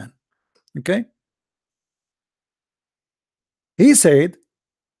 Be a man. Okay? He said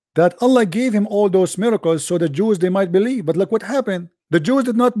that Allah gave him all those miracles so the Jews they might believe. But look what happened. The Jews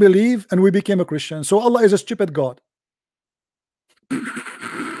did not believe and we became a Christian. So Allah is a stupid God.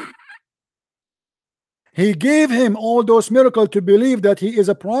 He gave him all those miracles to believe that he is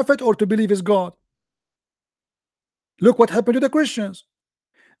a prophet or to believe is God. Look what happened to the Christians.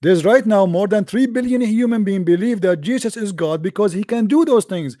 There's right now more than 3 billion human beings believe that Jesus is God because he can do those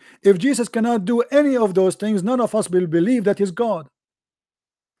things. If Jesus cannot do any of those things, none of us will believe that he's God.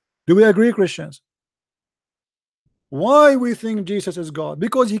 Do we agree, Christians? Why we think Jesus is God?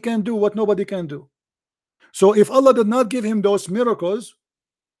 Because he can do what nobody can do. So if Allah did not give him those miracles,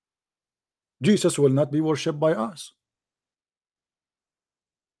 Jesus will not be worshipped by us.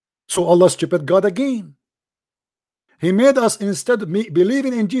 So Allah stupid God again. He made us, instead of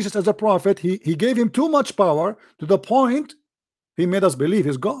believing in Jesus as a prophet, he gave him too much power to the point he made us believe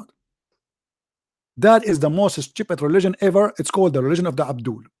he's God. That is the most stupid religion ever. It's called the religion of the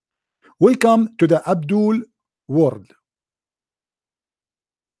Abdul. Welcome to the Abdul world.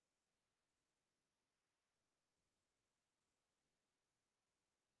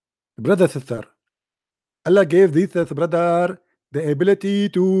 Brother sister, Allah gave this brother The ability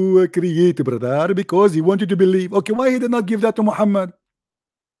to create, brother, because he wanted to believe. Okay, why he did not give that to Muhammad?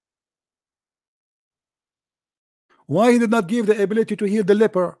 Why he did not give the ability to heal the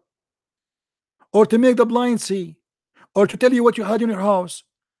leper, or to make the blind see, or to tell you what you had in your house?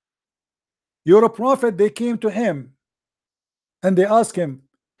 You're a prophet. They came to him and they asked him,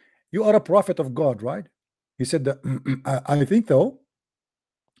 you are a prophet of God, right? He said, I think so.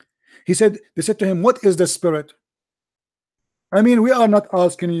 He said, they said to him, what is the spirit? I mean, we are not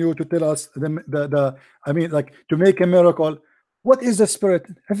asking you to tell us I mean, like, to make a miracle. What is the spirit?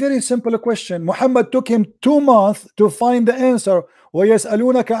 A very simple question. Muhammad took him 2 months to find the answer.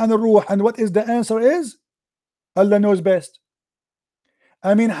 وَيَسْأَلُونَكَ عَنِ الرُّوحِ. And what is the answer is? Allah knows best.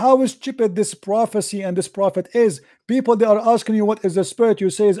 I mean, how stupid this prophecy and this prophet is. People, they are asking you what is the spirit.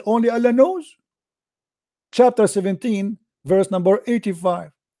 You say only Allah knows. Chapter 17, verse number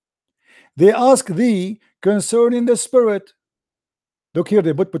 85. They ask thee concerning the spirit. Look here,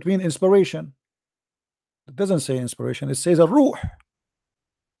 they put between inspiration. It doesn't say inspiration, it says a ruh,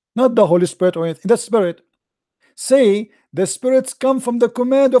 not the Holy Spirit or anything. The spirit. Say the spirits come from the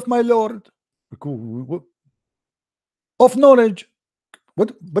command of my Lord, of knowledge.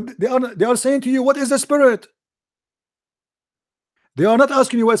 What? But they are saying to you, what is the spirit? They are not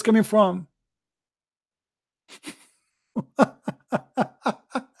asking you where it's coming from.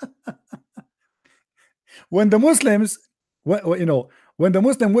 When the Muslims, you know, when the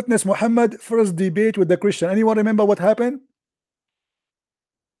Muslim witnessed Muhammad first debate with the Christian, anyone remember what happened?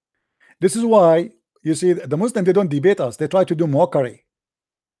 This is why you see the Muslims, they don't debate us, they try to do mockery.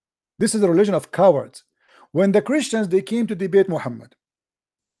 This is the religion of cowards. When the Christians, they came to debate Muhammad,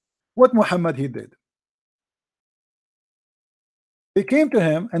 what Muhammad he did? They came to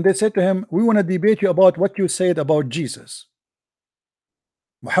him and they said to him, we want to debate you about what you said about Jesus.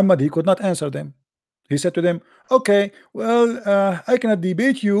 Muhammad, he could not answer them. He said to them, okay, well, I cannot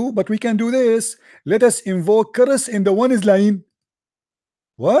debate you, but we can do this. Let us invoke curse in the one is lying.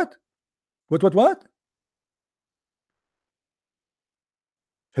 What? What?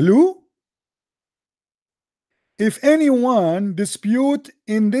 Hello? If anyone dispute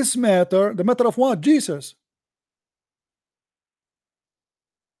in this matter, the matter of what? Jesus.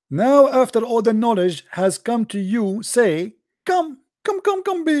 Now, after all the knowledge has come to you, say, come,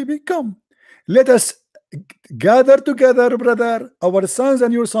 baby, come. Let us gather together, brother, our sons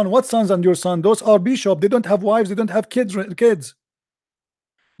and your son. What sons and your son? Those are bishops. They don't have wives. They don't have kids.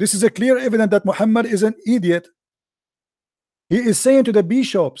 This is a clear evidence that Muhammad is an idiot. He is saying to the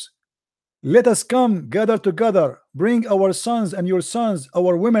bishops, let us come, gather together, bring our sons and your sons,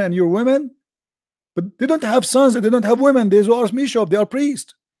 our women and your women. But they don't have sons, they don't have women. They are bishops, they are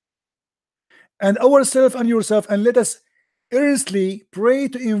priests. And ourselves and yourself, and let us earnestly pray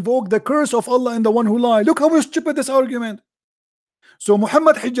to invoke the curse of Allah and the one who lies. Look how stupid this argument. So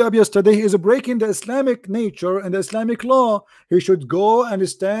Mohammed Hijab yesterday, he is breaking the Islamic nature and the Islamic law. He should go and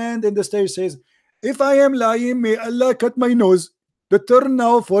stand in the stage, says, if I am lying, may Allah cut my nose. The turn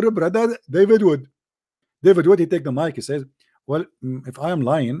now for brother David Wood. David Wood, he take the mic, he says, well, if I am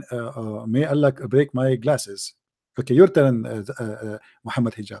lying, may Allah break my glasses. Okay, your turn,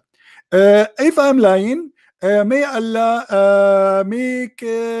 Mohammed Hijab. If I'm lying, may Allah make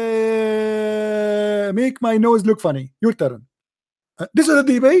my nose look funny. Your turn. This is a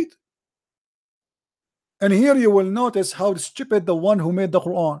debate. And here you will notice how stupid the one who made the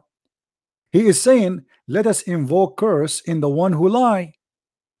Quran. He is saying, let us invoke curse in the one who lie.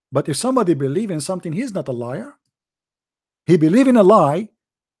 But if somebody believe in something, he's not a liar. He believe in a lie,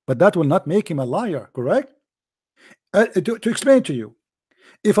 but that will not make him a liar, correct? To explain to you,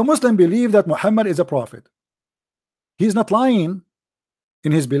 if a Muslim believe that Muhammad is a prophet, he's not lying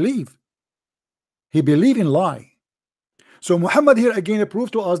in his belief. He believe in lie. So Muhammad here again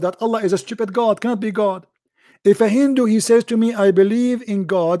proved to us that Allah is a stupid God, cannot be God. If a Hindu, he says to me, I believe in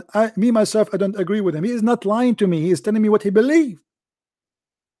God, me myself, I don't agree with him. He is not lying to me. He is telling me what he believes.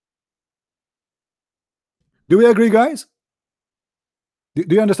 Do we agree, guys? Do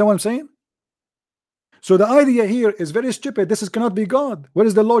you understand what I'm saying? So the idea here is very stupid. This cannot be God. What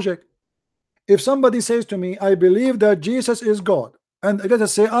is the logic? If somebody says to me, I believe that Jesus is God, and let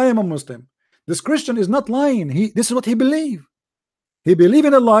us say I am a Muslim, this Christian is not lying. This is what he believes. He believes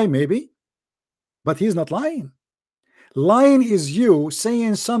in a lie, maybe, but he's not lying. Lying is you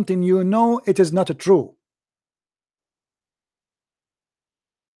saying something you know it is not true.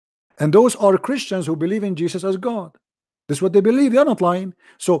 And those are Christians who believe in Jesus as God. This is what they believe. They are not lying.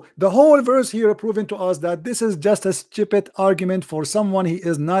 So the whole verse here proving to us that this is just a stupid argument for someone he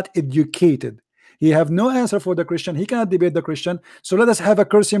is not educated. He have no answer for the Christian. He cannot debate the Christian. So let us have a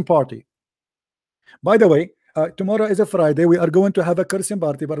cursing party. By the way, Tomorrow is a Friday. We are going to have a Christian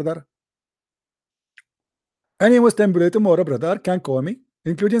party, brother. Any Muslim tomorrow, brother, can call me,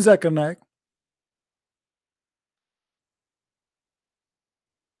 including Zakir Naik.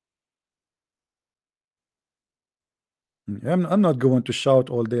 I'm not going to shout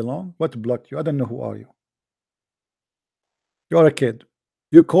all day long. What blocked you? I don't know who are you. You are a kid.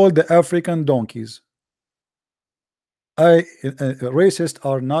 You called the African donkeys. Racists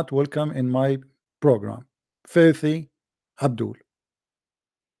are not welcome in my program. Filthy Abdul.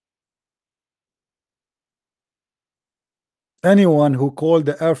 Anyone who called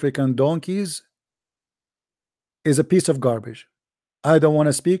the African donkeys is a piece of garbage. I don't want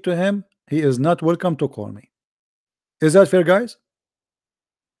to speak to him. He is not welcome to call me. Is that fair, guys?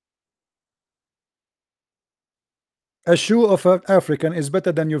 A shoe of an African is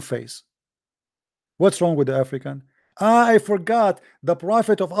better than your face. What's wrong with the African? I forgot the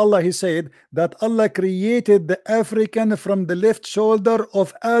Prophet of Allah, he said that Allah created the African from the left shoulder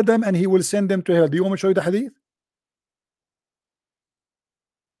of Adam and he will send them to hell. Do you want me to show you the hadith?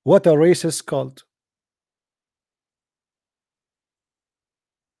 What a racist cult.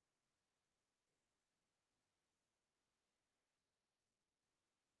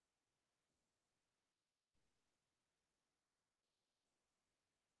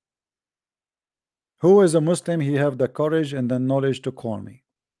 Who is a Muslim? He have the courage and the knowledge to call me.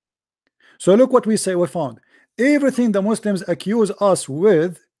 So look what we say. We found everything the Muslims accuse us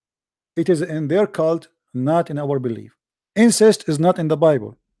with, it is in their cult, not in our belief. Incest is not in the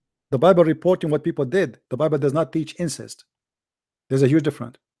Bible. The Bible reporting what people did. The Bible does not teach incest. There's a huge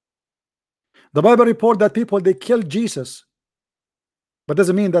difference. The Bible report that people they killed Jesus, but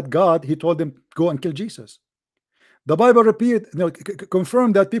doesn't mean that God he told them go and kill Jesus. The Bible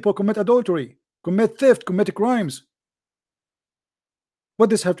confirm that people commit adultery, commit theft, commit crimes. What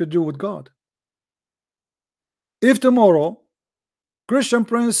does this have to do with God? If tomorrow Christian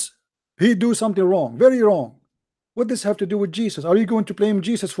Prince he do something wrong, very wrong, what does this have to do with Jesus? Are you going to blame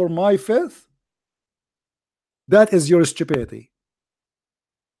Jesus for my filth? That is your stupidity.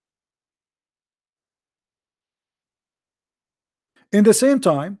 In the same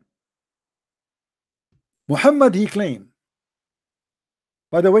time, Muhammad he claimed.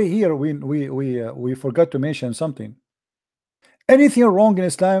 By the way, here we forgot to mention something. Anything wrong in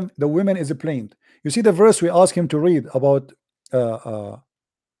Islam, the women is blamed. You see the verse we asked him to read about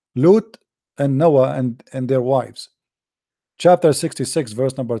Lut and Noah and their wives, chapter 66,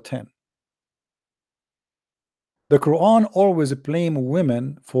 verse number 10. The Quran always blame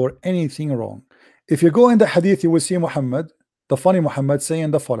women for anything wrong. If you go in the hadith, you will see Muhammad, the funny Muhammad,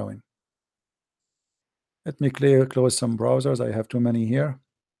 saying the following. Let me close some browsers. I have too many here.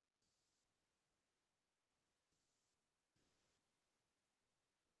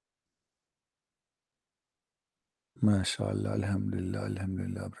 MashaAllah, Alhamdulillah,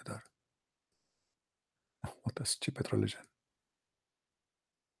 Alhamdulillah, brother. What a stupid religion.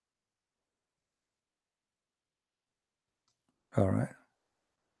 All right.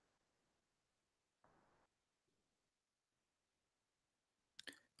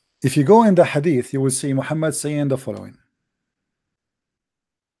 If you go in the hadith, you will see Muhammad saying the following.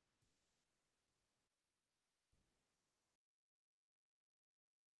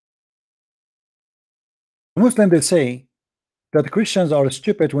 Muslims they say that Christians are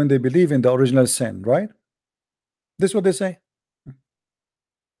stupid when they believe in the original sin, right? This is what they say.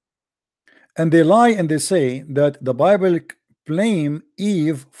 And they lie and they say that the Bible blame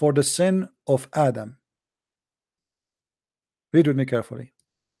Eve for the sin of Adam. Read with me carefully.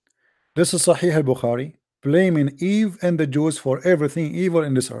 This is Sahih al-Bukhari, blaming Eve and the Jews for everything evil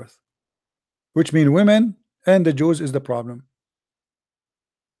in this earth, which mean women and the Jews is the problem.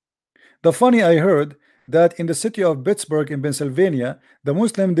 The funny, I heard that in the city of Pittsburgh in Pennsylvania, the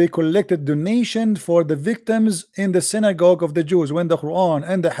Muslim they collected donation for the victims in the synagogue of the Jews when the Quran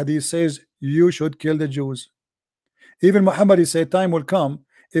and the Hadith says you should kill the Jews. Even Muhammad he said time will come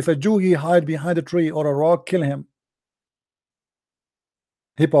if a Jew he hide behind a tree or a rock, kill him.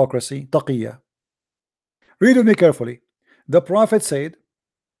 Hypocrisy, taqiyya. Read with me carefully. The Prophet said,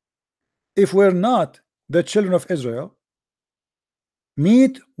 if we're not the children of Israel,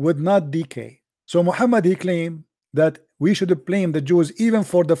 meat would not decay. So Muhammad he claimed that we should blame the Jews even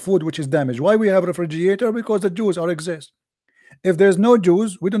for the food which is damaged. Why we have refrigerator? Because the Jews are exist. If there's no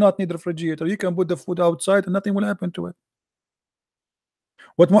Jews, we do not need refrigerator. You can put the food outside and nothing will happen to it.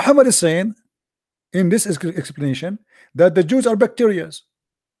 What Muhammad is saying in this explanation that the Jews are bacteria.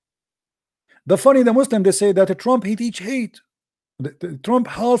 The funny, the Muslim they say that Trump he teach hate. Trump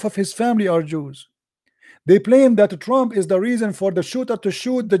half of his family are Jews. They claim that Trump is the reason for the shooter to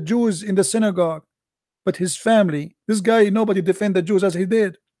shoot the Jews in the synagogue. But his family, this guy, nobody defend the Jews as he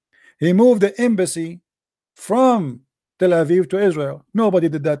did. He moved the embassy from Tel Aviv to Israel. Nobody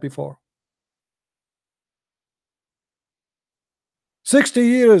did that before. 60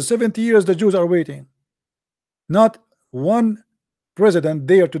 years, 70 years, the Jews are waiting. Not one president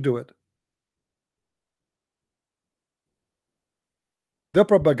dared to do it. The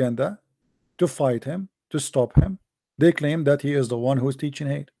propaganda to fight him, to stop him, they claim that he is the one who is teaching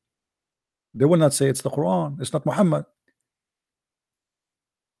hate. They will not say it's the Quran, it's not Muhammad.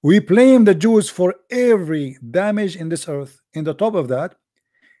 We blame the Jews for every damage in this earth. In the top of that,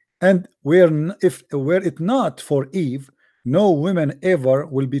 and were it not for Eve, no woman ever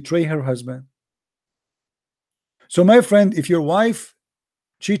will betray her husband. So my friend, if your wife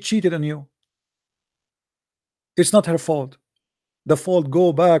she cheated on you, it's not her fault. The fault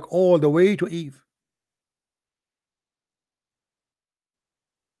go back all the way to Eve.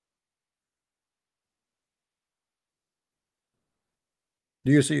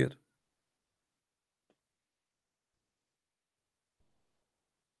 Do you see it?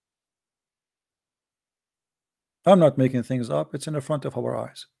 I'm not making things up. It's in the front of our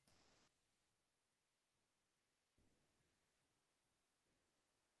eyes.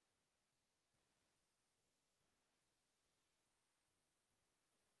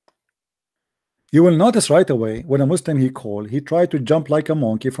 You will notice right away when a Muslim he called, he tried to jump like a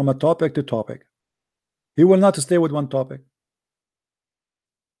monkey from a topic to topic. He will not stay with one topic.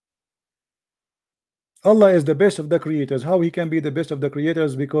 Allah is the best of the creators. How he can be the best of the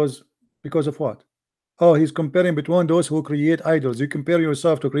creators? Because of what? Oh, he's comparing between those who create idols. You compare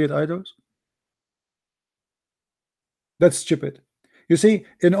yourself to create idols? That's stupid. You see,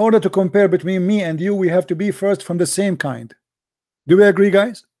 in order to compare between me and you, we have to be first from the same kind. Do we agree,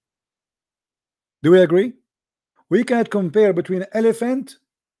 guys? Do we agree? We cannot compare between elephant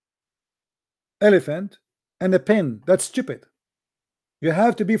and a pen. That's stupid. You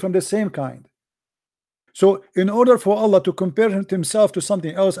have to be from the same kind. So in order for Allah to compare himself to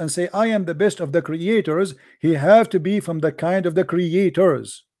something else and say I am the best of the creators, he have to be from the kind of the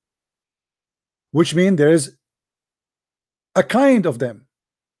creators, which means there is a kind of them,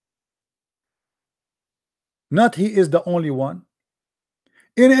 not he is the only one.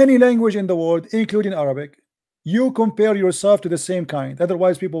 In any language in the world, including Arabic, you compare yourself to the same kind,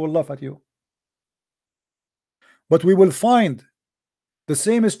 otherwise people will laugh at you. But we will find the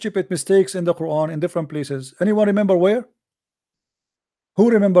same stupid mistakes in the Quran in different places. Anyone remember where? Who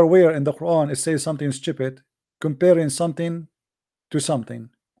remember where in the Quran it says something stupid, comparing something to something,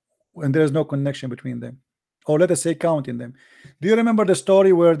 and there is no connection between them, or let us say counting them? Do you remember the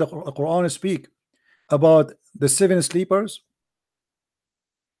story where the Quran speak about the 7 sleepers?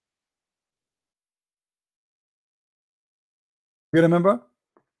 You remember?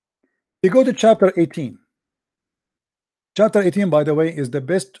 You go to chapter 18. Chapter 18, by the way, is the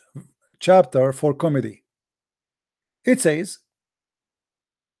best chapter for comedy. It says,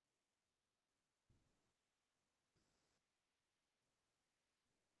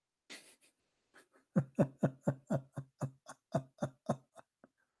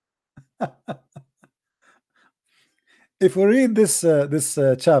 if we read this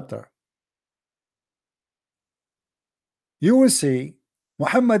chapter, you will see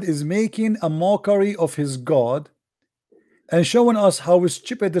Muhammad is making a mockery of his God and showing us how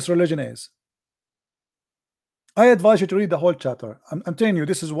stupid this religion is. I advise you to read the whole chapter. I'm telling you,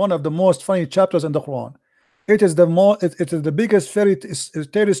 this is one of the most funny chapters in the Quran. It is the biggest fairy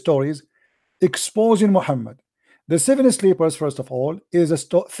tale stories exposing Muhammad. The 7 sleepers, first of all, is a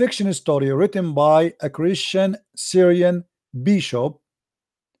fiction story written by a Christian Syrian bishop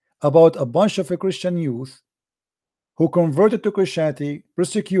about a bunch of Christian youth who converted to Christianity,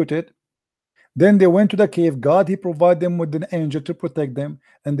 persecuted. Then they went to the cave. God, he provided them with an angel to protect them,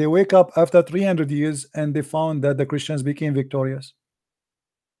 and they wake up after 300 years and they found that the Christians became victorious.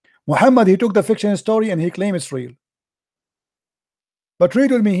 Muhammad, he took the fiction story and he claimed it's real. But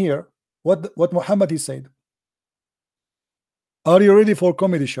read with me here what Muhammad he said. Are you ready for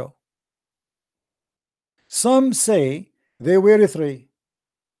comedy show? Some say they were 3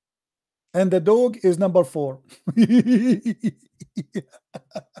 and the dog is number 4.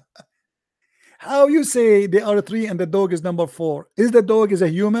 How you say they are 3 and the dog is number 4? Is the dog is a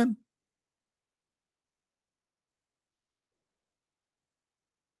human?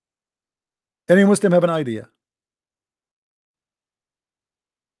 Any Muslim have an idea?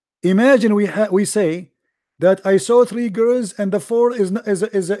 Imagine we say that I saw 3 girls and the 4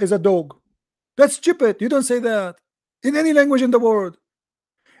 is a dog. That's stupid. You don't say that in any language in the world.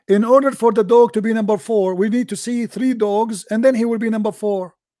 In order for the dog to be number 4, we need to see 3 dogs and then he will be number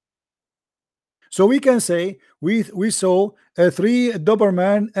 4. So we can say we saw a 3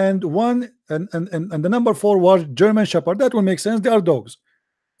 Doberman and one and the number 4 was German Shepherd. That will make sense. They are dogs.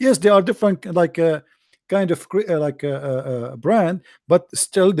 Yes, they are different, like kind of brand, but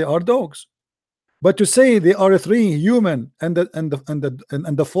still they are dogs. But to say they are 3 human and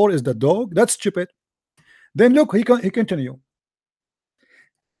the 4 is the dog, that's stupid. Then look, he continue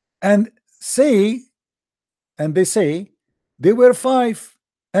and say, and they say they were 5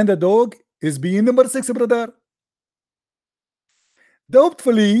 and the dog is being number 6, brother.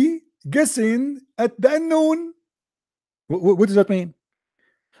 Doubtfully guessing at the unknown. What does that mean?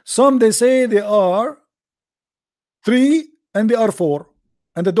 Some they say they are 3 and they are 4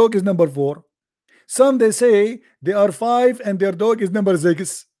 and the dog is number 4. Some they say they are 5 and their dog is number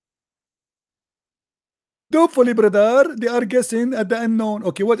 6. Doubtfully, brother, they are guessing at the unknown.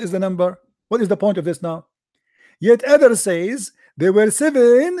 Okay, what is the number? What is the point of this now? Yet others says they were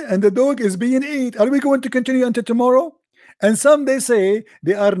 7 and the dog is being 8. Are we going to continue until tomorrow? And some they say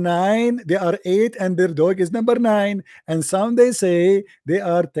they are 9, they are 8 and their dog is number 9. And some they say they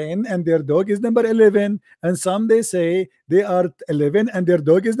are 10 and their dog is number 11. And some they say they are 11 and their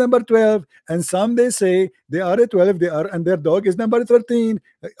dog is number 12. And some they say they are 12 they are and their dog is number 13.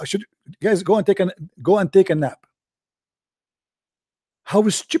 Should guys go and take a nap? How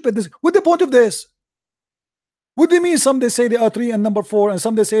stupid this. What's the point of this? What do you mean some they say they are 3 and number 4 and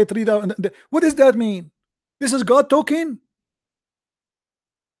some they say 3 down? What does that mean? This is God talking.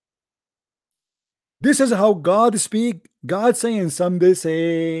 This is how God speak. God saying, some they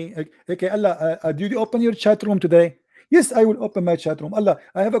say, okay, Allah, do you open your chat room today? Yes, I will open my chat room. Allah,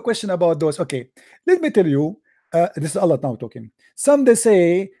 I have a question about those. Okay, let me tell you. This is Allah now talking. Some they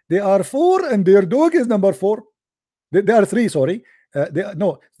say they are 4 and their dog is number 4. They are 3, sorry.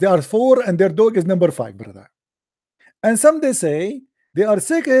 They are 4 and their dog is number 5, brother. And some they say they are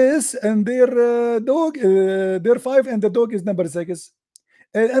 6 and their dog, they're 5 and the dog is number 6.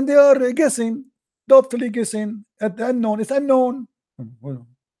 And they are guessing, doubtfully guessing at the unknown. It's unknown.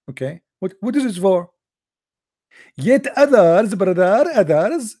 Okay, what is it for? Yet others, brother,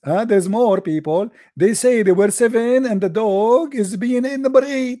 there's more people. They say they were 7 and the dog is being in number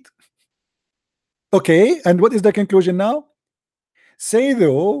 8. Okay, and what is the conclusion now? Say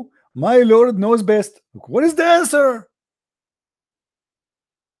though, my Lord knows best. What is the answer?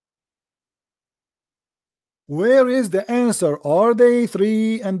 Where is the answer? Are they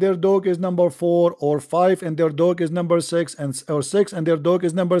 3 and their dog is number 4, or 5 and their dog is number 6, or 6 and their dog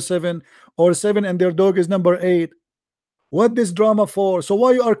is number 7, or 7 and their dog is number 8? What this drama for? So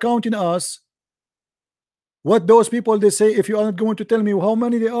why you are counting us? What those people they say, if you are not going to tell me how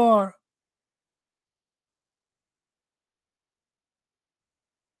many they are?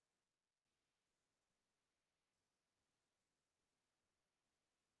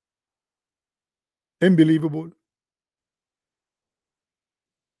 Unbelievable.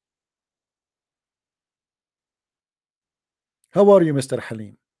 How are you, Mr.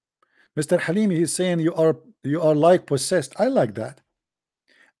 Halim? Mr. Halim, he's saying you are like possessed. I like that.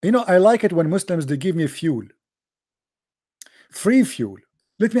 You know, I like it when Muslims they give me fuel. Free fuel.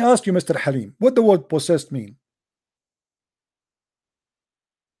 Let me ask you, Mr. Halim, what the word possessed mean?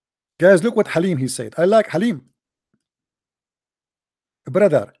 Guys, look what Halim he said. I like Halim.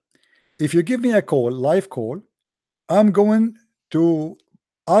 Brother, if you give me a call, live call, I'm going to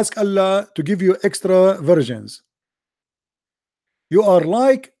ask Allah to give you extra versions. You are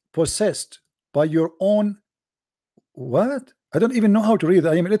like possessed by your own what? I don't even know how to read.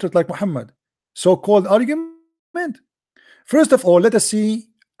 I am illiterate like Muhammad. So-called argument. First of all, let us see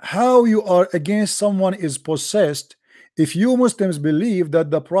how you are against someone is possessed if you Muslims believe that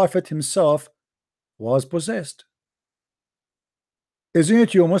the Prophet himself was possessed. Isn't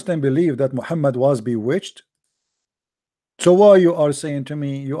it you Muslim believe that Muhammad was bewitched? So why you are saying to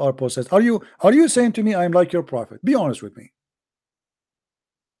me you are possessed? Are you saying to me I'm like your prophet? Be honest with me.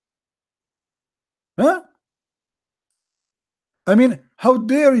 Huh? I mean, how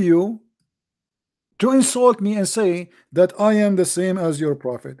dare you to insult me and say that I am the same as your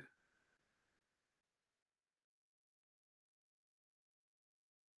prophet?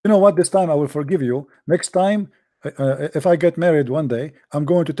 You know what? This time I will forgive you. Next time, if I get married one day, I'm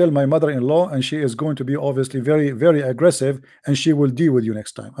going to tell my mother-in-law, and she is going to be obviously very, very aggressive, and she will deal with you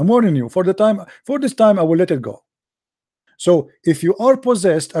next time. I'm warning you. For this time, I will let it go. So if you are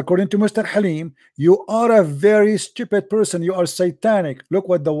possessed, according to Mr. Halim, you are a very stupid person. You are satanic. Look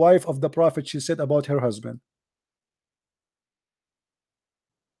what the wife of the prophet she said about her husband.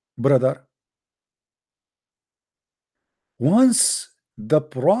 Brother, once the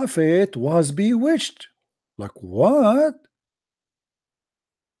prophet was bewitched. Like what?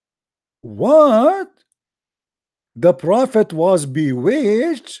 What? The prophet was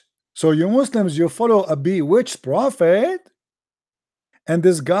bewitched? So you Muslims, you follow a bewitched prophet? And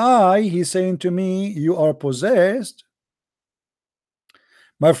this guy, he's saying to me, you are possessed.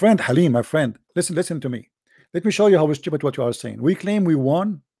 My friend Halim, my friend, listen to me. Let me show you how stupid what you are saying. We claim we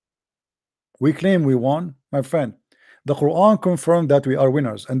won. We claim we won, my friend. The Quran confirmed that we are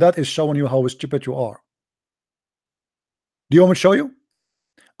winners, and that is showing you how stupid you are. Do you want me to show you?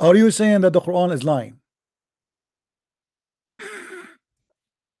 Are you saying that the Quran is lying?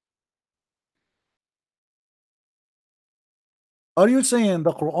 Are you saying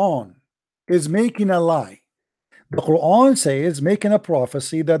the Quran is making a lie? The Quran says, making a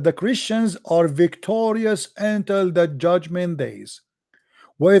prophecy that the Christians are victorious until the judgment days.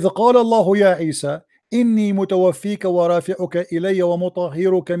 وإذ قال الله يا عيسى إني متوفيك ورافعك إلي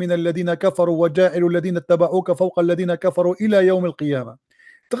ومطهرك من الذين كفروا وجاعل الذين اتبعوك فوق الذين كفروا إلى يوم القيامة.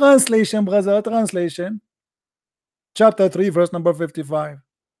 Translation, brother, translation. Chapter 3, verse number 55.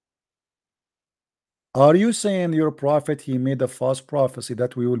 Are you saying your prophet, he made a false prophecy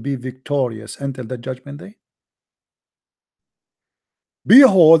that we will be victorious until the judgment day?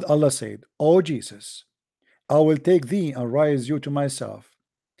 Behold, Allah said, O Jesus, I will take thee and raise you to myself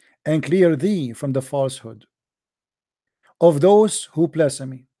and clear thee from the falsehood of those who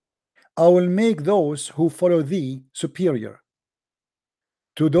blaspheme. I will make those who follow thee superior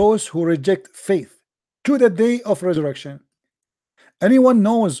to those who reject faith to the day of resurrection. Anyone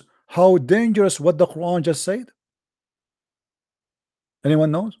knows how dangerous what the Quran just said?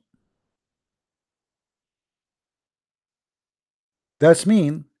 Anyone knows? That's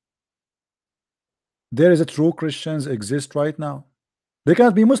mean there is a true Christians exist right now. They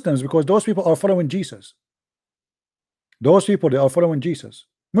cannot be Muslims because those people are following Jesus. Those people, they are following Jesus.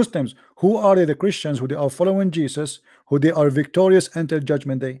 Muslims, who are they? The Christians who they are following Jesus, who they are victorious until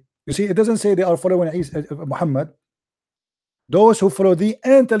judgment day. You see, it doesn't say they are following Muhammad. Those who follow thee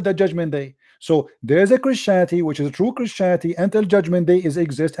until the judgment day. So there is a Christianity which is a true Christianity until judgment day is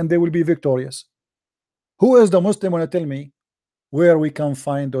exist, and they will be victorious. Who is the Muslim want to tell me where we can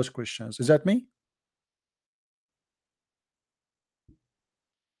find those Christians? Is that me?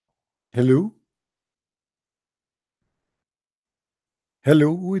 Hello?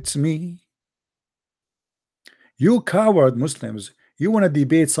 Hello, it's me. You coward Muslims, you want to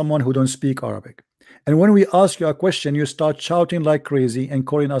debate someone who don't speak Arabic. And when we ask you a question, you start shouting like crazy and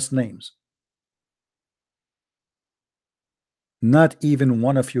calling us names. Not even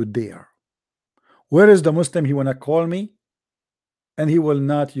one of you dare. Where is the Muslim he want to call me? And he will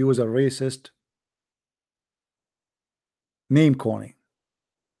not use a racist name calling.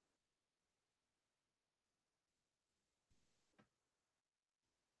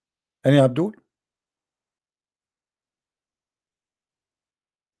 Any Abdul?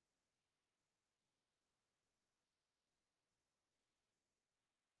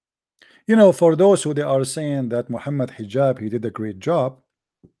 You know, for those who they are saying that Mohammed Hijab, he did a great job.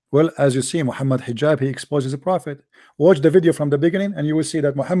 Well, as you see, Mohammed Hijab, he exposes the prophet. Watch the video from the beginning and you will see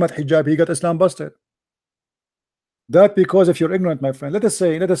that Mohammed Hijab, he got Islam busted. That because if you're ignorant, my friend, let us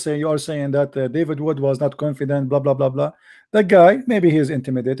say you are saying that David Wood was not confident, blah blah blah blah. That guy, maybe he is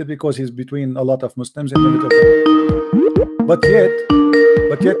intimidated because he's between a lot of Muslims in the middle of them. But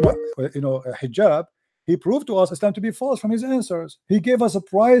yet, you know, Hijab, he proved to us Islam to be false from his answers. He gave us a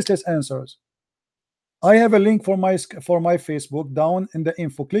priceless answers. I have a link for my Facebook down in the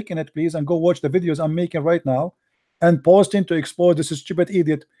info. Click in it, please, and go watch the videos I'm making right now and posting to expose this stupid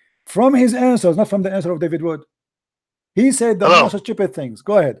idiot from his answers, not from the answer of David Wood. He said the most stupid things.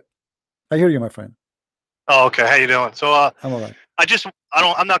 Go ahead. I hear you, my friend. Oh, okay. How you doing? So I'm all right.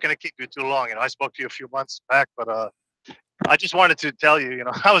 I'm not going to keep you too long. You know, I spoke to you a few months back, but I just wanted to tell you, you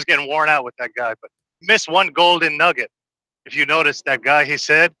know, I was getting worn out with that guy, but missed one golden nugget. If you notice that guy, he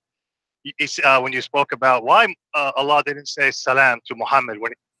said, when you spoke about why Allah didn't say salam to Muhammad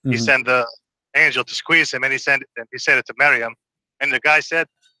when he sent the angel to squeeze him, and he said it to Maryam, and the guy said,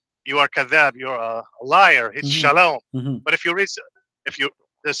 "You are kadhab, you're a liar." It's shalom. But if you read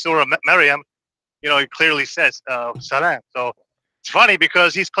the Surah Maryam, you know, it clearly says salam. So it's funny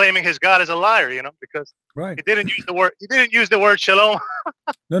because he's claiming his God is a liar, you know, because he didn't use the word shalom.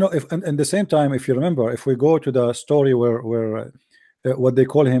 No. If and the same time, if you remember, if we go to the story where what they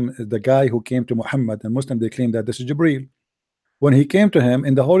call him, the guy who came to Muhammad, and Muslim they claim that this is Jibreel. When he came to him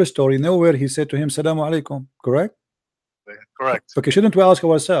in the whole story, nowhere he said to him, "Salamu alaikum." Correct? Correct. Okay, shouldn't we ask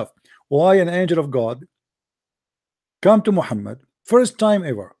ourselves why an angel of God come to Muhammad first time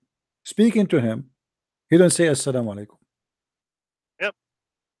ever speaking to him, he don't say Assalamu alaikum? Yep.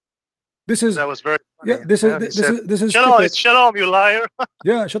 This is that was very Yeah, this is shalom, stupid. shalom, you liar.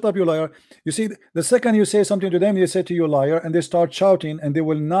 Yeah, shut up, you liar. You see, the second you say something to them, they say to you liar, and they start shouting, and they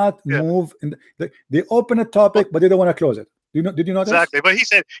will not move. And they open a topic, but they don't want to close it. Did you notice? Exactly. But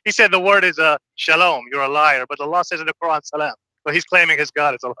he said the word is shalom. You're a liar. But Allah says in the Quran salam. So he's claiming his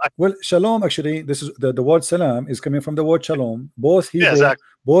God is a liar. Well, shalom actually, this is the word salam is coming from the word shalom. Both Hebrew, exactly.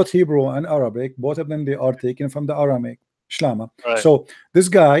 both Hebrew and Arabic, both of them they are taken from the Aramaic shlama. Right. So this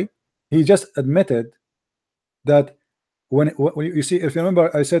guy, he just admitted that when you see, if you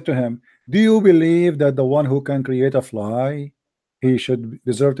remember, I said to him, do you believe that the one who can create a fly, he should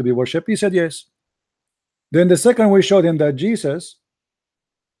deserve to be worshipped? He said yes. Then the second we showed him that Jesus,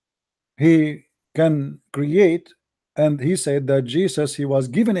 he can create, and he said that Jesus, he was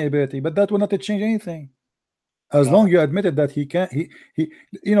given ability, but that will not change anything as long you admitted that he can. He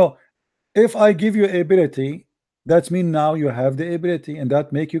you know, if I give you ability, that's mean now you have the ability, and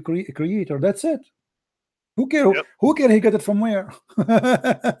that make you creator. That's it. Who care? Who care? He got it from where?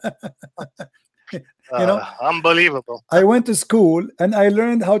 You know, unbelievable. I went to school and I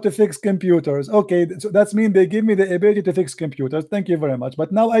learned how to fix computers. Okay, so that's mean they give me the ability to fix computers. Thank you very much.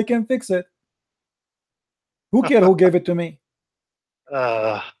 But now I can fix it. Who cares who gave it to me?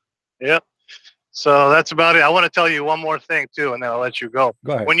 Yep. So that's about it. I want to tell you one more thing too, and then I'll let you go.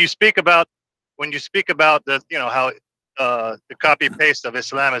 Go ahead. When you speak about the, you know, how the copy paste of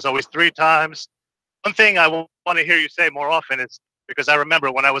Islam is always 3 times. One thing I want to hear you say more often is, because I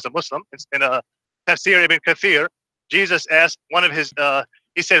remember when I was a Muslim, it's in a Tafsir ibn Kathir, Jesus asked one of his,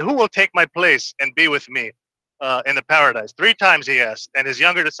 he said, who will take my place and be with me in the paradise? 3 times he asked, and his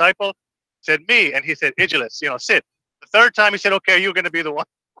younger disciple said, me, and he said, Ijlis, you know, sit. The 3rd time he said, okay, you're going to be the one.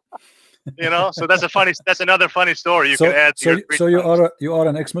 You know, so that's another funny story you can add to your you are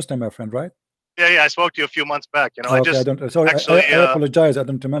an ex-Muslim, my friend, right? Yeah, I spoke to you a few months back. You know, okay, I don't. Sorry, actually, I apologize. I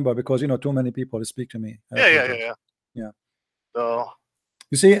don't remember because, you know, too many people speak to me. Yeah. So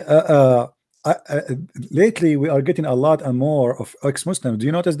you see, lately we are getting a lot and more of ex-Muslims. Do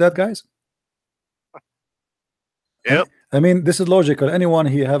you notice that, guys? Yep. I mean, this is logical. Anyone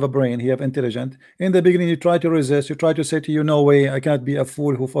he have a brain, he have intelligent. In the beginning, you try to resist. You try to say to you, no way, I cannot be a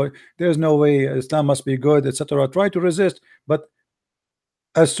fool who. There's no way. Islam must be good, etc. Try to resist, but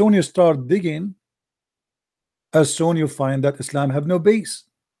as soon you start digging, as soon you find that Islam have no base.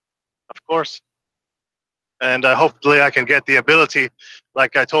 Of course. And hopefully I can get the ability,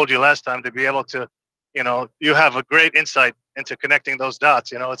 like I told you last time, to be able to, you know, you have a great insight into connecting those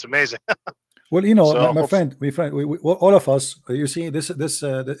dots. You know, it's amazing. Well, you know, so, my friend, we all of us, you see,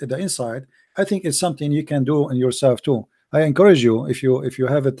 the inside, I think it's something you can do in yourself too. I encourage you, if you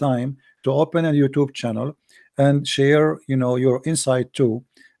have a time, to open a YouTube channel and share, you know, your insight too.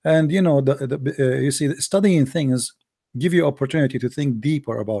 And you know, you see, studying things give you opportunity to think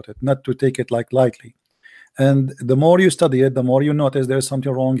deeper about it, not to take it like lightly. And the more you study it, the more you notice there's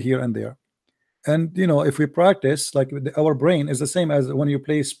something wrong here and there. And you know, if we practice, like our brain is the same as when you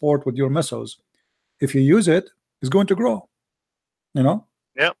play sport with your muscles. If you use it, it's going to grow. You know,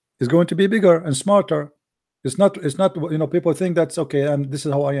 it's going to be bigger and smarter. It's not, you know, people think that's okay and this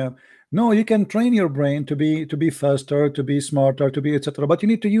is how I am. No, you can train your brain to be faster, to be smarter, to be etc. But you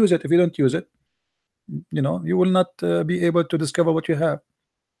need to use it. If you don't use it, you know, you will not be able to discover what you have.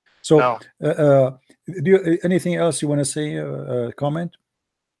 So do you, anything else you want to say, comment?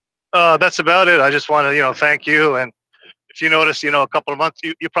 That's about it. I just want to, you know, thank you. And if you notice, you know, a couple of months,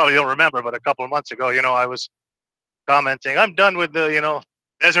 you probably don't remember, but a couple of months ago, you know, I was commenting, I'm done with the, you know,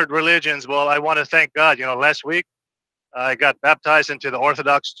 desert religions. Well, I want to thank God. You know, last week I got baptized into the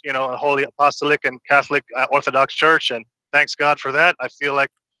Orthodox, you know, Holy Apostolic and Catholic Orthodox Church, and thanks God for that. I feel like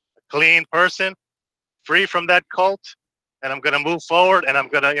a clean person, free from that cult, and I'm going to move forward, and I'm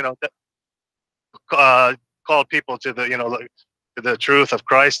going to, you know, call people to the, you know, to the truth of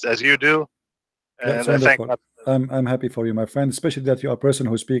Christ as you do. And I thank God. I'm happy for you, my friend, especially that you are a person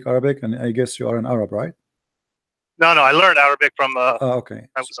who speak Arabic, and I guess you are an Arab, right? No, I learned Arabic from. Okay.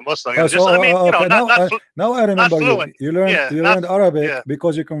 I was a Muslim. You know, just, I mean, you know, now I remember you. You learned Arabic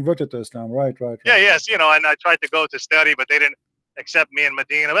because you converted to Islam, right? Yeah, yes. You know, and I tried to go to study, but they didn't accept me in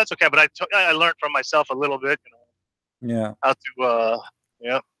Medina. That's okay. But I learned from myself a little bit. You know, yeah. How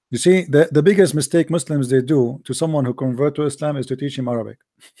to You see, the biggest mistake Muslims they do to someone who convert to Islam is to teach him Arabic.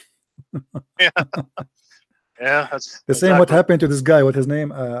 Yeah, that's the same. What happened to this guy? What his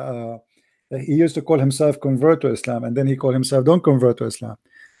name? He used to call himself convert to Islam, and then he called himself don't convert to Islam.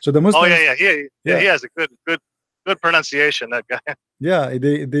 So the Muslims. Oh he has a good pronunciation. That guy. Yeah,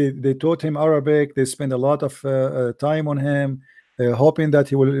 they taught him Arabic. They spent a lot of time on him, hoping that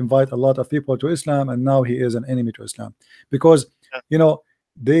he will invite a lot of people to Islam, and now he is an enemy to Islam because you know,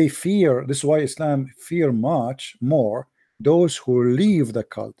 They fear, this is why Islam fear much more those who leave the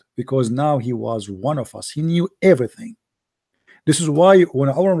cult, because now he was one of us, he knew everything. This is why when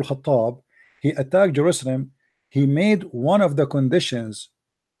Umar al-Khattab he attacked Jerusalem, he made one of the conditions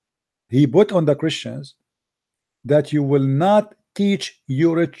he put on the Christians that you will not teach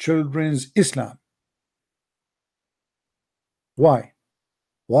your children's Islam. Why?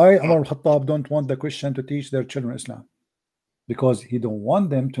 Why Umar al-Khattab don't want the Christian to teach their children Islam? Because he don't want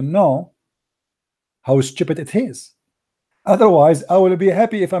them to know how stupid it is. Otherwise, I will be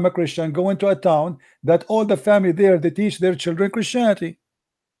happy if I'm a Christian, go into a town that all the family there, they teach their children Christianity.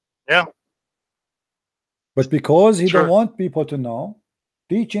 Yeah. But because he Sure. don't want people to know,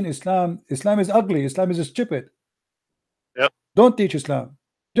 teaching Islam is ugly, Islam is stupid. Yep. Don't teach Islam.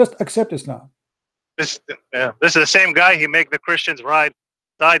 Just accept Islam. This is the same guy. He make the Christians ride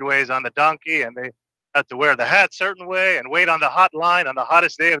sideways on the donkey, and they have to wear the hat certain way and wait on the hot line on the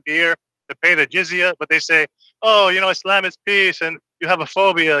hottest day of the year to pay the jizya. But they say, "Oh, you know, Islam is peace, and you have a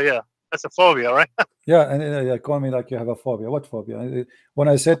phobia." Yeah, that's a phobia, right? Yeah, and call me like you have a phobia. What phobia? When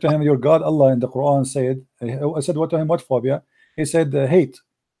I said to him, "Your God, Allah," in the Quran said, I said, "What to him? What phobia?" He said, "Hate."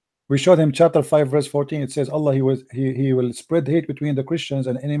 We showed him chapter 5, verse 14. It says, "Allah, he will spread hate between the Christians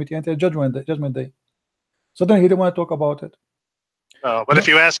and enmity until judgment day." So then he didn't want to talk about it. No, but if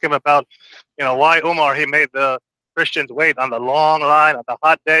you ask him about, you know, why Umar he made the Christians wait on the long line on the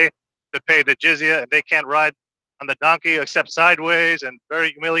hot day to pay the jizya, and they can't ride on the donkey except sideways and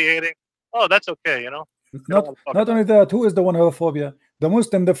very humiliating. Oh, that's okay, you know. Not only that, who is the one who have a phobia? The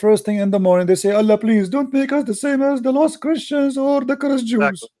Muslim, the first thing in the morning, they say, "Allah, please don't make us the same as the lost Christians or the cursed Jews."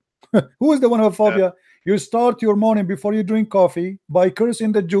 Exactly. Who is the one who have phobia? You start your morning before you drink coffee by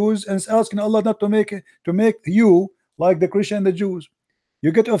cursing the Jews and asking Allah not to make you like the Christian and the Jews.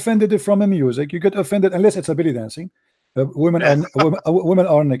 You get offended from the music. You get offended unless it's a belly dancing. Women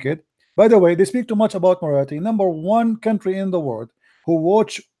are naked. By the way, they speak too much about morality. Number one country in the world who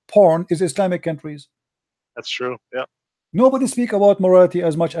watch porn is Islamic countries. That's true. Yeah. Nobody speak about morality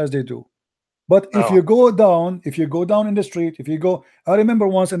as much as they do. But if you go down in the street, I remember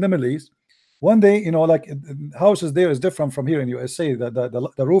once in the Middle East, one day, you know, like houses there is different from here in USA.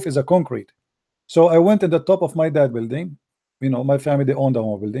 The roof is a concrete. So I went in the top of my dad building. You know, my family, they own the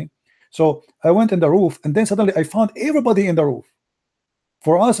whole building. So I went in the roof, and then suddenly I found everybody in the roof.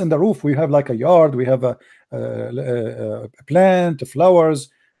 For us in the roof, we have like a yard, we have a plant, flowers,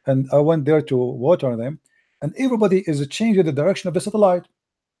 and I went there to water them, and everybody is changing the direction of the satellite.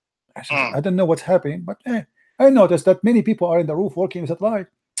 I don't know what's happening, but I noticed that many people are in the roof working the satellite,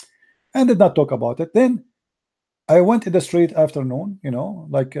 and did not talk about it. Then I went in the street afternoon, you know,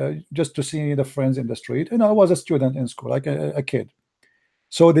 like just to see the friends in the street. And I was a student in school, like a kid.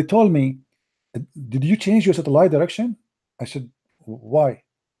 So they told me, "Did you change your satellite direction?" I said, "Why?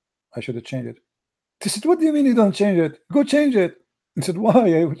 I should have changed it." They said, "What do you mean you don't change it? Go change it." I said,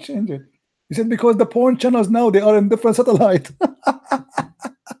 "Why I would change it?" He said, "Because the porn channels now, they are in different satellite."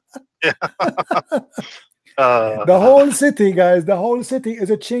 The whole city, guys, the whole city is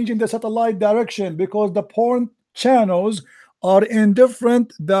a change in the satellite direction because the porn channels are in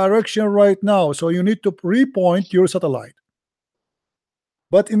different direction right now. So you need to repoint your satellite.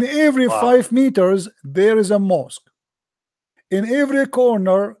 But in every 5 meters, there is a mosque. In every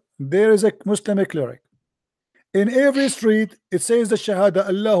corner, there is a Muslim cleric. In every street, it says the Shahada,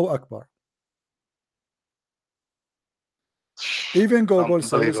 Allahu Akbar. Even Google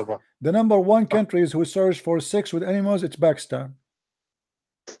says the number one countries who search for sex with animals, it's Pakistan.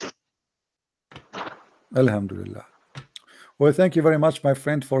 Alhamdulillah. Well, thank you very much, my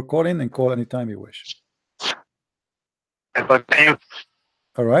friend, for calling, and call anytime you wish.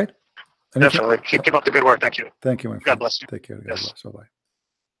 All right. Definitely. Keep up the good work. Thank you. Thank you, my friend. God bless you. Take care. God Yes. bless. Bye-bye.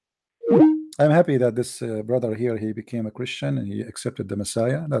 I'm happy that this brother here, he became a Christian and he accepted the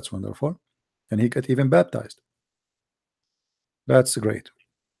Messiah. That's wonderful. And he got even baptized. That's great.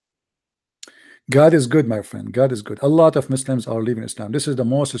 God is good, my friend. God is good. A lot of Muslims are leaving Islam. This is the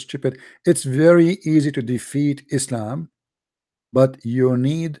most stupid. It's very easy to defeat Islam, but you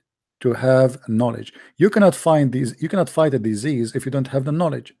need to have knowledge. You cannot find these. You cannot fight a disease if you don't have the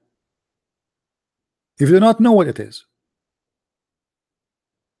knowledge. If you do not know what it is.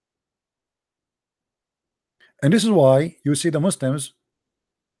 And this is why you see the Muslims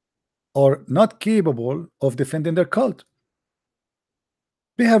are not capable of defending their cult.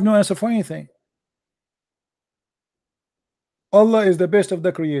 They have no answer for anything. Allah is the best of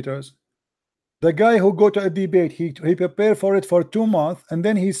the creators. The guy who go to a debate, he prepared for it for 2 months, and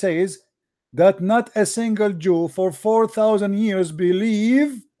then he says that not a single Jew for 4,000 years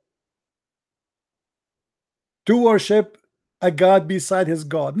believe to worship a God beside his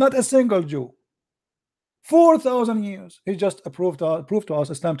God. Not a single Jew. 4,000 years. He just proved to us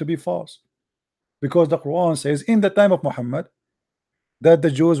Islam to be false. Because the Quran says in the time of Muhammad that the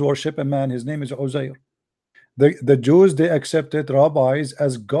Jews worship a man, his name is Uzair. The Jews, they accepted rabbis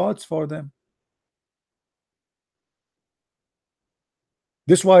as gods for them.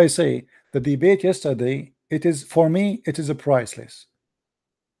 This is why I say the debate yesterday, it is, for me, it is a priceless.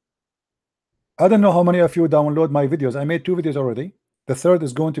 I don't know how many of you download my videos. I made 2 videos already. The third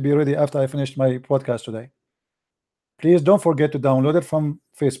is going to be ready after I finish my podcast today. Please don't forget to download it from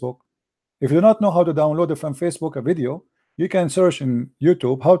Facebook. If you do not know how to download it from Facebook, a video, you can search in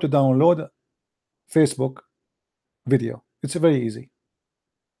YouTube how to download Facebook video. It's very easy.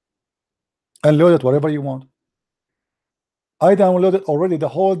 And load it wherever you want. I downloaded already the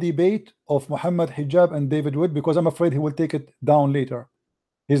whole debate of Mohammed Hijab and David Wood because I'm afraid he will take it down later.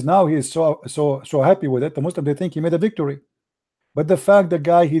 He is so happy with it. The Muslims, they think he made a victory. But the fact the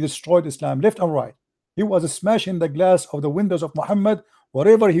guy, he destroyed Islam left and right. He was smashing the glass of the windows of Muhammad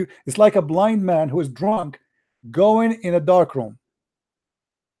whatever he, it's like a blind man who is drunk going in a dark room.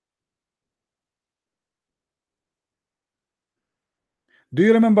 Do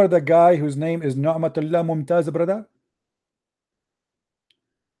you remember the guy whose name is Na'matullah Mumtaz, brother?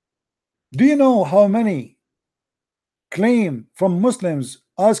 Do you know how many claim from Muslims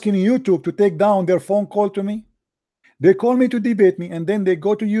asking YouTube to take down their phone call to me? They call me to debate me, and then they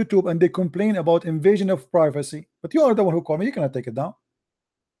go to YouTube and they complain about invasion of privacy. But you are the one who called me. You cannot take it down.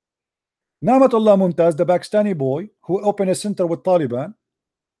 Na'matullah Mumtaz, the Pakistani boy who opened a center with Taliban,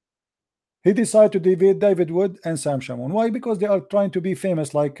 he decided to debate David Wood and Sam Shamoun. Why? Because they are trying to be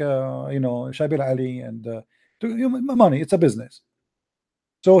famous, like you know, Shabir Ali, and money. It's a business.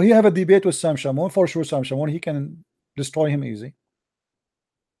 So he have a debate with Sam Shamoun. For sure, Sam Shamoun, he can destroy him easy.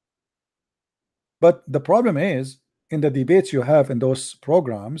 But the problem is, in the debates you have in those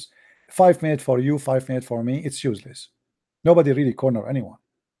programs, 5 minutes for you, 5 minutes for me, it's useless. Nobody really corner anyone.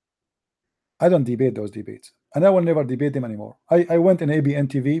 I don't debate those debates, and I will never debate them anymore. I went in ABN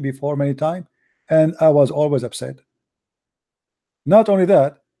TV before many times, and I was always upset. Not only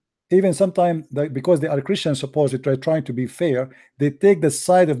that, even sometimes, because they are Christians, supposedly they're trying to be fair, they take the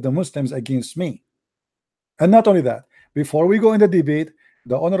side of the Muslims against me. And not only that, before we go in the debate,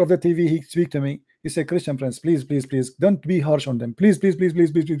 the owner of the TV, he speak to me. He said, Christian Prince, please, please, please, don't be harsh on them. Please, please, please,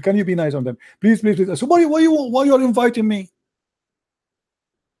 please, please, please, can you be nice on them? Please, please, please. So why you are inviting me?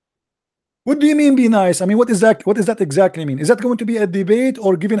 What do you mean be nice? I mean, what does that exactly mean? Is that going to be a debate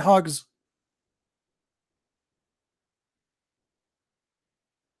or giving hugs?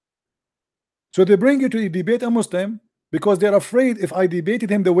 So they bring you to debate a Muslim because they're afraid if I debated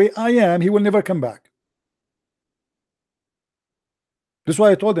him the way I am, he will never come back. That's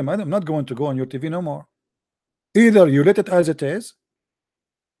why I told them, I'm not going to go on your TV no more. Either you let it as it is,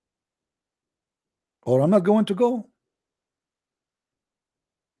 or I'm not going to go.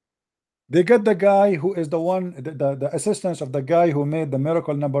 They get the guy who is the one, the assistant of the guy who made the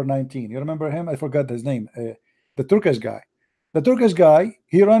miracle number 19. You remember him? I forgot his name. The Turkish guy. The Turkish guy,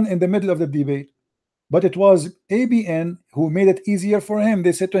 he ran in the middle of the debate, but it was ABN who made it easier for him.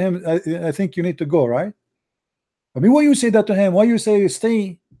 They said to him, I think you need to go, right? I mean, why you say that to him? Why you say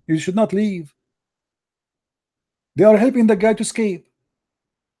stay? You should not leave. They are helping the guy to escape.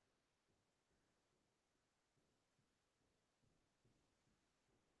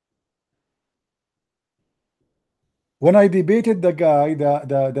 When I debated the guy,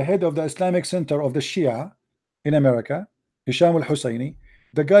 the head of the Islamic Center of the Shia in America, Hisham al-Husseini,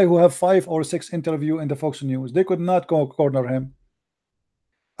 the guy who have 5 or 6 interview in the Fox News, they could not go corner him.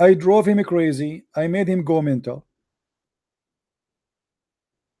 I drove him crazy. I made him go mental.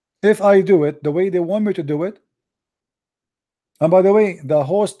 If I do it the way they want me to do it, and by the way, the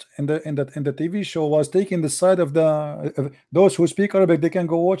host in the TV show was taking the side of those who speak Arabic. They can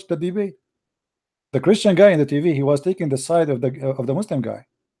go watch the debate. The Christian guy in the TV, he was taking the side of the Muslim guy.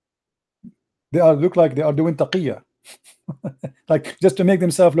 They look like they are doing taqiyya, like just to make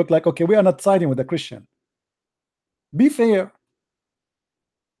themselves look like, okay, we are not siding with the Christian. Be fair.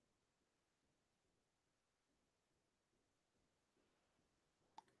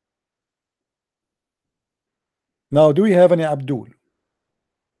 Now, do we have any Abdul?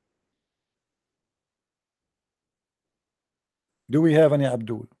 Do we have any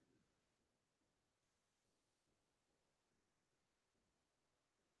Abdul?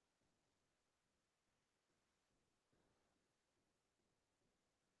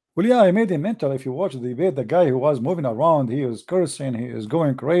 Well, yeah, I made him mental. If you watch the debate, the guy who was moving around, he is cursing, he is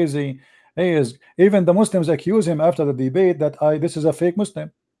going crazy. He is, even the Muslims accuse him after the debate that this is a fake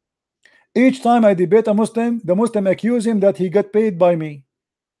Muslim. Each time I debate a Muslim, the Muslim accuse him that he got paid by me.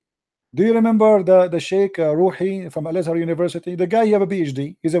 Do you remember the Sheikh Ruhi from Al Azhar University? The guy, he have a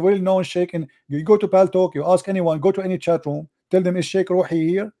PhD. He's a well-known Sheikh. And you go to Pal Talk, you ask anyone, go to any chat room, tell them, is Sheikh Ruhi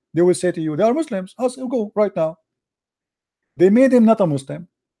here? They will say to you, they are Muslims. Ask, go right now. They made him not a Muslim,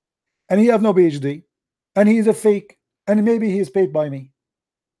 and he have no PhD, and he is a fake, and maybe he is paid by me.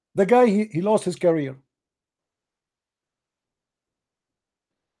 The guy, he lost his career.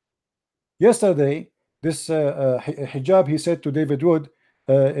 Yesterday, this Hijab, he said to David Wood,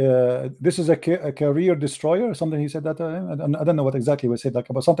 this is a career destroyer, something he said that. I don't know what exactly he said, like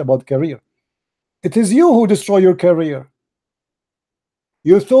about something about career. It is you who destroy your career.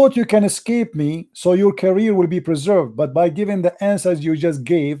 You thought you can escape me, so your career will be preserved, but by giving the answers you just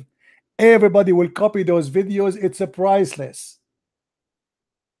gave, everybody will copy those videos. It's a priceless.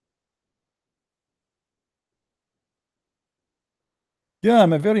 Yeah,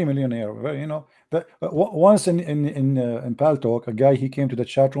 I'm a very millionaire. Very, you know, that once in Pal Talk, a guy, he came to the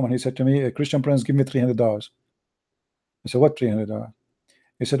chat room and he said to me, Christian Prince, give me $300. I said, what $300?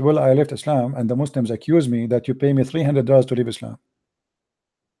 He said, well, I left Islam and the Muslims accuse me that you pay me $300 to leave Islam.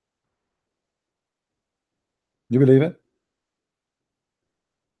 Do you believe it?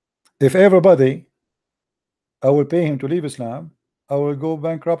 If everybody, I will pay him to leave Islam, I will go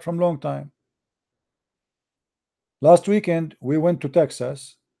bankrupt from long time. Last weekend, we went to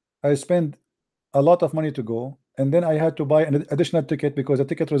Texas. I spent a lot of money to go, and then I had to buy an additional ticket because the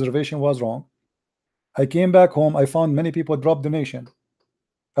ticket reservation was wrong. I came back home. I found many people drop donation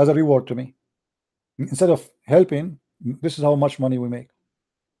as a reward to me. Instead of helping, this is how much money we make.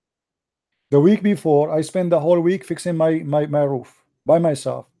 The week before, I spent the whole week fixing my roof by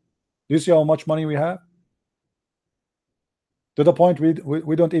myself. Do you see how much money we have? To the point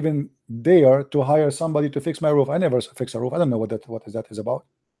we don't even dare to hire somebody to fix my roof. I never fix a roof. I don't know what that is about.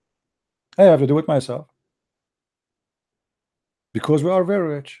 I have to do it myself because we are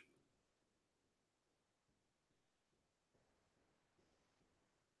very rich.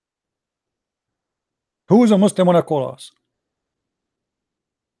 Who is a Muslim wanna call us?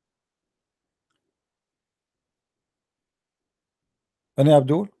 Any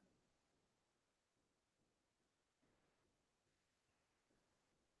Abdul?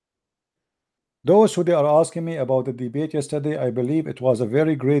 Those who they are asking me about the debate yesterday, I believe it was a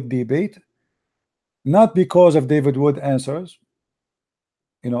very great debate. Not because of David Wood answers.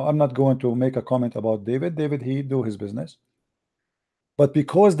 You know, I'm not going to make a comment about David. David, he do his business. But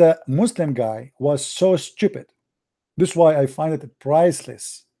because the Muslim guy was so stupid. This is why I find it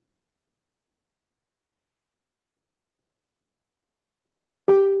priceless.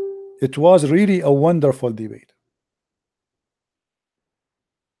 It was really a wonderful debate.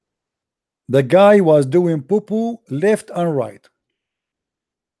 The guy was doing poo-poo left and right.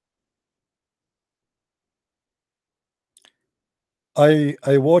 I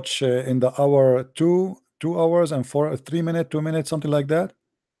watch in the hour 2 hours and 3 minutes, 2 minutes, something like that,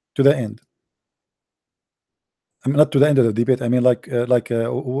 to the end. I mean, not to the end of the debate. I mean, like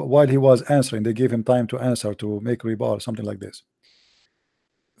while he was answering, they gave him time to answer, to make rebuttal, something like this.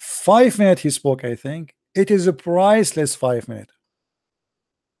 5 minutes he spoke, I think. It is a priceless 5 minutes.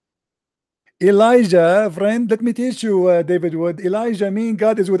 Elijah, friend, let me teach you, David Wood. Elijah mean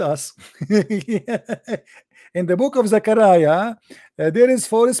God is with us. In the book of Zechariah, there is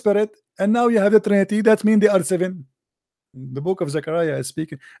 4 spirit, and now you have the Trinity. That means there are 7. The book of Zechariah is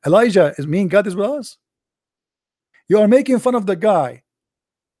speaking. Elijah is mean God is with us. You are making fun of the guy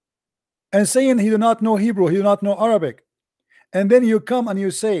and saying he do not know Hebrew, he do not know Arabic, and then you come and you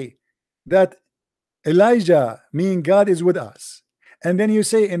say that Elijah mean God is with us, and then you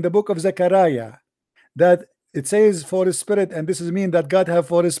say in the book of Zechariah that it says for the spirit, and this is mean that God have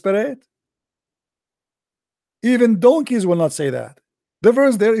for the spirit. Even donkeys will not say that. The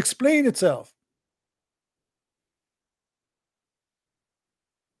verse there explain itself.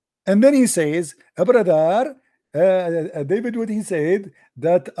 And then he says, brother, David Wood, he said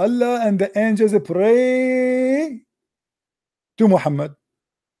that Allah and the angels pray to Muhammad.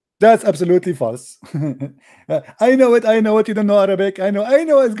 That's absolutely false. I know it. You don't know Arabic. I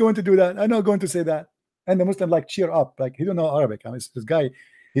know it's going to do that. I know going to say that. And the Muslim like cheer up, like he don't know Arabic. I mean, this guy,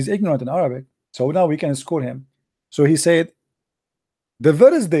 he's ignorant in Arabic. So now we can score him. So he said, the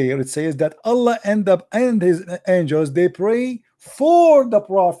verse there, it says that Allah and his angels, they pray for the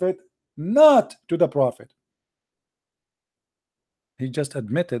prophet, not to the prophet. He just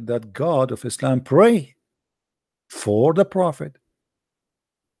admitted that God of Islam pray for the prophet.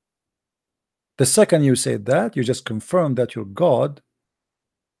 The second you said that, you just confirmed that your God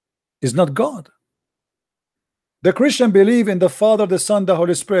is not God. The Christian believe in the Father, the Son, the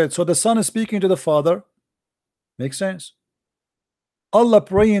Holy Spirit. So the Son is speaking to the Father. Makes sense. Allah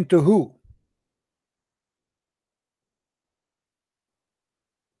praying to who?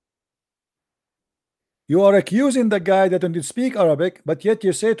 You are accusing the guy that doesn't speak Arabic, but yet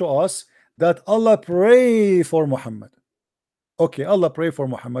you say to us that Allah pray for Muhammad. Okay, Allah pray for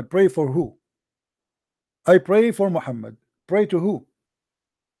Muhammad. Pray for who? I pray for Muhammad. Pray to who?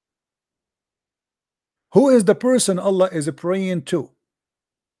 Who is the person Allah is praying to?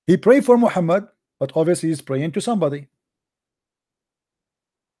 He prayed for Muhammad, but obviously he's praying to somebody.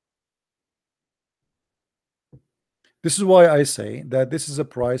 This is why I say that this is a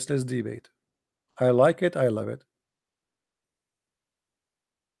priceless debate. I like it, I love it.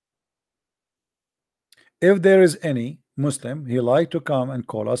 If there is any Muslim he like to come and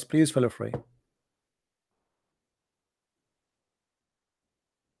call us, please feel free.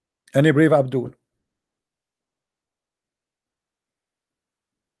 Any brave Abdul?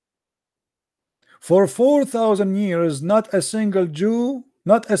 For 4,000 years, not a single Jew,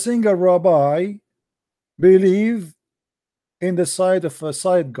 not a single rabbi believe in the side of a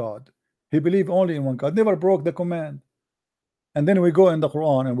side God. He believed only in one God, never broke the command. And then we go in the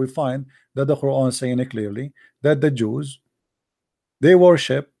Quran and we find that the Quran is saying it clearly that the Jews, they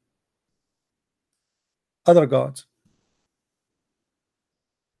worship other gods.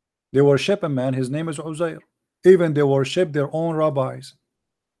 They worship a man, his name is Uzair. Even they worship their own rabbis.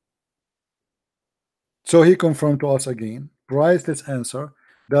 So he confirmed to us again, priceless answer,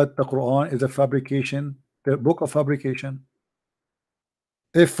 that the Quran is a fabrication, the book of fabrication.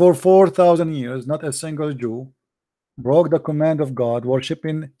 If for 4,000 years not a single Jew broke the command of God,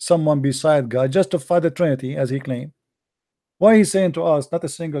 worshiping someone beside God, justify the Trinity as he claimed, why he's saying to us not a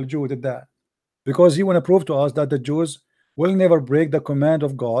single Jew did that? Because he want to prove to us that the Jews will never break the command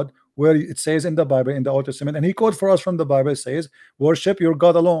of God, where it says in the Bible, in the Old Testament, and he quote for us from the Bible, it says, worship your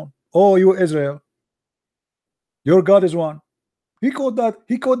God alone. Oh, you Israel, your God is one. He quote that,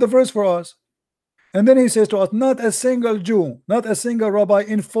 he quote the verse for us. And then he says to us, not a single Jew, not a single rabbi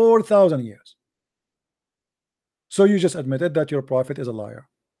in 4,000 years. So you just admitted that your prophet is a liar,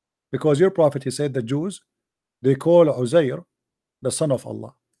 because your prophet, he said the Jews, they call Uzair the son of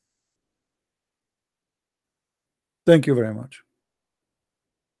Allah. Thank you very much.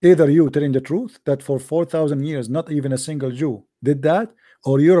 Either you telling the truth that for 4,000 years not even a single Jew did that,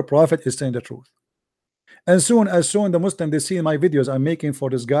 or your prophet is saying the truth. And as soon the Muslim they see my videos I'm making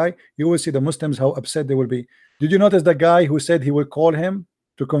for this guy, you will see the Muslims how upset they will be. Did you notice the guy who said he will call him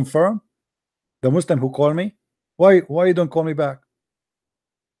to confirm? The Muslim who called me, why you don't call me back?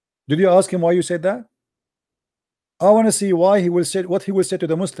 Did you ask him why you said that? I want to see why he will say what he will say to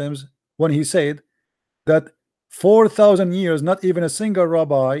the Muslims when he said that 4,000 years not even a single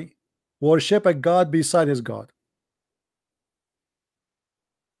rabbi worship a God beside his God.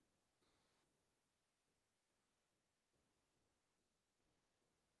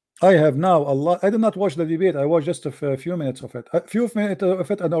 I have now a lot. I did not watch the debate. I watched just a few minutes of it. A few minutes of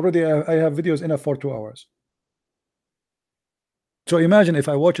it, and already I have videos enough for 2 hours. So imagine if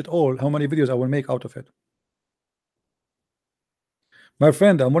I watch it all, how many videos I will make out of it. My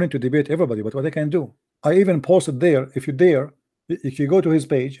friend, I'm wanting to debate everybody, but what I can do, I even posted there. If you dare, if you go to his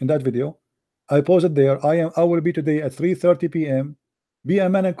page in that video, I posted there. I will be today at 3:30 p.m. Be a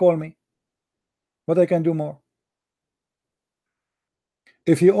man and call me. What I can do more?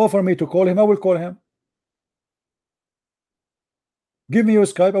 If he offer me to call him, I will call him. Give me your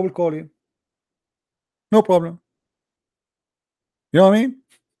Skype, I will call you. No problem. You know what I mean?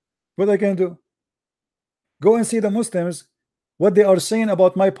 What I can do? Go and see the Muslims, what they are saying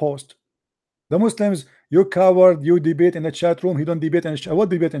about my post. The Muslims, you coward, you debate in the chat room. He don't debate in what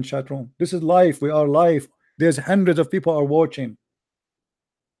debate in chat room? This is live. We are live. There's hundreds of people are watching.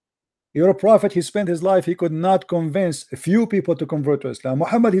 Your prophet, he spent his life, he could not convince a few people to convert to Islam.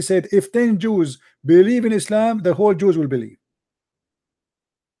 Muhammad, he said, if 10 Jews believe in Islam, the whole Jews will believe.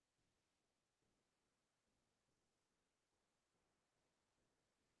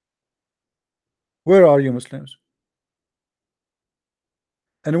 Where are you Muslims?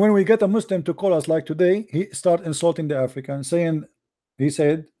 And when we get a Muslim to call us like today, he start insulting the African, saying, he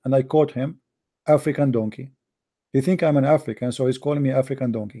said, and I quote him, African donkey. He think I'm an African, so he's calling me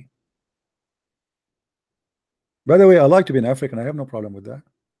African donkey. By the way, I like to be an African. I have no problem with that.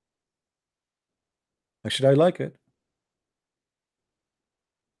 Actually, I like it.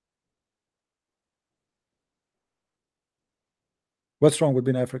 What's wrong with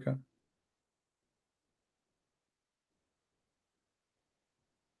being African?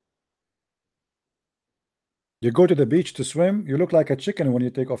 You go to the beach to swim, you look like a chicken when you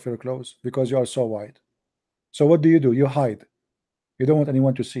take off your clothes because you are so white. So what do? You hide. You don't want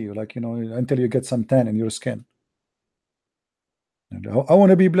anyone to see you, like, you know, until you get some tan in your skin. And I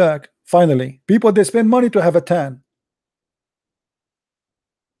want to be black. Finally, people, they spend money to have a tan.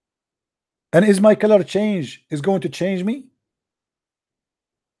 And is my color change is going to change me?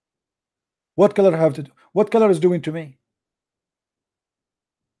 What color have to do? What color is doing to me?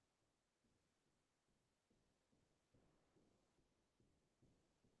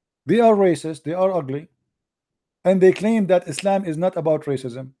 They are racist, they are ugly, and they claim that Islam is not about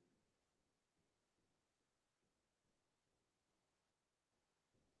racism.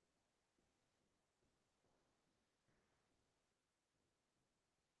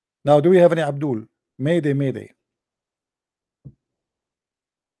 Now, do we have any Abdul? Mayday, Mayday.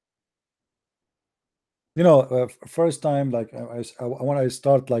 You know, first time, like when I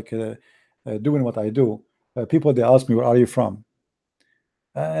start like doing what I do, people, they ask me, where are you from?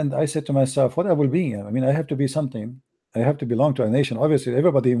 And I said to myself, what I will be? I mean, I have to be something. I have to belong to a nation. Obviously,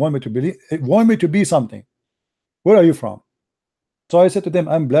 everybody want me to believe, want me to be something. Where are you from? So I said to them,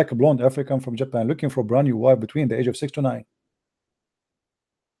 I'm black, blonde, African from Japan, looking for a brand new wife between the age of 6 to 9.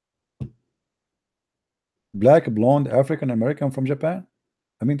 Black, blonde, African American from Japan.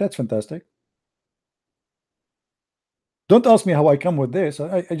 I mean, that's fantastic. Don't ask me how I come with this.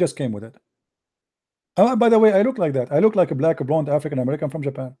 I just came with it. By the way, I look like that. I look like a black, blonde, African American from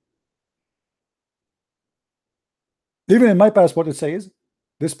Japan. Even in my passport, it says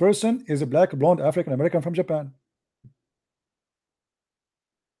this person is a black, blonde, African American from Japan.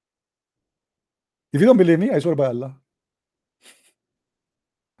 If you don't believe me, I swear by Allah.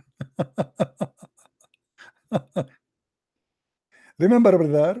 Remember,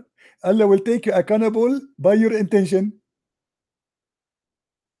 brother, Allah will take you accountable by your intention.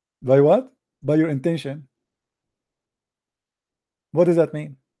 By what? By your intention. What does that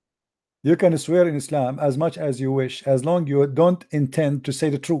mean? You can swear in Islam as much as you wish, as long you don't intend to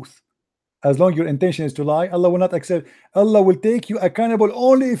say the truth. As long your intention is to lie, Allah will not accept. Allah will take you accountable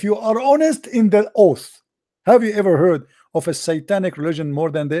only if you are honest in the oath. Have you ever heard of a satanic religion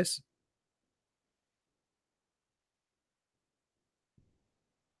more than this?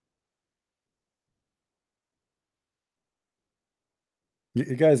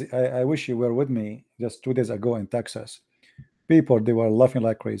 You guys, I wish you were with me just 2 days ago in Texas. People, they were laughing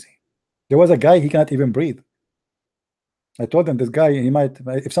like crazy. There was a guy, he cannot even breathe. I told them, this guy, he might,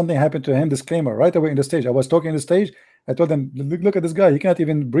 if something happened to him, disclaimer right away in the stage. I was talking in the stage. I told them, look at this guy, he can't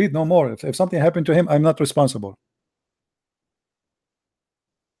even breathe no more. If something happened to him, I'm not responsible.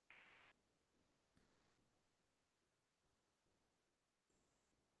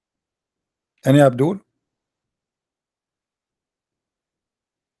 Any Abdul?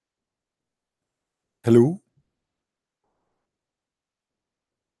 Hello?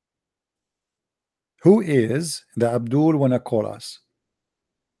 Who is the Abdul wanna call us?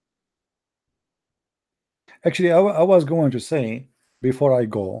 Actually, I was going to say before I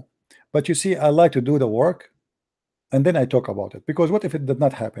go, but you see, I like to do the work and then I talk about it, because what if it did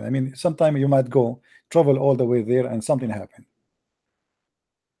not happen? I mean, sometime you might go travel all the way there and something happened.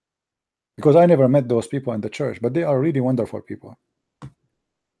 Because I never met those people in the church, but they are really wonderful people.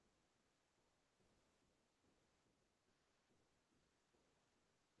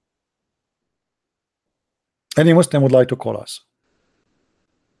 Any Muslim would like to call us?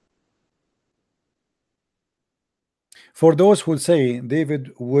 For those who say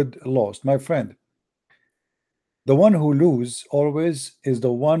David Wood lost, my friend, the one who lose always is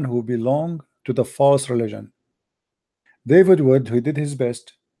the one who belong to the false religion. David Wood, who did his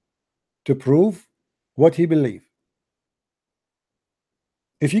best to prove what he believed.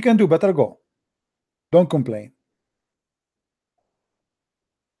 If you can do better, go. Don't complain.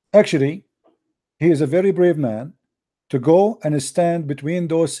 Actually, he is a very brave man to go and stand between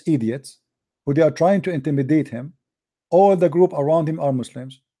those idiots who they are trying to intimidate him. All the group around him are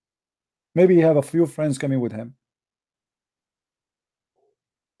Muslims. Maybe he have a few friends coming with him.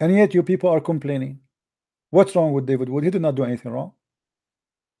 And yet you people are complaining. What's wrong with David Wood? He did not do anything wrong.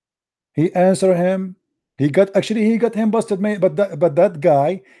 He answered him. He got him busted, but that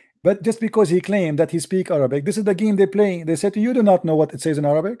guy, but just because he claimed that he speak Arabic, this is the game they play. They said to you, do not know what it says in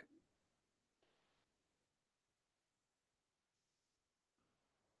Arabic.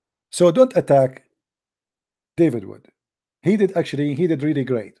 So don't attack David Wood. He did really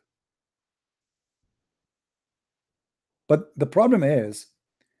great. But the problem is,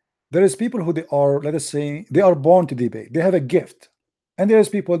 there is people who they are, let us say, they are born to debate. They have a gift. And there's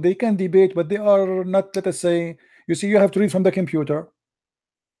people, they can debate, but they are not, let us say, you see, you have to read from the computer.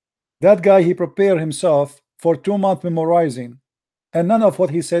 That guy, he prepared himself for 2 months memorizing and none of what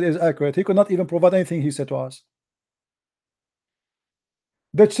he said is accurate. He could not even provide anything he said to us.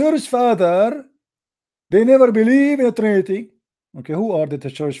 The church father, they never believe in a Trinity. Okay, who are the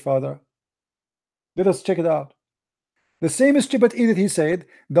church father? Let us check it out. The same stupid idiot, he said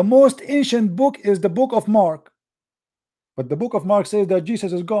the most ancient book is the book of Mark, but the book of Mark says that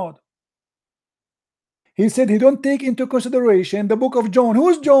Jesus is God. He said he don't take into consideration the book of John.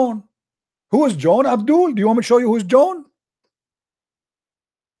 Who's John? Who is John? Abdul, do you want me to show you who's John?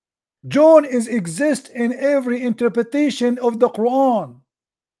 John is exist in every interpretation of the Quran.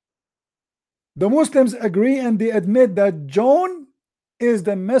 The Muslims agree and they admit that John is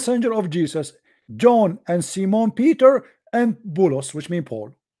the messenger of Jesus. John and Simon Peter and Boulos, which mean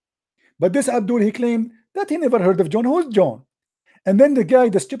Paul. But this Abdul, he claimed that he never heard of John. Who's John? And then the guy,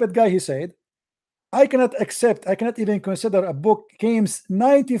 the stupid guy, he said, I cannot accept, I cannot even consider a book came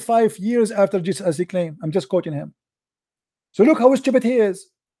 95 years after Jesus, as he claimed. I'm just quoting him. So look how stupid he is.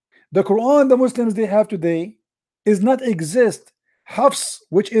 The Quran the Muslims they have today is not exist. Hafs,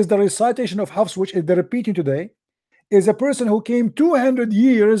 which is the recitation of Hafs, which is the repeating today, is a person who came 200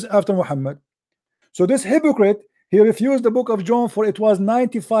 years after Muhammad. So this hypocrite, he refused the book of John for it was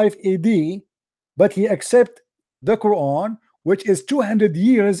 95 AD, but he accept the Quran, which is 200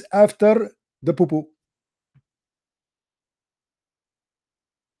 years after the poo-poo.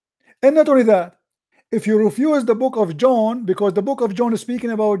 And not only that, if you refuse the book of John because the book of John is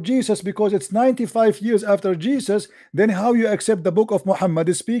speaking about Jesus because it's 95 years after Jesus, then how you accept the book of Muhammad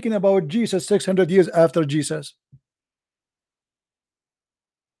is speaking about Jesus 600 years after Jesus?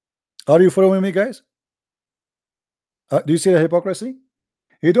 Are you following me, guys? Do you see the hypocrisy?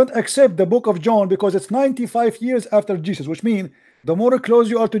 You don't accept the book of John because it's 95 years after Jesus, which means the more close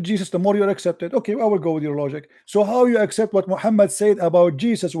you are to Jesus, the more you're accepted. Okay, I will go with your logic. So how you accept what Muhammad said about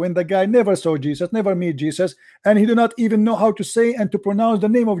Jesus when the guy never saw Jesus, never meet Jesus, and he do not even know how to say and to pronounce the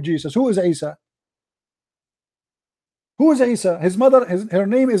name of Jesus? Who is Isa? Who is Isa? His mother, her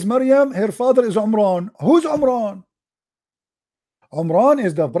name is Maryam, her father is Umran. Who's Umran? Umran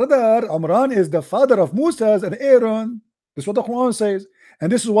is the brother, Umran is the father of Moses and Aaron. This is what the Quran says.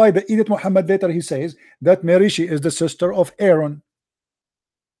 And this is why the Edith Muhammad later he says that Mary, she is the sister of Aaron.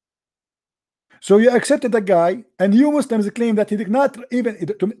 So you accepted the guy, and you Muslims claim that he did not even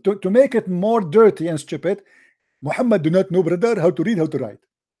to make it more dirty and stupid. Muhammad do not know, brother, how to read, how to write.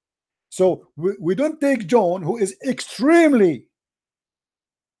 So we don't take John, who is extremely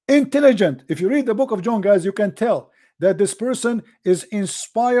intelligent. If you read the book of John, guys, you can tell that this person is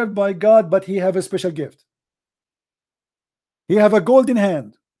inspired by God, but he have a special gift. He have a golden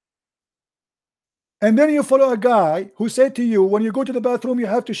hand. And then you follow a guy who said to you, when you go to the bathroom, you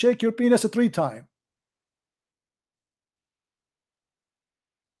have to shake your penis 3 times.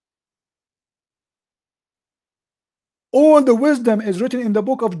 All the wisdom is written in the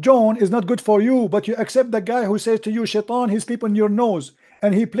book of John is not good for you, but you accept the guy who says to you, Shaitan, he sleep on your nose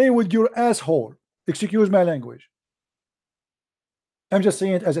and he play with your asshole. Excuse my language. I'm just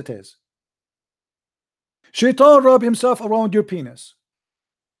saying it as it is. Shaitan rub himself around your penis.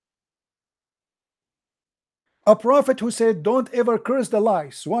 A prophet who said don't ever curse the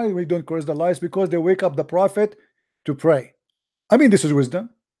lice. Why we don't curse the lice? Because they wake up the prophet to pray. I mean, this is wisdom.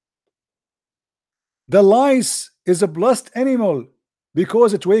 The lice is a blessed animal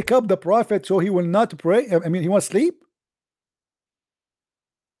because it wake up the prophet so he will not pray. I mean, he wants sleep.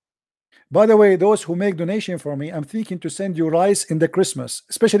 By the way, those who make donation for me, I'm thinking to send you rice in the Christmas,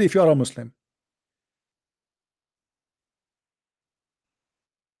 especially if you are a Muslim.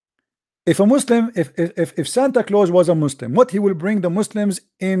 If a Muslim, if Santa Claus was a Muslim, what he will bring the Muslims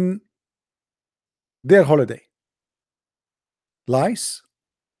in their holiday? Lice?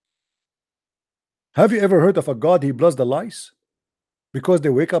 Have you ever heard of a God he bless the lice because they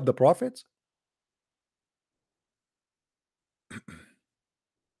wake up the prophets?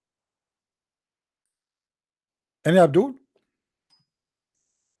 Any Abdul?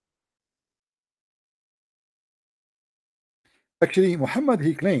 Actually, Muhammad,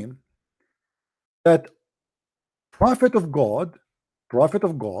 he claimed that prophet of God,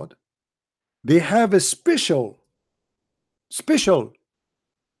 they have a special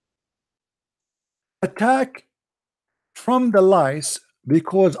attack from the lice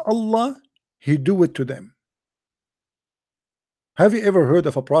because Allah, he do it to them. Have you ever heard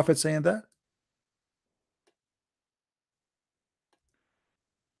of a prophet saying that?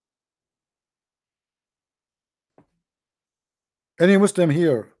 Any Muslim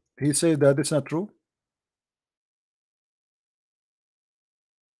here, he said that it's not true.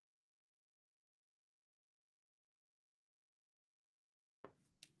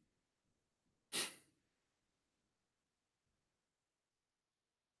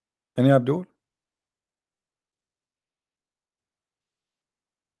 Any Abdul?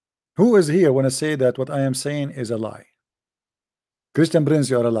 Who is here when I say that what I am saying is a lie? Christian Prince,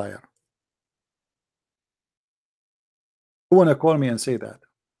 you are a liar. Who wanna call me and say that?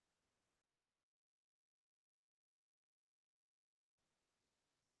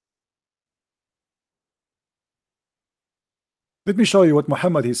 Let me show you what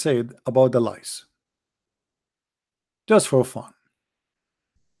Muhammad he said about the lies, just for fun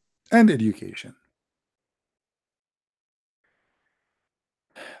and education.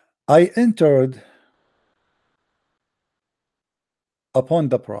 I entered upon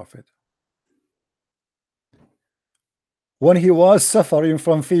the Prophet when he was suffering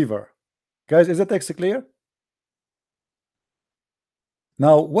from fever. Guys, is the text clear?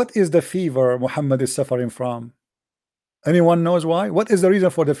 Now, what is the fever Muhammad is suffering from? Anyone knows why? What is the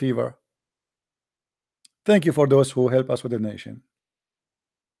reason for the fever? Thank you for those who help us with the nation.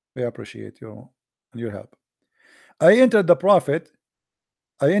 We appreciate you and your help. I entered upon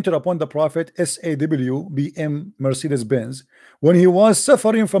the Prophet SAW BM Mercedes Benz when he was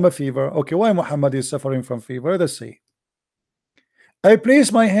suffering from a fever. Okay, why Muhammad is suffering from fever? Let's see. I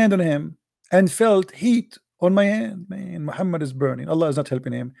placed my hand on him and felt heat on my hand. Man, Muhammad is burning. Allah is not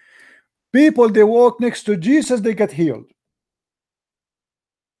helping him. People, they walk next to Jesus, they get healed.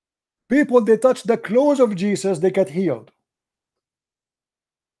 People, they touch the clothes of Jesus, they get healed.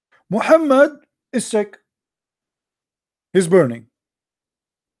 Muhammad is sick. He's burning.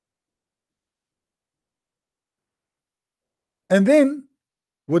 And then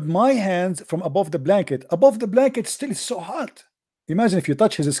with my hands from above the blanket still is so hot. Imagine if you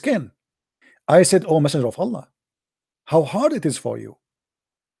touch his skin. I said, oh Messenger of Allah, how hard it is for you.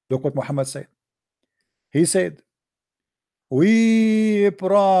 Look what Muhammad said. He said, we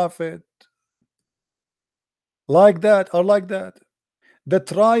Prophet, like that or like that, the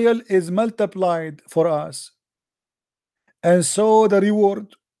trial is multiplied for us, and so the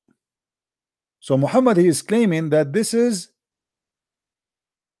reward. So Muhammad, he is claiming that this is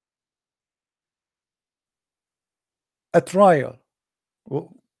a trial.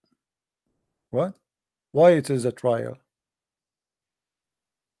 What? Why it is a trial?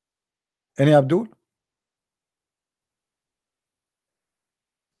 Any Abdul?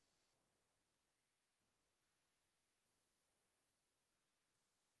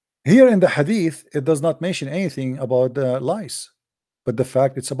 Here in the hadith, it does not mention anything about the lies, but the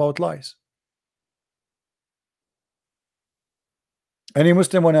fact it's about lies. Any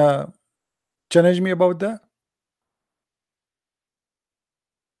Muslim wanna challenge me about that?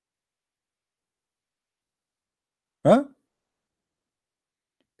 Huh?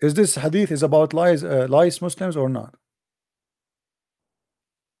 Is this hadith is about lies, lies Muslims or not?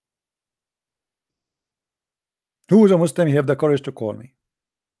 Who is a Muslim? He have the courage to call me.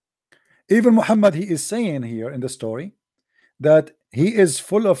 Even Muhammad, he is saying here in the story that he is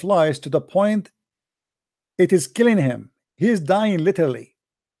full of lies to the point it is killing him. He is dying literally.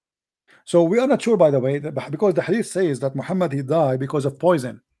 So we are not sure, by the way, that because the hadith says that Muhammad he died because of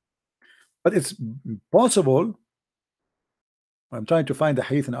poison, but it's possible. I'm trying to find the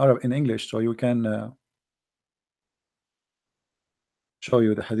hadith in Arab in English so you can show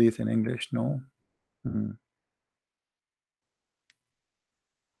you the hadith in English. No.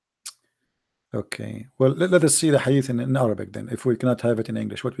 Okay, well, let us see the hadith in Arabic then. If we cannot have it in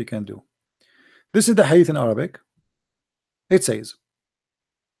English, what we can do. This is the hadith in Arabic. It says,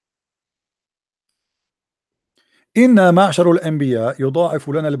 إن معشر الأنبياء يضاعف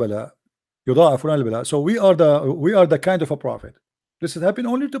لنا البلاء يضاعف لنا البلاء. So we are the kind of a prophet. This is happening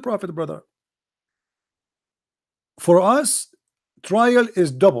only to prophet, brother. For us, trial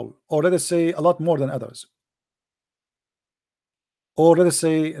is double, or let us say a lot more than others. Or let us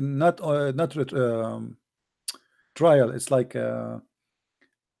say not trial. It's like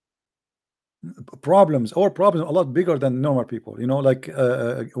problems a lot bigger than normal people. You know, like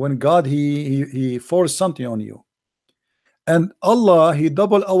when God he forced something on you, and Allah he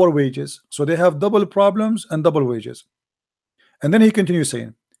double our wages, so they have double problems and double wages. And then he continues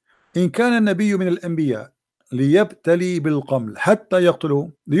saying, إن كان النبي من الأنبياء ليبتلي بالقمل حتى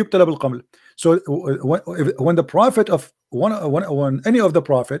يقتله ليبتلى بالقمل. So when the prophet of one any of the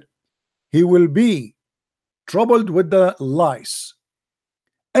prophet, he will be troubled with the lies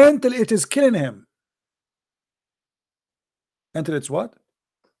until it is killing him. Until it's what?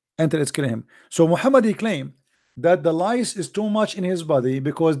 Until it's killing him. So Muhammad he claimed that the lies is too much in his body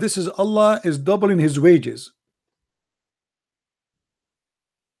because this is Allah is doubling his wages.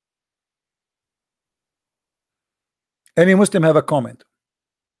 Any Muslim have a comment?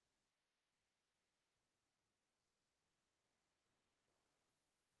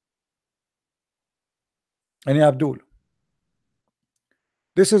 Any Abdul.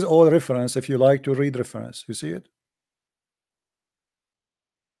 This is all reference if you like to read reference. You see it?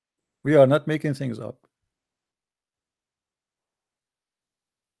 We are not making things up.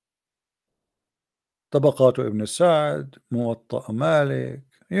 طبقات ابن سعد, موطأ مالك,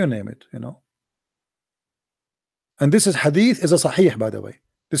 you name it, you know. And this is hadith is a sahih, by the way.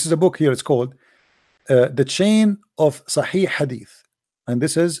 This is a book here, it's called The Chain of Sahih Hadith. And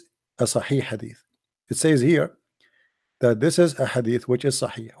this is a sahih hadith. It says here that this is a hadith which is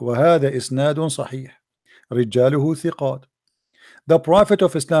sahih. وهذا إسناد صحيح رجاله ثقات. The Prophet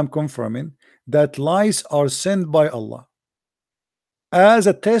of Islam confirming that lies are sent by Allah as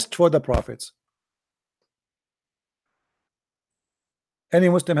a test for the prophets. Any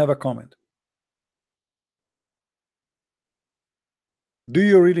Muslim have a comment? Do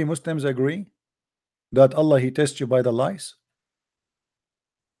you really Muslims agree that Allah he tests you by the lies?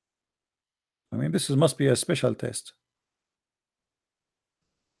 I mean, this must be a special test.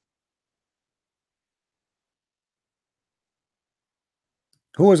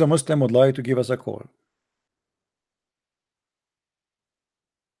 Who is a Muslim would like to give us a call?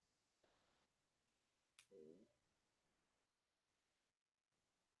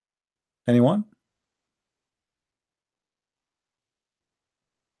 Anyone?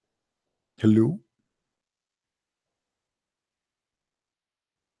 Hello?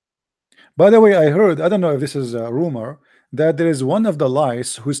 By the way, I heard, I don't know if this is a rumor, that there is one of the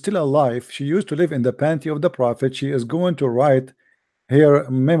lies who's still alive. She used to live in the panty of the Prophet. She is going to write her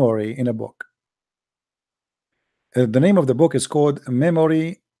memory in a book. The name of the book is called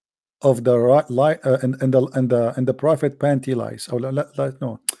Memory of the and the Prophet Panty Lies. Oh,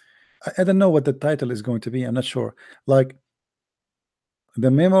 no, I don't know what the title is going to be. I'm not sure. Like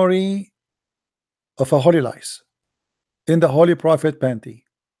the memory of a holy lies in the Holy Prophet Panty.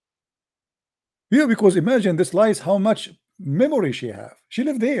 Yeah, because imagine this lies how much memory she have. She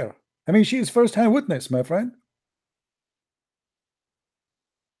lived there. I mean, she is first-hand witness, my friend.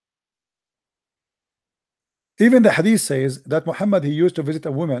 Even the hadith says that Muhammad he used to visit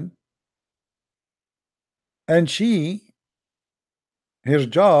a woman, and her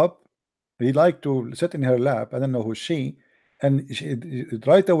job, he liked to sit in her lap. I don't know who she, and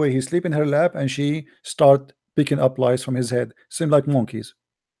right away he sleep in her lap, and she start picking up lies from his head. Seem like monkeys.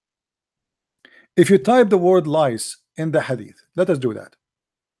 If you type the word lies in the hadith, let us do that.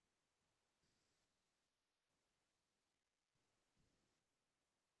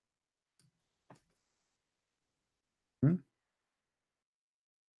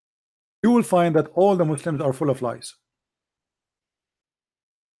 You will find that all the Muslims are full of lies.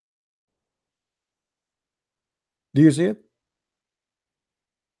 Do you see it?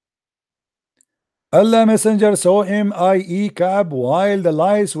 Allah Messenger saw him, i.e. Ka'b, while the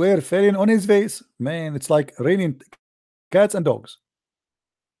lice were falling on his face. Man, it's like raining cats and dogs.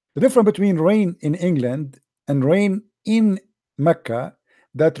 The difference between rain in England and rain in Mecca,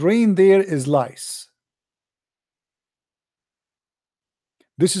 that rain there is lice.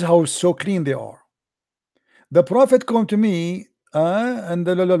 This is how so clean they are. The Prophet come to me and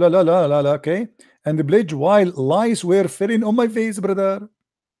okay, and the bridge while lice were falling on my face, brother.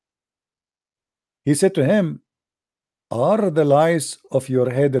 He said to him, are the lies of your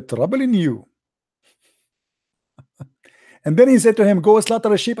head troubling you? And then he said to him, go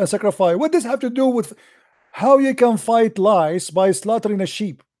slaughter a sheep and sacrifice. What does have to do with how you can fight lies by slaughtering a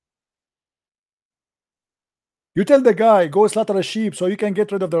sheep? You tell the guy, go slaughter a sheep so you can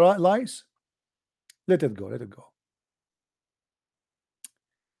get rid of the lies? Let it go, let it go.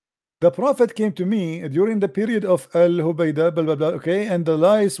 The Prophet came to me during the period of Al-Hubaydah, blah, blah, blah, okay, and the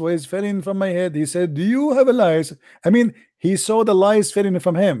lies was falling from my head. He said, do you have a lies? I mean, he saw the lies falling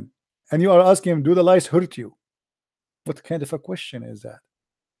from him, and you are asking him, do the lies hurt you? What kind of a question is that?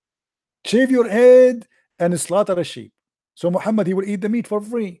 Shave your head and slaughter a sheep. So Muhammad, he will eat the meat for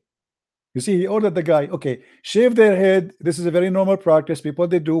free. You see, he ordered the guy, okay, shave their head. This is a very normal practice people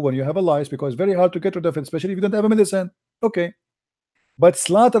they do when you have a lice, because it's very hard to get rid of it, especially if you don't have a medicine. Okay. But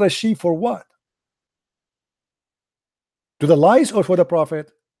slaughter a sheep for what? To the lice or for the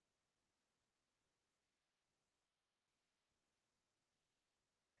Prophet?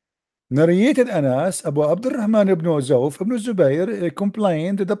 Narrated Anas, Abu Abdurrahman ibn Zawf ibn Zubayr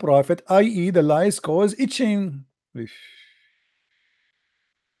complained to the Prophet, i.e. the lice cause itching.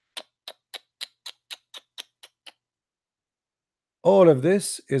 All of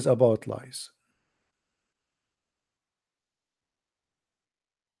this is about lies.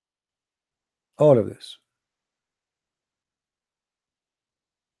 All of this.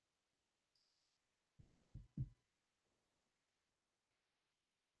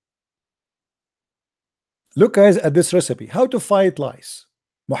 Look guys at this recipe, how to fight lies.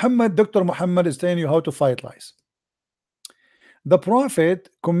 Dr. Muhammad is telling you how to fight lies. The Prophet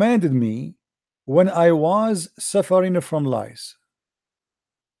commanded me when I was suffering from lies.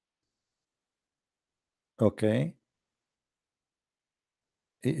 Okay.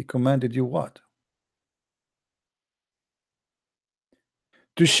 He commanded you what?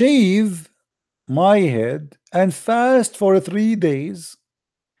 To shave my head and fast for 3 days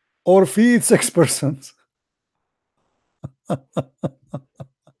or feed 6 persons.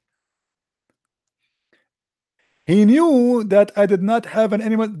 He knew that I did not have an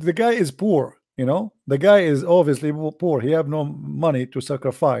animal. The guy is poor, you know. The guy is obviously poor. He have no money to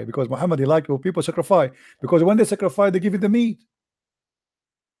sacrifice, because Muhammad, he liked when people sacrifice, because when they sacrifice, they give you the meat.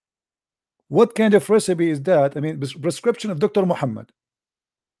 What kind of recipe is that? I mean, prescription of Dr. Muhammad.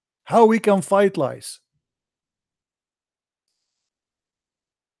 How we can fight lies.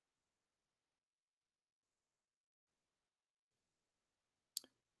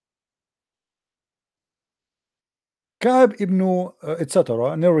 Ka'b ibn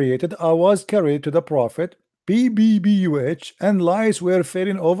etc. narrated, I was carried to the Prophet, PBBUH, and lice were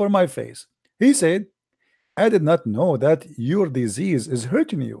falling over my face. He said, I did not know that your disease is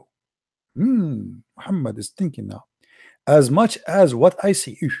hurting you. Muhammad is thinking now. As much as what I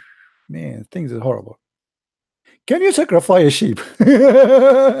see. Man, things is horrible. Can you sacrifice a sheep?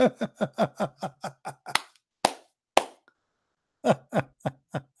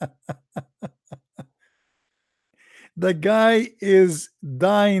 The guy is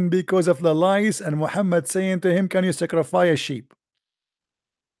dying because of the lice, and Muhammad saying to him, can you sacrifice a sheep?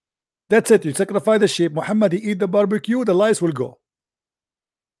 That's it. You sacrifice the sheep, Muhammad, he eat the barbecue, the lice will go.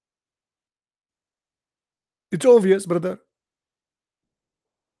 It's obvious, brother.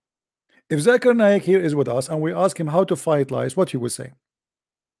 If Zakir Naik here is with us and we ask him how to fight lies, what he will say?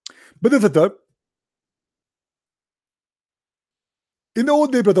 But in the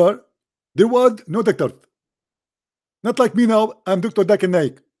old day, brother, there was no doctor. Not like me now, I'm Dr. Zakir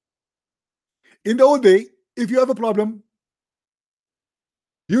Naik. In the old day, if you have a problem,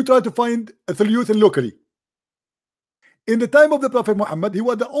 you try to find a solution locally. In the time of the Prophet Muhammad, he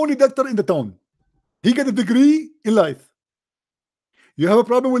was the only doctor in the town. He got a degree in life. You have a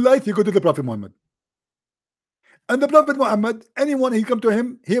problem with life, you go to the Prophet Muhammad. And the Prophet Muhammad, anyone he come to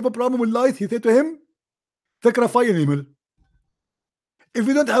him, he have a problem with life, he said to him, sacrifice an animal. If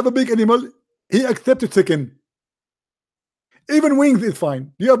you don't have a big animal, he accepted second. Even wings is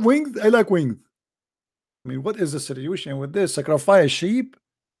fine. Do you have wings? I like wings. I mean, what is the solution with this? Sacrifice a sheep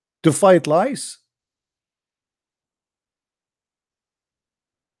to fight lice?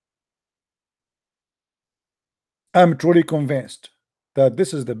 I'm truly convinced that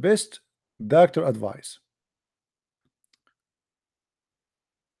this is the best doctor advice.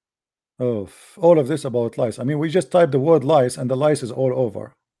 Oh, all of this about lice. I mean, we just type the word lice and the lice is all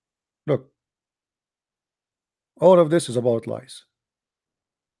over. Look, all of this is about lice.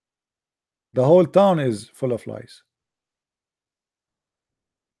 The whole town is full of lice.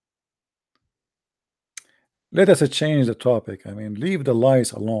 Let us change the topic. I mean, leave the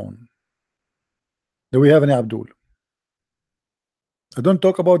lice alone. Do we have any Abdul? I don't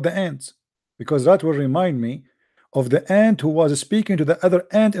talk about the ants, because that will remind me of the ant who was speaking to the other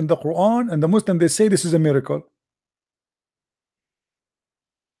ant in the Quran, and the Muslim, they say this is a miracle.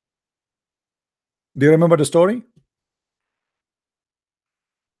 Do you remember the story?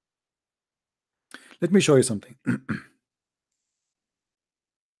 Let me show you something. The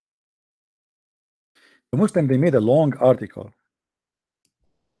Muslim, they made a long article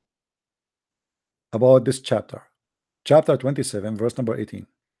about this chapter 27 verse number 18.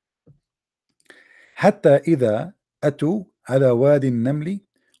 حتى إذا أتوا على وادي النمل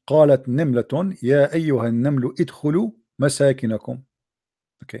قالت نملة يا أيها النمل ادخلوا مساكنكم.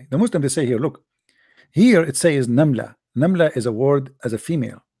 Okay, the Muslim, they say here, look, here it says namla. Namla is a word as a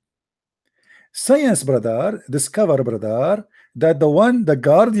female. Science, brother, discover, brother, that the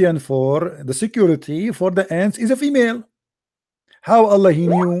guardian for the security for the ants is a female. How Allah he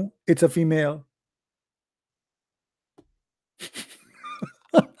knew it's a female?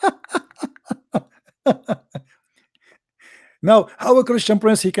 Now, how a Christian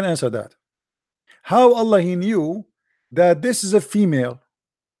prince he can answer that? How Allah he knew that this is a female?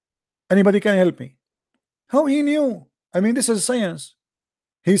 Anybody can help me? How he knew? I mean, this is science.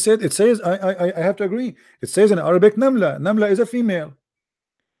 He said, it says, I have to agree. It says in Arabic, namla. Namla is a female.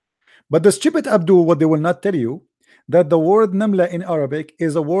 But the stupid Abdul, what they will not tell you, that the word namla in Arabic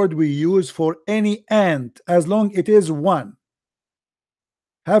is a word we use for any ant, as long it is one.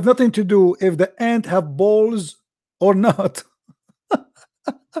 Have nothing to do if the ant have balls or not.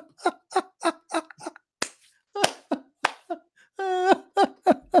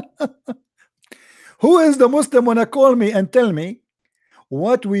 Who is the Muslim wanna call me and tell me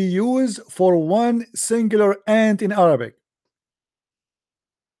what we use for one singular ant in Arabic?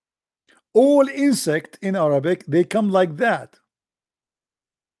 All insect in Arabic, they come like that.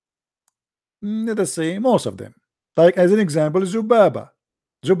 Let us say most of them. Like as an example, Zubaba.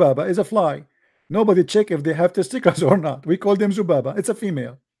 Zubaba is a fly. Nobody check if they have testicles or not. We call them Zubaba. It's a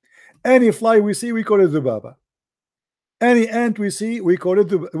female. Any fly we see, we call it Zubaba. Any ant we see, we call it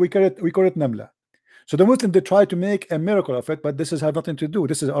Namla. So the Muslims, they try to make a miracle of it, but this has have nothing to do.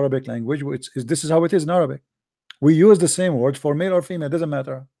 This is Arabic language. This is how it is in Arabic. We use the same word for male or female. It doesn't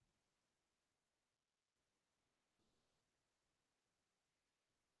matter.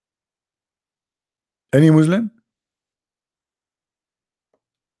 Any Muslim?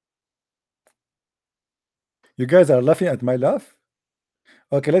 You guys are laughing at my laugh?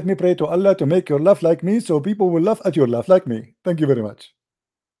 Okay, let me pray to Allah to make your laugh like me, so people will laugh at your laugh like me. Thank you very much.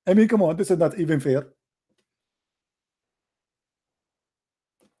 I mean, come on, this is not even fair.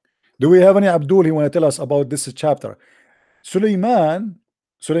 Do we have any Abdul who want to tell us about this chapter? Sulaiman,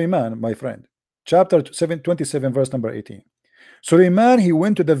 my friend, chapter 27, verse number 18. Sulaiman, he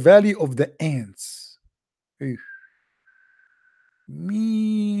went to the valley of the ants.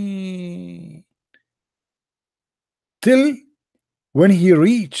 Me. Till when he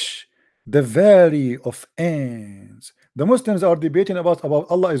reached the valley of ants. The Muslims are debating about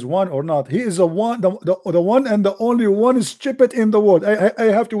Allah is one or not. He is the one, the one and the only one stupid in the world. I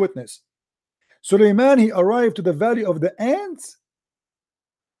have to witness. Sulaiman, he arrived to the valley of the ants.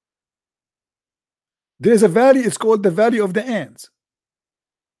 There is a valley, it's called the valley of the ants.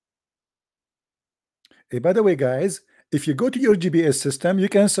 Hey, by the way, guys, if you go to your GPS system, you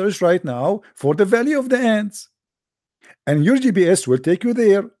can search right now for the valley of the ants, and your GPS will take you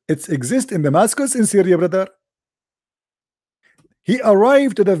there. It exists in Damascus in Syria, brother. He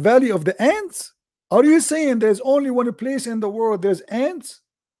arrived to the valley of the ants. Are you saying there's only one place in the world there's ants?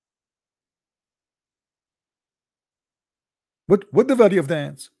 What the valley of the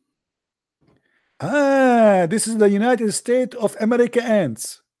ants? Ah, this is the United States of America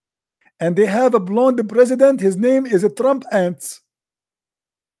ants, and they have a blonde president. His name is a Trump ants.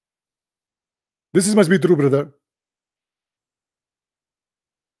 This must be true, brother.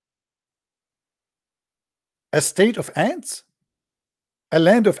 A state of ants, a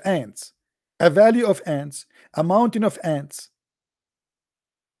land of ants, a valley of ants, a mountain of ants.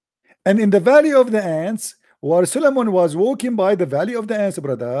 And in the valley of the ants, while Solomon was walking by the valley of the ants,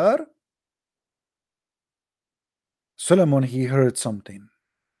 brother, Solomon, he heard something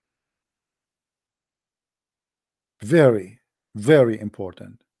very, very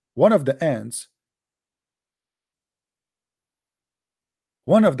important. One of the ants,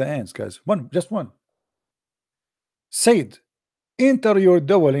 guys, just one, said, enter your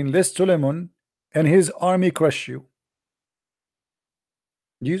dwelling lest Solomon and his army crush you.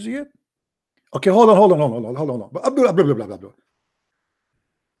 Do you see it? Okay, hold on. Abdul.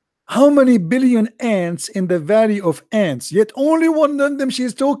 How many billion ants in the valley of ants, yet only one of them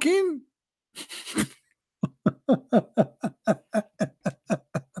she's talking?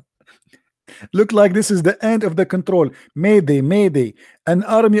 Look like this is the end of the control. Mayday. An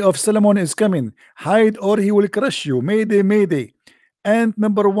army of Solomon is coming. Hide or he will crush you. Mayday. Ant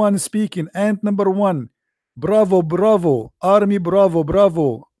number one speaking. Ant number one. Bravo. Army, bravo.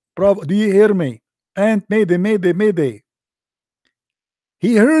 Do you hear me? Ant, mayday.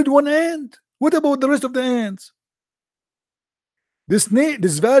 He heard one ant. What about the rest of the ants? This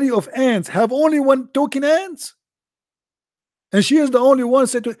valley of ants have only one talking ants, and she is the only one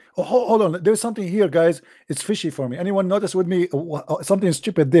said to. Oh, hold on, there's something here, guys. It's fishy for me. Anyone notice with me? Something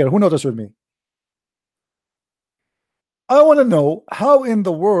stupid there. Who noticed with me? I want to know how in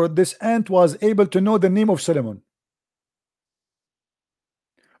the world this ant was able to know the name of Solomon.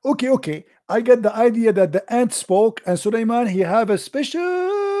 Okay. I get the idea that the ant spoke, and Sulaiman, he have a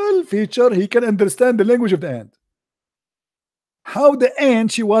special feature. He can understand the language of the ant. How the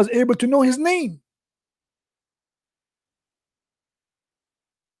ant, she was able to know his name?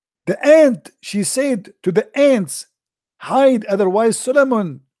 The ant, she said to the ants, hide, otherwise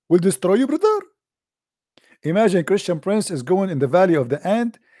Solomon will destroy you, brother. Imagine Christian Prince is going in the valley of the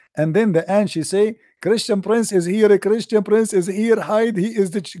ant, and then the ant, she say, Christian Prince is here, hide, he is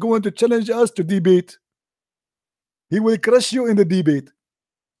going to challenge us to debate. He will crush you in the debate.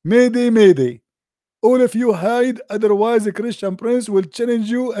 Mayday. All of you hide, otherwise the Christian Prince will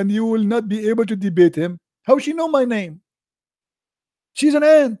challenge you and you will not be able to debate him. How she know my name? She's an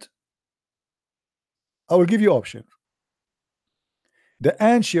ant. I will give you option. The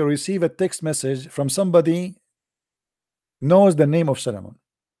ant, she receive a text message from somebody knows the name of Solomon.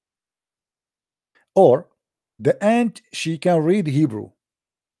 Or the ant, she can read Hebrew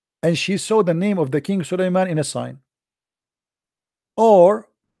and she saw the name of the king Suleiman in a sign. Or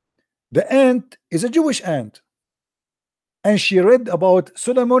the ant is a Jewish ant and she read about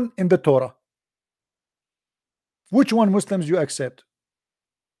Solomon in the Torah. Which one Muslims you accept?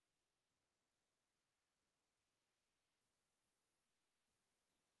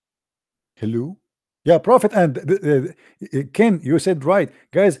 Hello? Yeah, prophet. And Ken, you said right.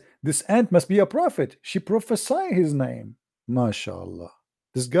 Guys, this ant must be a prophet. She prophesied his name. MashaAllah.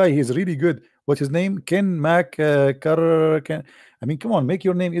 This guy, he's really good. What's his name? Ken Mac Ken. I mean, come on, make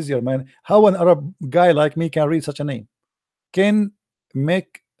your name easier, man. How an Arab guy like me can read such a name? Ken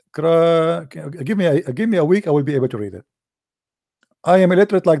Mac. Give me a week, I will be able to read it. I am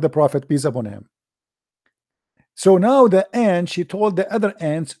illiterate like the prophet, peace upon him. So now the ant, she told the other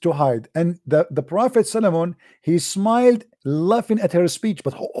ants to hide, and the prophet Solomon, he smiled, laughing at her speech.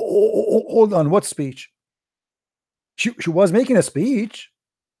 But hold on, what speech? She was making a speech.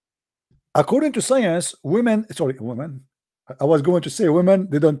 According to science, women, I was going to say women,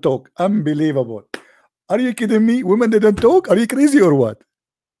 they don't talk. Unbelievable. Are you kidding me? Women, they don't talk? Are you crazy or what?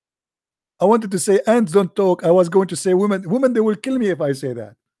 I wanted to say ants don't talk. I was going to say women, they will kill me if I say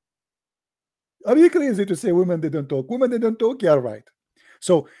that. Are you crazy to say women they don't talk? Women they don't talk? Yeah, right.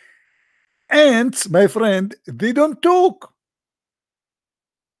 So ants, my friend, they don't talk.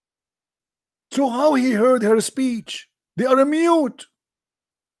 So how he heard her speech? They are mute.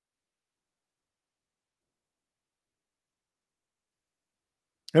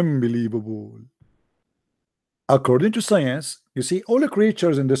 Unbelievable. According to science, you see, all the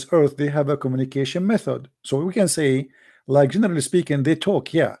creatures in this earth, they have a communication method. So we can say, like generally speaking, they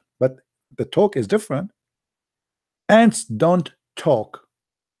talk, yeah, but the talk is different. Ants don't talk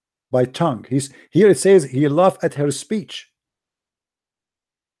by tongue. Here it says he laughed at her speech,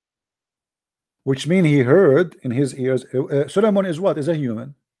 which means he heard in his ears. Solomon is what? Is a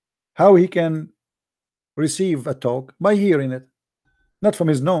human. How he can receive a talk? By hearing it, not from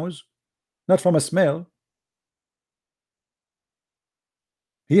his nose, not from a smell.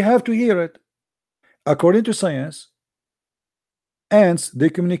 He have to hear it. According to science, ants, they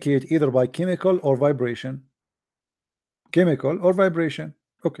communicate either by chemical or vibration. Chemical or vibration.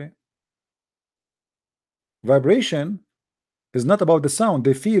 Okay. Vibration is not about the sound.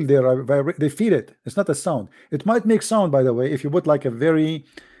 They feel they feel it. It's not a sound. It might make sound, by the way, if you put like a very,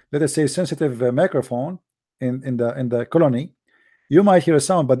 let us say, sensitive microphone in the colony, you might hear a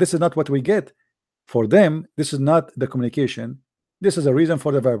sound, but this is not what we get. For them, this is not the communication. This is a reason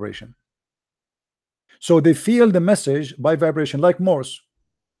for the vibration. So they feel the message by vibration, like Morse.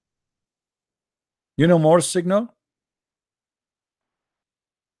 You know Morse signal?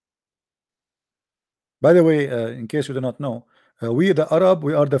 By the way, in case you do not know, we the Arab,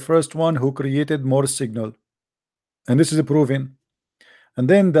 we are the first one who created Morse signal, and this is proven. And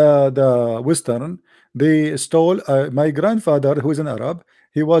then the Western, they stole. My grandfather, who is an Arab,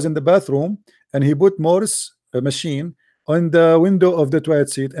 he was in the bathroom and he put Morse machine on the window of the toilet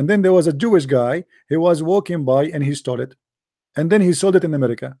seat, and then there was a Jewish guy, he was walking by and he stole it, and then he sold it in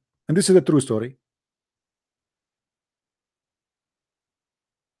America. And this is a true story.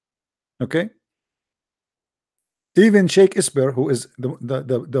 Okay. Even Shakespeare, who is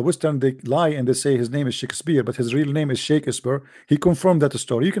the Western, they lie and they say his name is Shakespeare, but his real name is Shakespeare. He confirmed that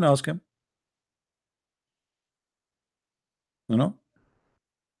story. You can ask him. You know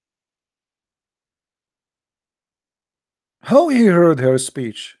how he heard her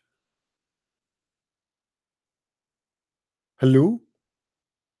speech. Hello,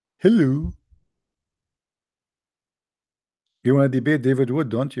 hello. You want to debate David Wood,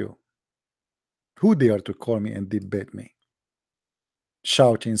 don't you? Who dare to call me and debate me?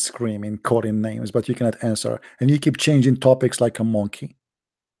 Shouting, screaming, calling names, but you cannot answer, and you keep changing topics like a monkey.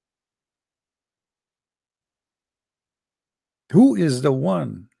 Who is the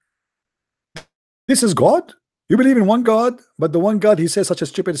one? This is God? You believe in one God, but the one God, he says such a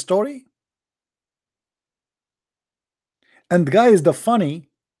stupid story? And guys, the funny,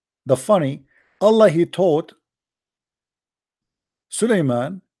 Allah, he taught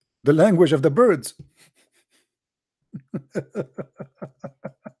Suleiman the language of the birds.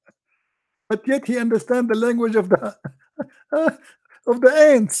 But yet he understands the language of the of the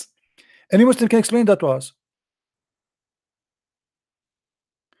ants. Any Muslim can explain that to us.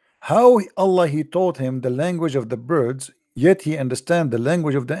 How Allah, he taught him the language of the birds, yet he understands the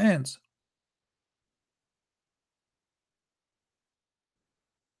language of the ants.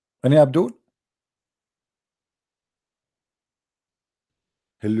 Any Abdul?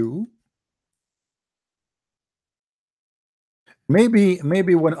 Hello? Maybe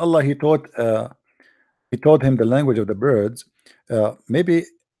when Allah, he taught He taught him the language of the birds. Maybe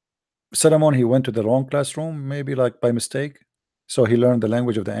Solomon, he went to the wrong classroom, maybe like by mistake. So he learned the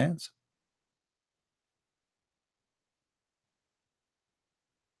language of the ants.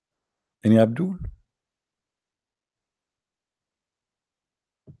 Any Abdul?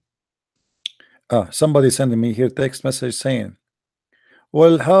 Somebody sending me here text message saying,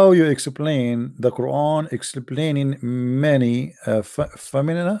 well, how you explain the Quran explaining many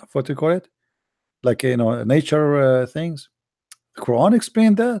phenomena, what do you call it? Like, you know, nature things. The Quran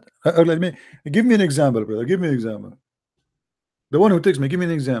explained that. Let me give me an example, brother. Give me an example. The one who takes me, give me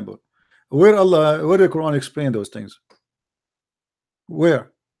an example. Where the Quran explain those things?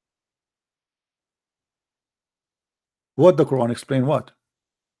 Where? What the Quran explain? What?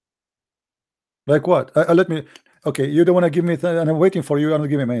 Like what? Let me. Okay, you don't want to give me, and I'm waiting for you. I don't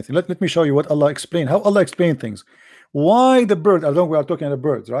give me anything. Let me show you what Allah explained. How Allah explained things. Why the bird? I don't. We are talking about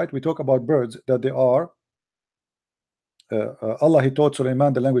birds, right? We talk about birds that they are. Allah, He taught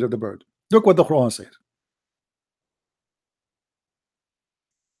Sulaiman the language of the bird. Look what the Quran says.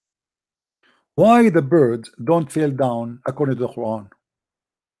 Why the birds don't fall down according to the Quran?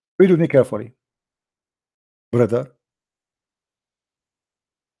 Read with me carefully, brother.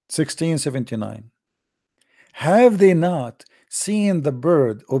 1679. Have they not seen the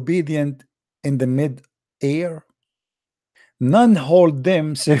bird obedient in the mid-air? None hold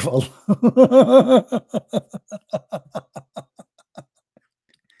them save Allah.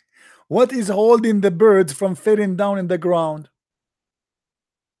 What is holding the birds from falling down in the ground?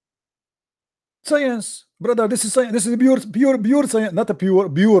 Science, brother. This is science. This is pure science, not a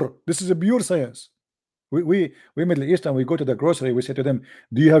pure. This is a pure science. We Middle Eastern, we go to the grocery, we say to them,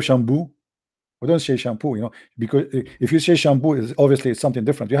 do you have shampoo? We don't say shampoo, you know, because if you say shampoo, is obviously it's something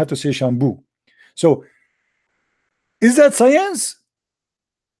different. You have to say shampoo. So is that science?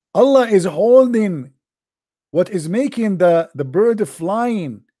 Allah is holding what is making the bird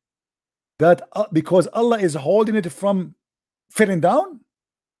flying, that because Allah is holding it from falling down.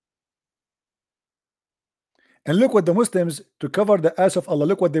 And look what the Muslims, to cover the ass of Allah,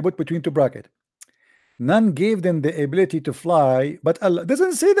 look what they put between two brackets. None gave them the ability to fly, but Allah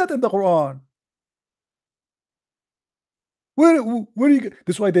doesn't say that in the Quran. Where you?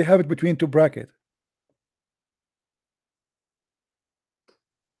 This is why they have it between two brackets.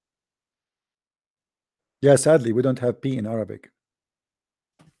 Yeah, sadly, we don't have P in Arabic.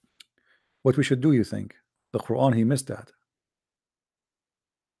 What we should do, you think? The Quran, he missed that.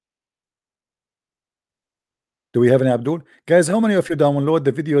 Do we have an Abdul? Guys, how many of you download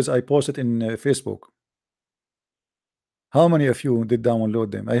the videos I posted in Facebook? How many of you did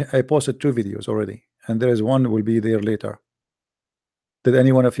download them? I posted 2 videos already, and there is one will be there later. Did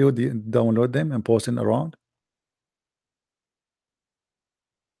any one of you download them and post them around?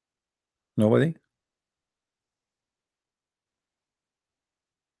 Nobody?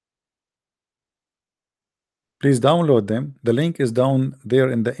 Please download them. The link is down there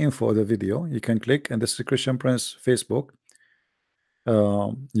in the info of the video. You can click, and this is Christian Prince Facebook.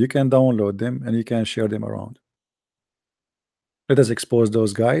 You can download them and you can share them around. Let us expose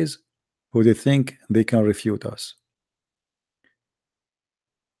those guys who they think they can refute us.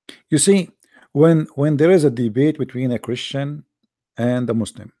 You see, when there is a debate between a Christian and a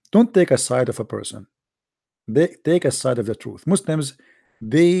Muslim, don't take a side of a person. They take a side of the truth. Muslims,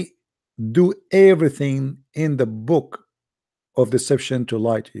 they do everything in the book of deception to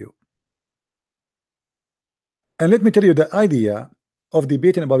lie to you. And let me tell you the idea of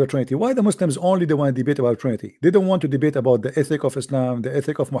debating about the Trinity. Why the Muslims only they want to debate about Trinity? They don't want to debate about the ethic of Islam, the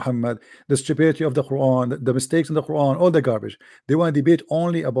ethic of Muhammad, the stupidity of the Quran, the mistakes in the Quran, all the garbage. They want to debate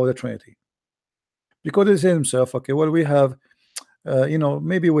only about the Trinity, because they say to themselves, okay, well, we have you know,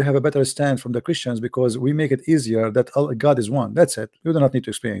 maybe we have a better stand from the Christians because we make it easier that God is one. That's it. You do not need to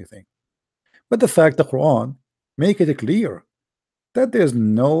explain anything. But the fact the Quran make it clear that there's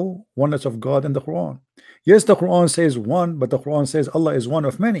no oneness of God in the Quran. Yes, the Quran says one, but the Quran says Allah is one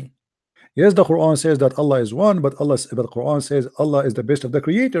of many. Yes, the Quran says that Allah is one, but the Quran says Allah is the best of the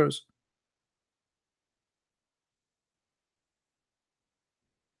creators.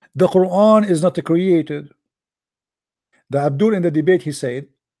 The Quran is not created. The Abdul in the debate, he said,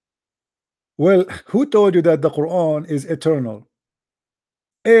 well, who told you that the Quran is eternal?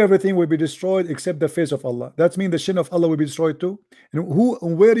 Everything will be destroyed except the face of Allah. That means the shin of Allah will be destroyed too. And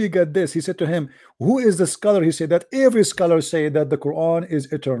where do you get this? He said to him, who is the scholar? He said that every scholar say that the Quran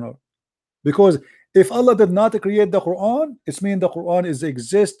is eternal, because if Allah did not create the Quran, it means the Quran is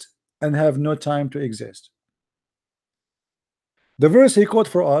exist and have no time to exist. The verse he quote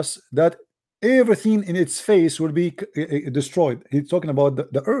for us, that everything in its face will be destroyed. He's talking about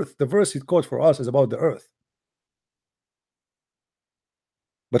the earth. The verse he quotes for us is about the earth.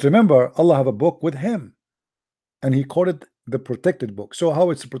 But remember, Allah have a book with him, and he called it the protected book. So how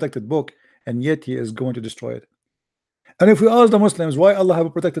it's a protected book, and yet he is going to destroy it? And if we ask the Muslims why Allah have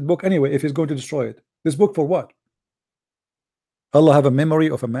a protected book anyway, if he's going to destroy it, this book for what? Allah have a memory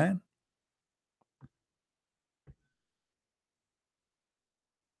of a man?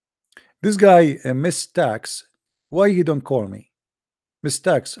 This guy, Miss Tax, why he don't call me? Miss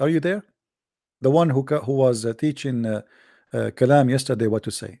Tax, are you there? The one who was teaching Kalam yesterday what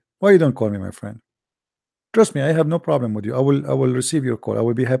to say. Why you don't call me, my friend? Trust me, I have no problem with you. I will receive your call. I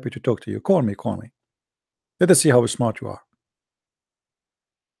will be happy to talk to you. Call me, call me. Let us see how smart you are.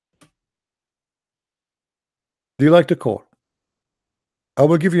 Do you like to call? I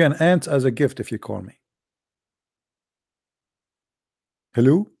will give you an ant as a gift if you call me.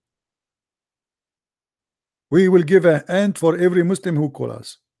 Hello? We will give an ant for every Muslim who call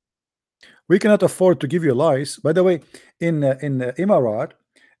us. We cannot afford to give you lice. By the way, in Emirat,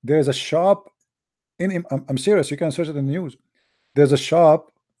 there's a shop. I'm serious. You can search it in the news. There's a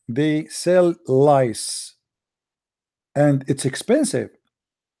shop. They sell lice, and it's expensive.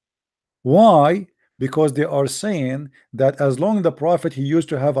 Why? Because they are saying that as long as the Prophet he used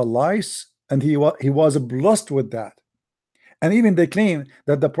to have a lice, and he was blessed with that. And even they claim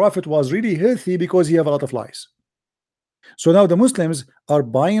that the Prophet was really healthy because he have a lot of lice. So now the Muslims are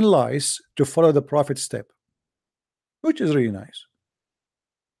buying lice to follow the Prophet's step, which is really nice.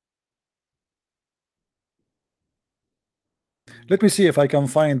 Let me see if I can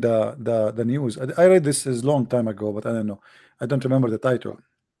find the news. I read this is long time ago, but I don't know. I don't remember the title.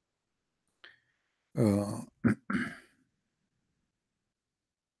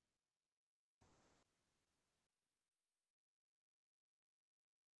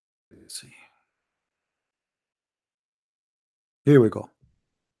 Let's see. Here we go.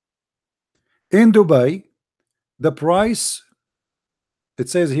 In Dubai, the price, it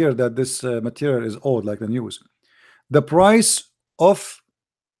says here that this material is old, like the news. The price of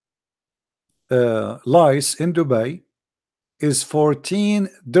lice in Dubai is 14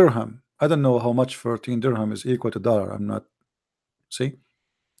 dirham. I don't know how much 14 dirham is equal to dollar. I'm not. See,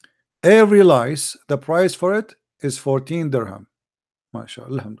 every lice, the price for it is 14 dirham.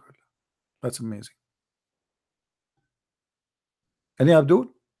 MashaAllah, alhamdulillah. That's amazing. Any Abdul?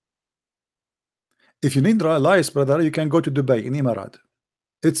 If you need lice, brother, you can go to Dubai in Emirat.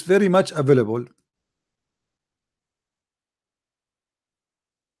 It's very much available.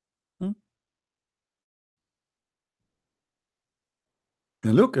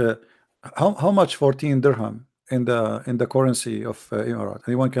 And look, how much 14 dirham in the currency of Emirat?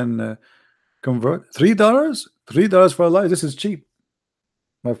 Anyone can convert $3? $3 for a lice. This is cheap,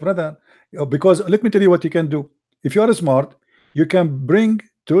 my brother. Because let me tell you what you can do. If you are smart, you can bring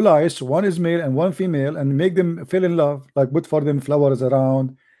two lice, one is male and one female, and make them fall in love, like put for them flowers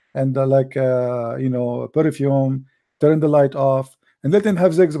around, and you know, perfume, turn the light off, and let them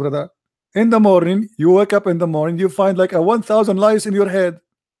have sex, brother. In the morning, you wake up in the morning, you find like a 1,000 lice in your head,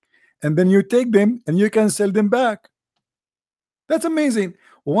 and then you take them and you can sell them back. That's amazing.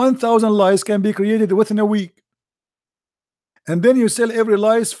 1,000 lice can be created within a week, and then you sell every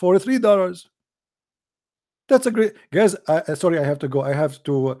lice for $3. That's a great, guys. Sorry, I have to go. I have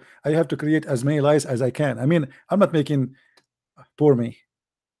to create as many lies as I can. I mean, I'm not making, poor me.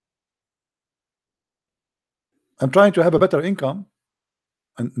 I'm trying to have a better income,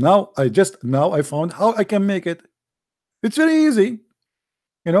 and now I found how I can make it. It's very easy,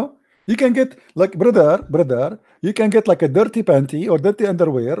 you know. You can get like brother. You can get like a dirty panty or dirty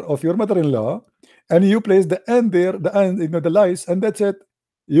underwear of your mother-in-law, and you place the end there, you know, the lice, and that's it.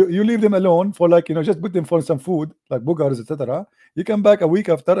 You leave them alone for like, you know, just put them for some food like boogers, etc. You come back a week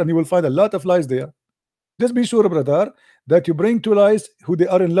after and you will find a lot of lies there. Just be sure, brother, that you bring two lies who they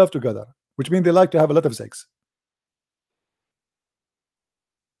are in love together, which means they like to have a lot of sex.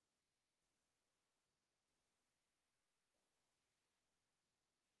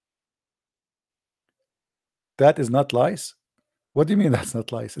 That is not lies. What do you mean that's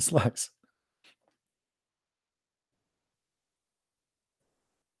not lies? It's lies.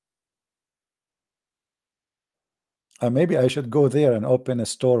 Maybe I should go there and open a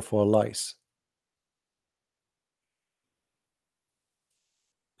store for lice.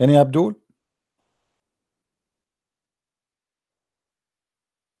 Any Abdul?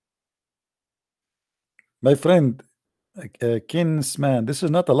 My friend, Kinsman, this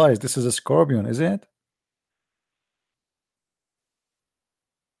is not a lice. This is a scorpion, isn't it?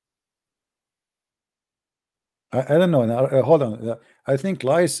 I don't know. Now, hold on. I think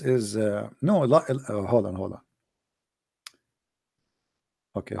lice is no. Hold on. Hold on.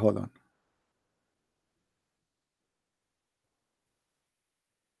 Okay, hold on.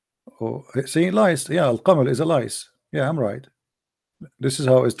 Oh, see, lice. Yeah, al-qamal is a lice. Yeah, I'm right. This is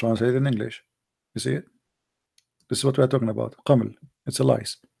how it's translated in English. You see it? This is what we're talking about. Qamal. It's a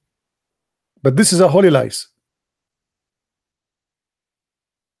lice. But this is a holy lice.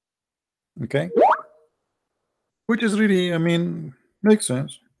 Okay? Which is really, I mean, makes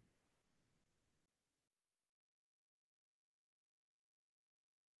sense.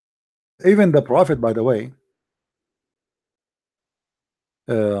 Even the Prophet, by the way,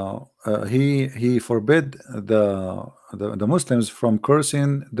 he forbid the Muslims from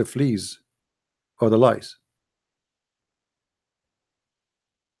cursing the fleas or the lice.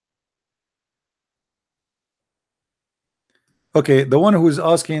 Okay, the one who is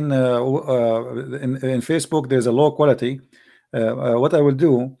asking in Facebook, there's a low quality. What I will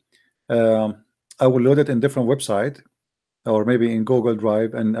do, I will load it in different website or maybe in Google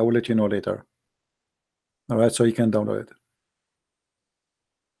Drive, and I will let you know later. All right, so you can download it.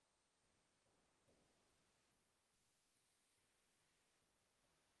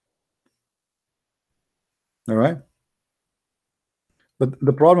 All right. But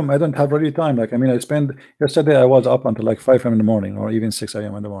the problem, I don't have really time. Like, I mean, I spent yesterday, I was up until like 5 a.m. in the morning, or even 6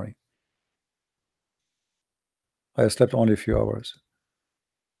 a.m. in the morning. I slept only a few hours.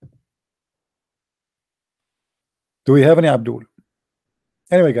 Do we have any Abdul?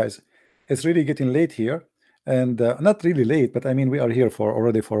 Anyway, guys, it's really getting late here, and not really late, but I mean, we are here for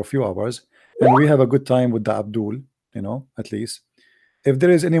already for a few hours, and we have a good time with the Abdul, you know, at least. If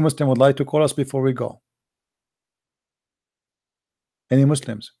there is any Muslim would like to call us before we go, any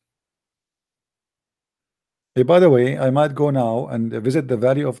Muslims? Hey, by the way, I might go now and visit the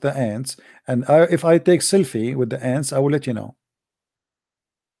Valley of the Ants, and if I take selfie with the ants, I will let you know.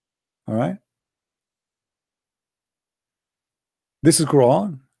 All right. This is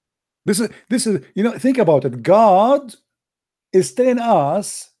Quran. This is you know, think about it. God is telling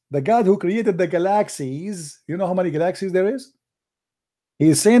us, the God who created the galaxies, you know how many galaxies there is? He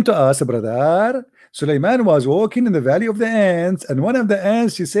is saying to us, brother, Sulaiman was walking in the Valley of the Ants, and one of the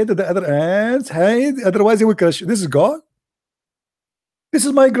ants, she said to the other ants, hey, otherwise he will crush you. This is God. This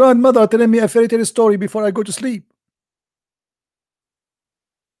is my grandmother telling me a fairy tale story before I go to sleep.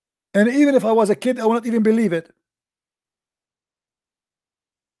 And even if I was a kid, I will not even believe it.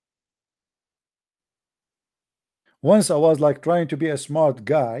 Once I was like trying to be a smart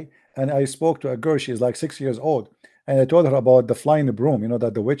guy, and I spoke to a girl, she's like 6 years old, and I told her about the flying broom, you know,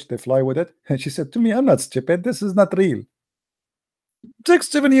 that the witch, they fly with it. And she said to me, I'm not stupid, this is not real. 6,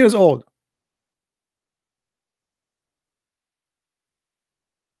 7 years old.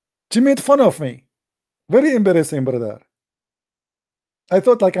 She made fun of me. Very embarrassing, brother. I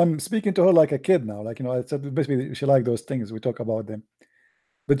thought like I'm speaking to her like a kid now, like, you know, I said basically she liked those things, we talk about them.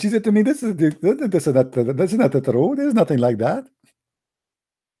 But she said to me, this is not the truth. There's nothing like that.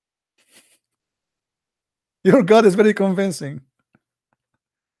 Your God is very convincing.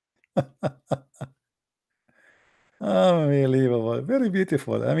 Unbelievable. Very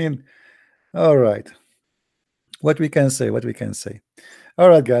beautiful. I mean, all right. What we can say, what we can say. All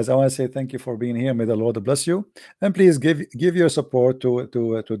right, guys, I want to say thank you for being here. May the Lord bless you. And please give your support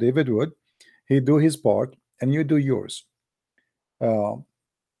to David Wood. He do his part and you do yours.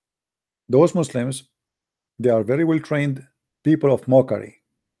 Those Muslims, they are very well trained people of mockery.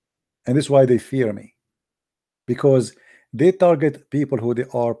 And this is why they fear me. Because they target people who they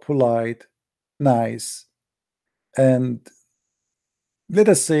are polite, nice, and let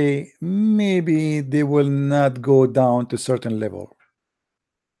us say maybe they will not go down to certain level.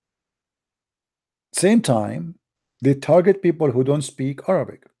 Same time, they target people who don't speak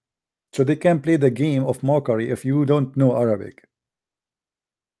Arabic, so they can play the game of mockery if you don't know Arabic.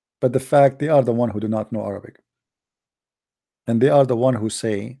 But the fact they are the one who do not know Arabic, and they are the one who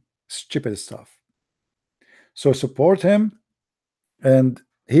say stupid stuff. So support him, and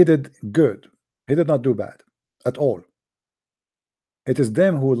he did good. He did not do bad at all. It is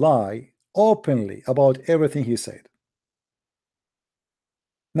them who lie openly about everything he said.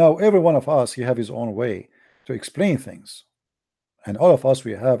 Now, every one of us, he have his own way to explain things. And all of us,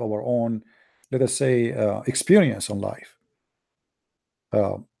 we have our own, let us say, experience on life.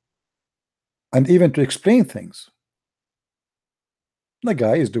 And even to explain things. The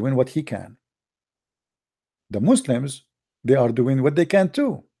guy is doing what he can. The Muslims, they are doing what they can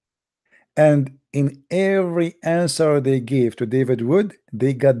too. And in every answer they gave to David Wood,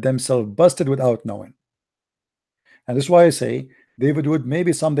 they got themselves busted without knowing. And that's why I say David Wood,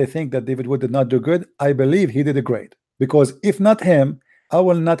 maybe some they think that David Wood did not do good. I believe he did great, because if not him, I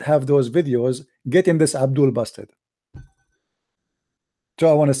will not have those videos getting this Abdul busted. So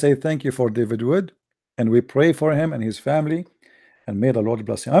I want to say thank you for David Wood, and we pray for him and his family, and may the Lord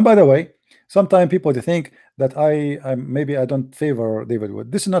bless him. And by the way, sometimes people they think that maybe I don't favor David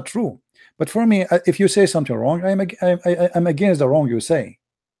Wood. This is not true. But for me, if you say something wrong, I'm against the wrong you say.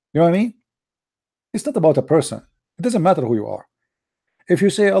 You know what I mean? It's not about a person. It doesn't matter who you are. If you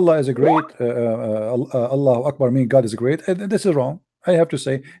say Allah is a great, Allahu Akbar, mean God is great, this is wrong. I have to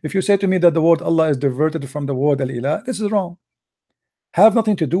say, if you say to me that the word Allah is diverted from the word Al-Ilah, this is wrong. Have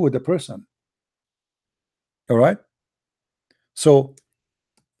nothing to do with the person. All right. So,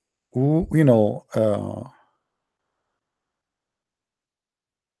 you know,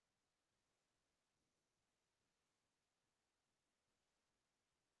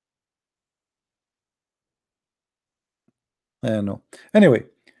 I know. Anyway,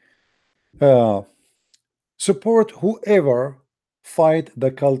 support whoever fight the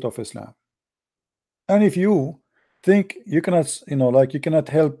cult of Islam. And if you think you cannot, you know, like you cannot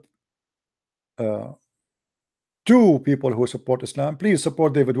help two people who support Islam, please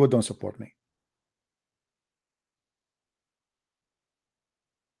support David Wood, don't support me.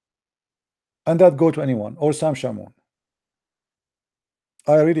 And that go to anyone, or Sam Shamoun.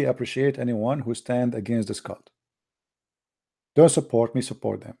 I really appreciate anyone who stand against this cult. Don't support me,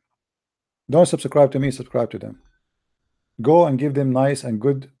 support them. Don't subscribe to me, subscribe to them. Go and give them nice and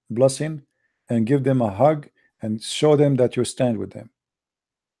good blessing, and give them a hug, and show them that you stand with them.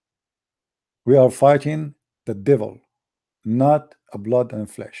 We are fighting the devil, not a blood and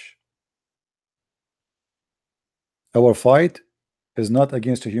flesh. Our fight is not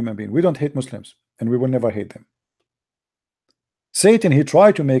against a human being. We don't hate Muslims, and we will never hate them. Satan, he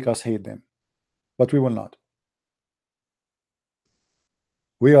tried to make us hate them, but we will not.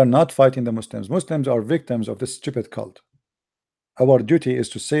 We are not fighting the Muslims. Muslims are victims of this stupid cult. Our duty is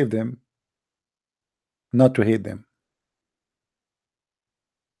to save them, not to hate them.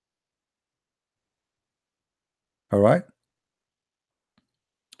 All right.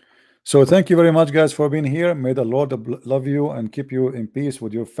 So thank you very much, guys, for being here. May the Lord love you and keep you in peace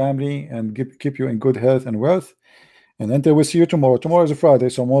with your family, and keep you in good health and wealth. And until we see you tomorrow. Tomorrow is a Friday,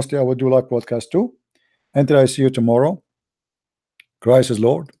 so mostly I will do live broadcast too. Until I see you tomorrow, Christ is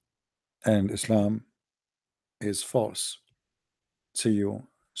Lord and Islam is false. See you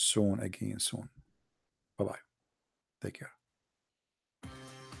soon again soon. Bye-bye. Take care.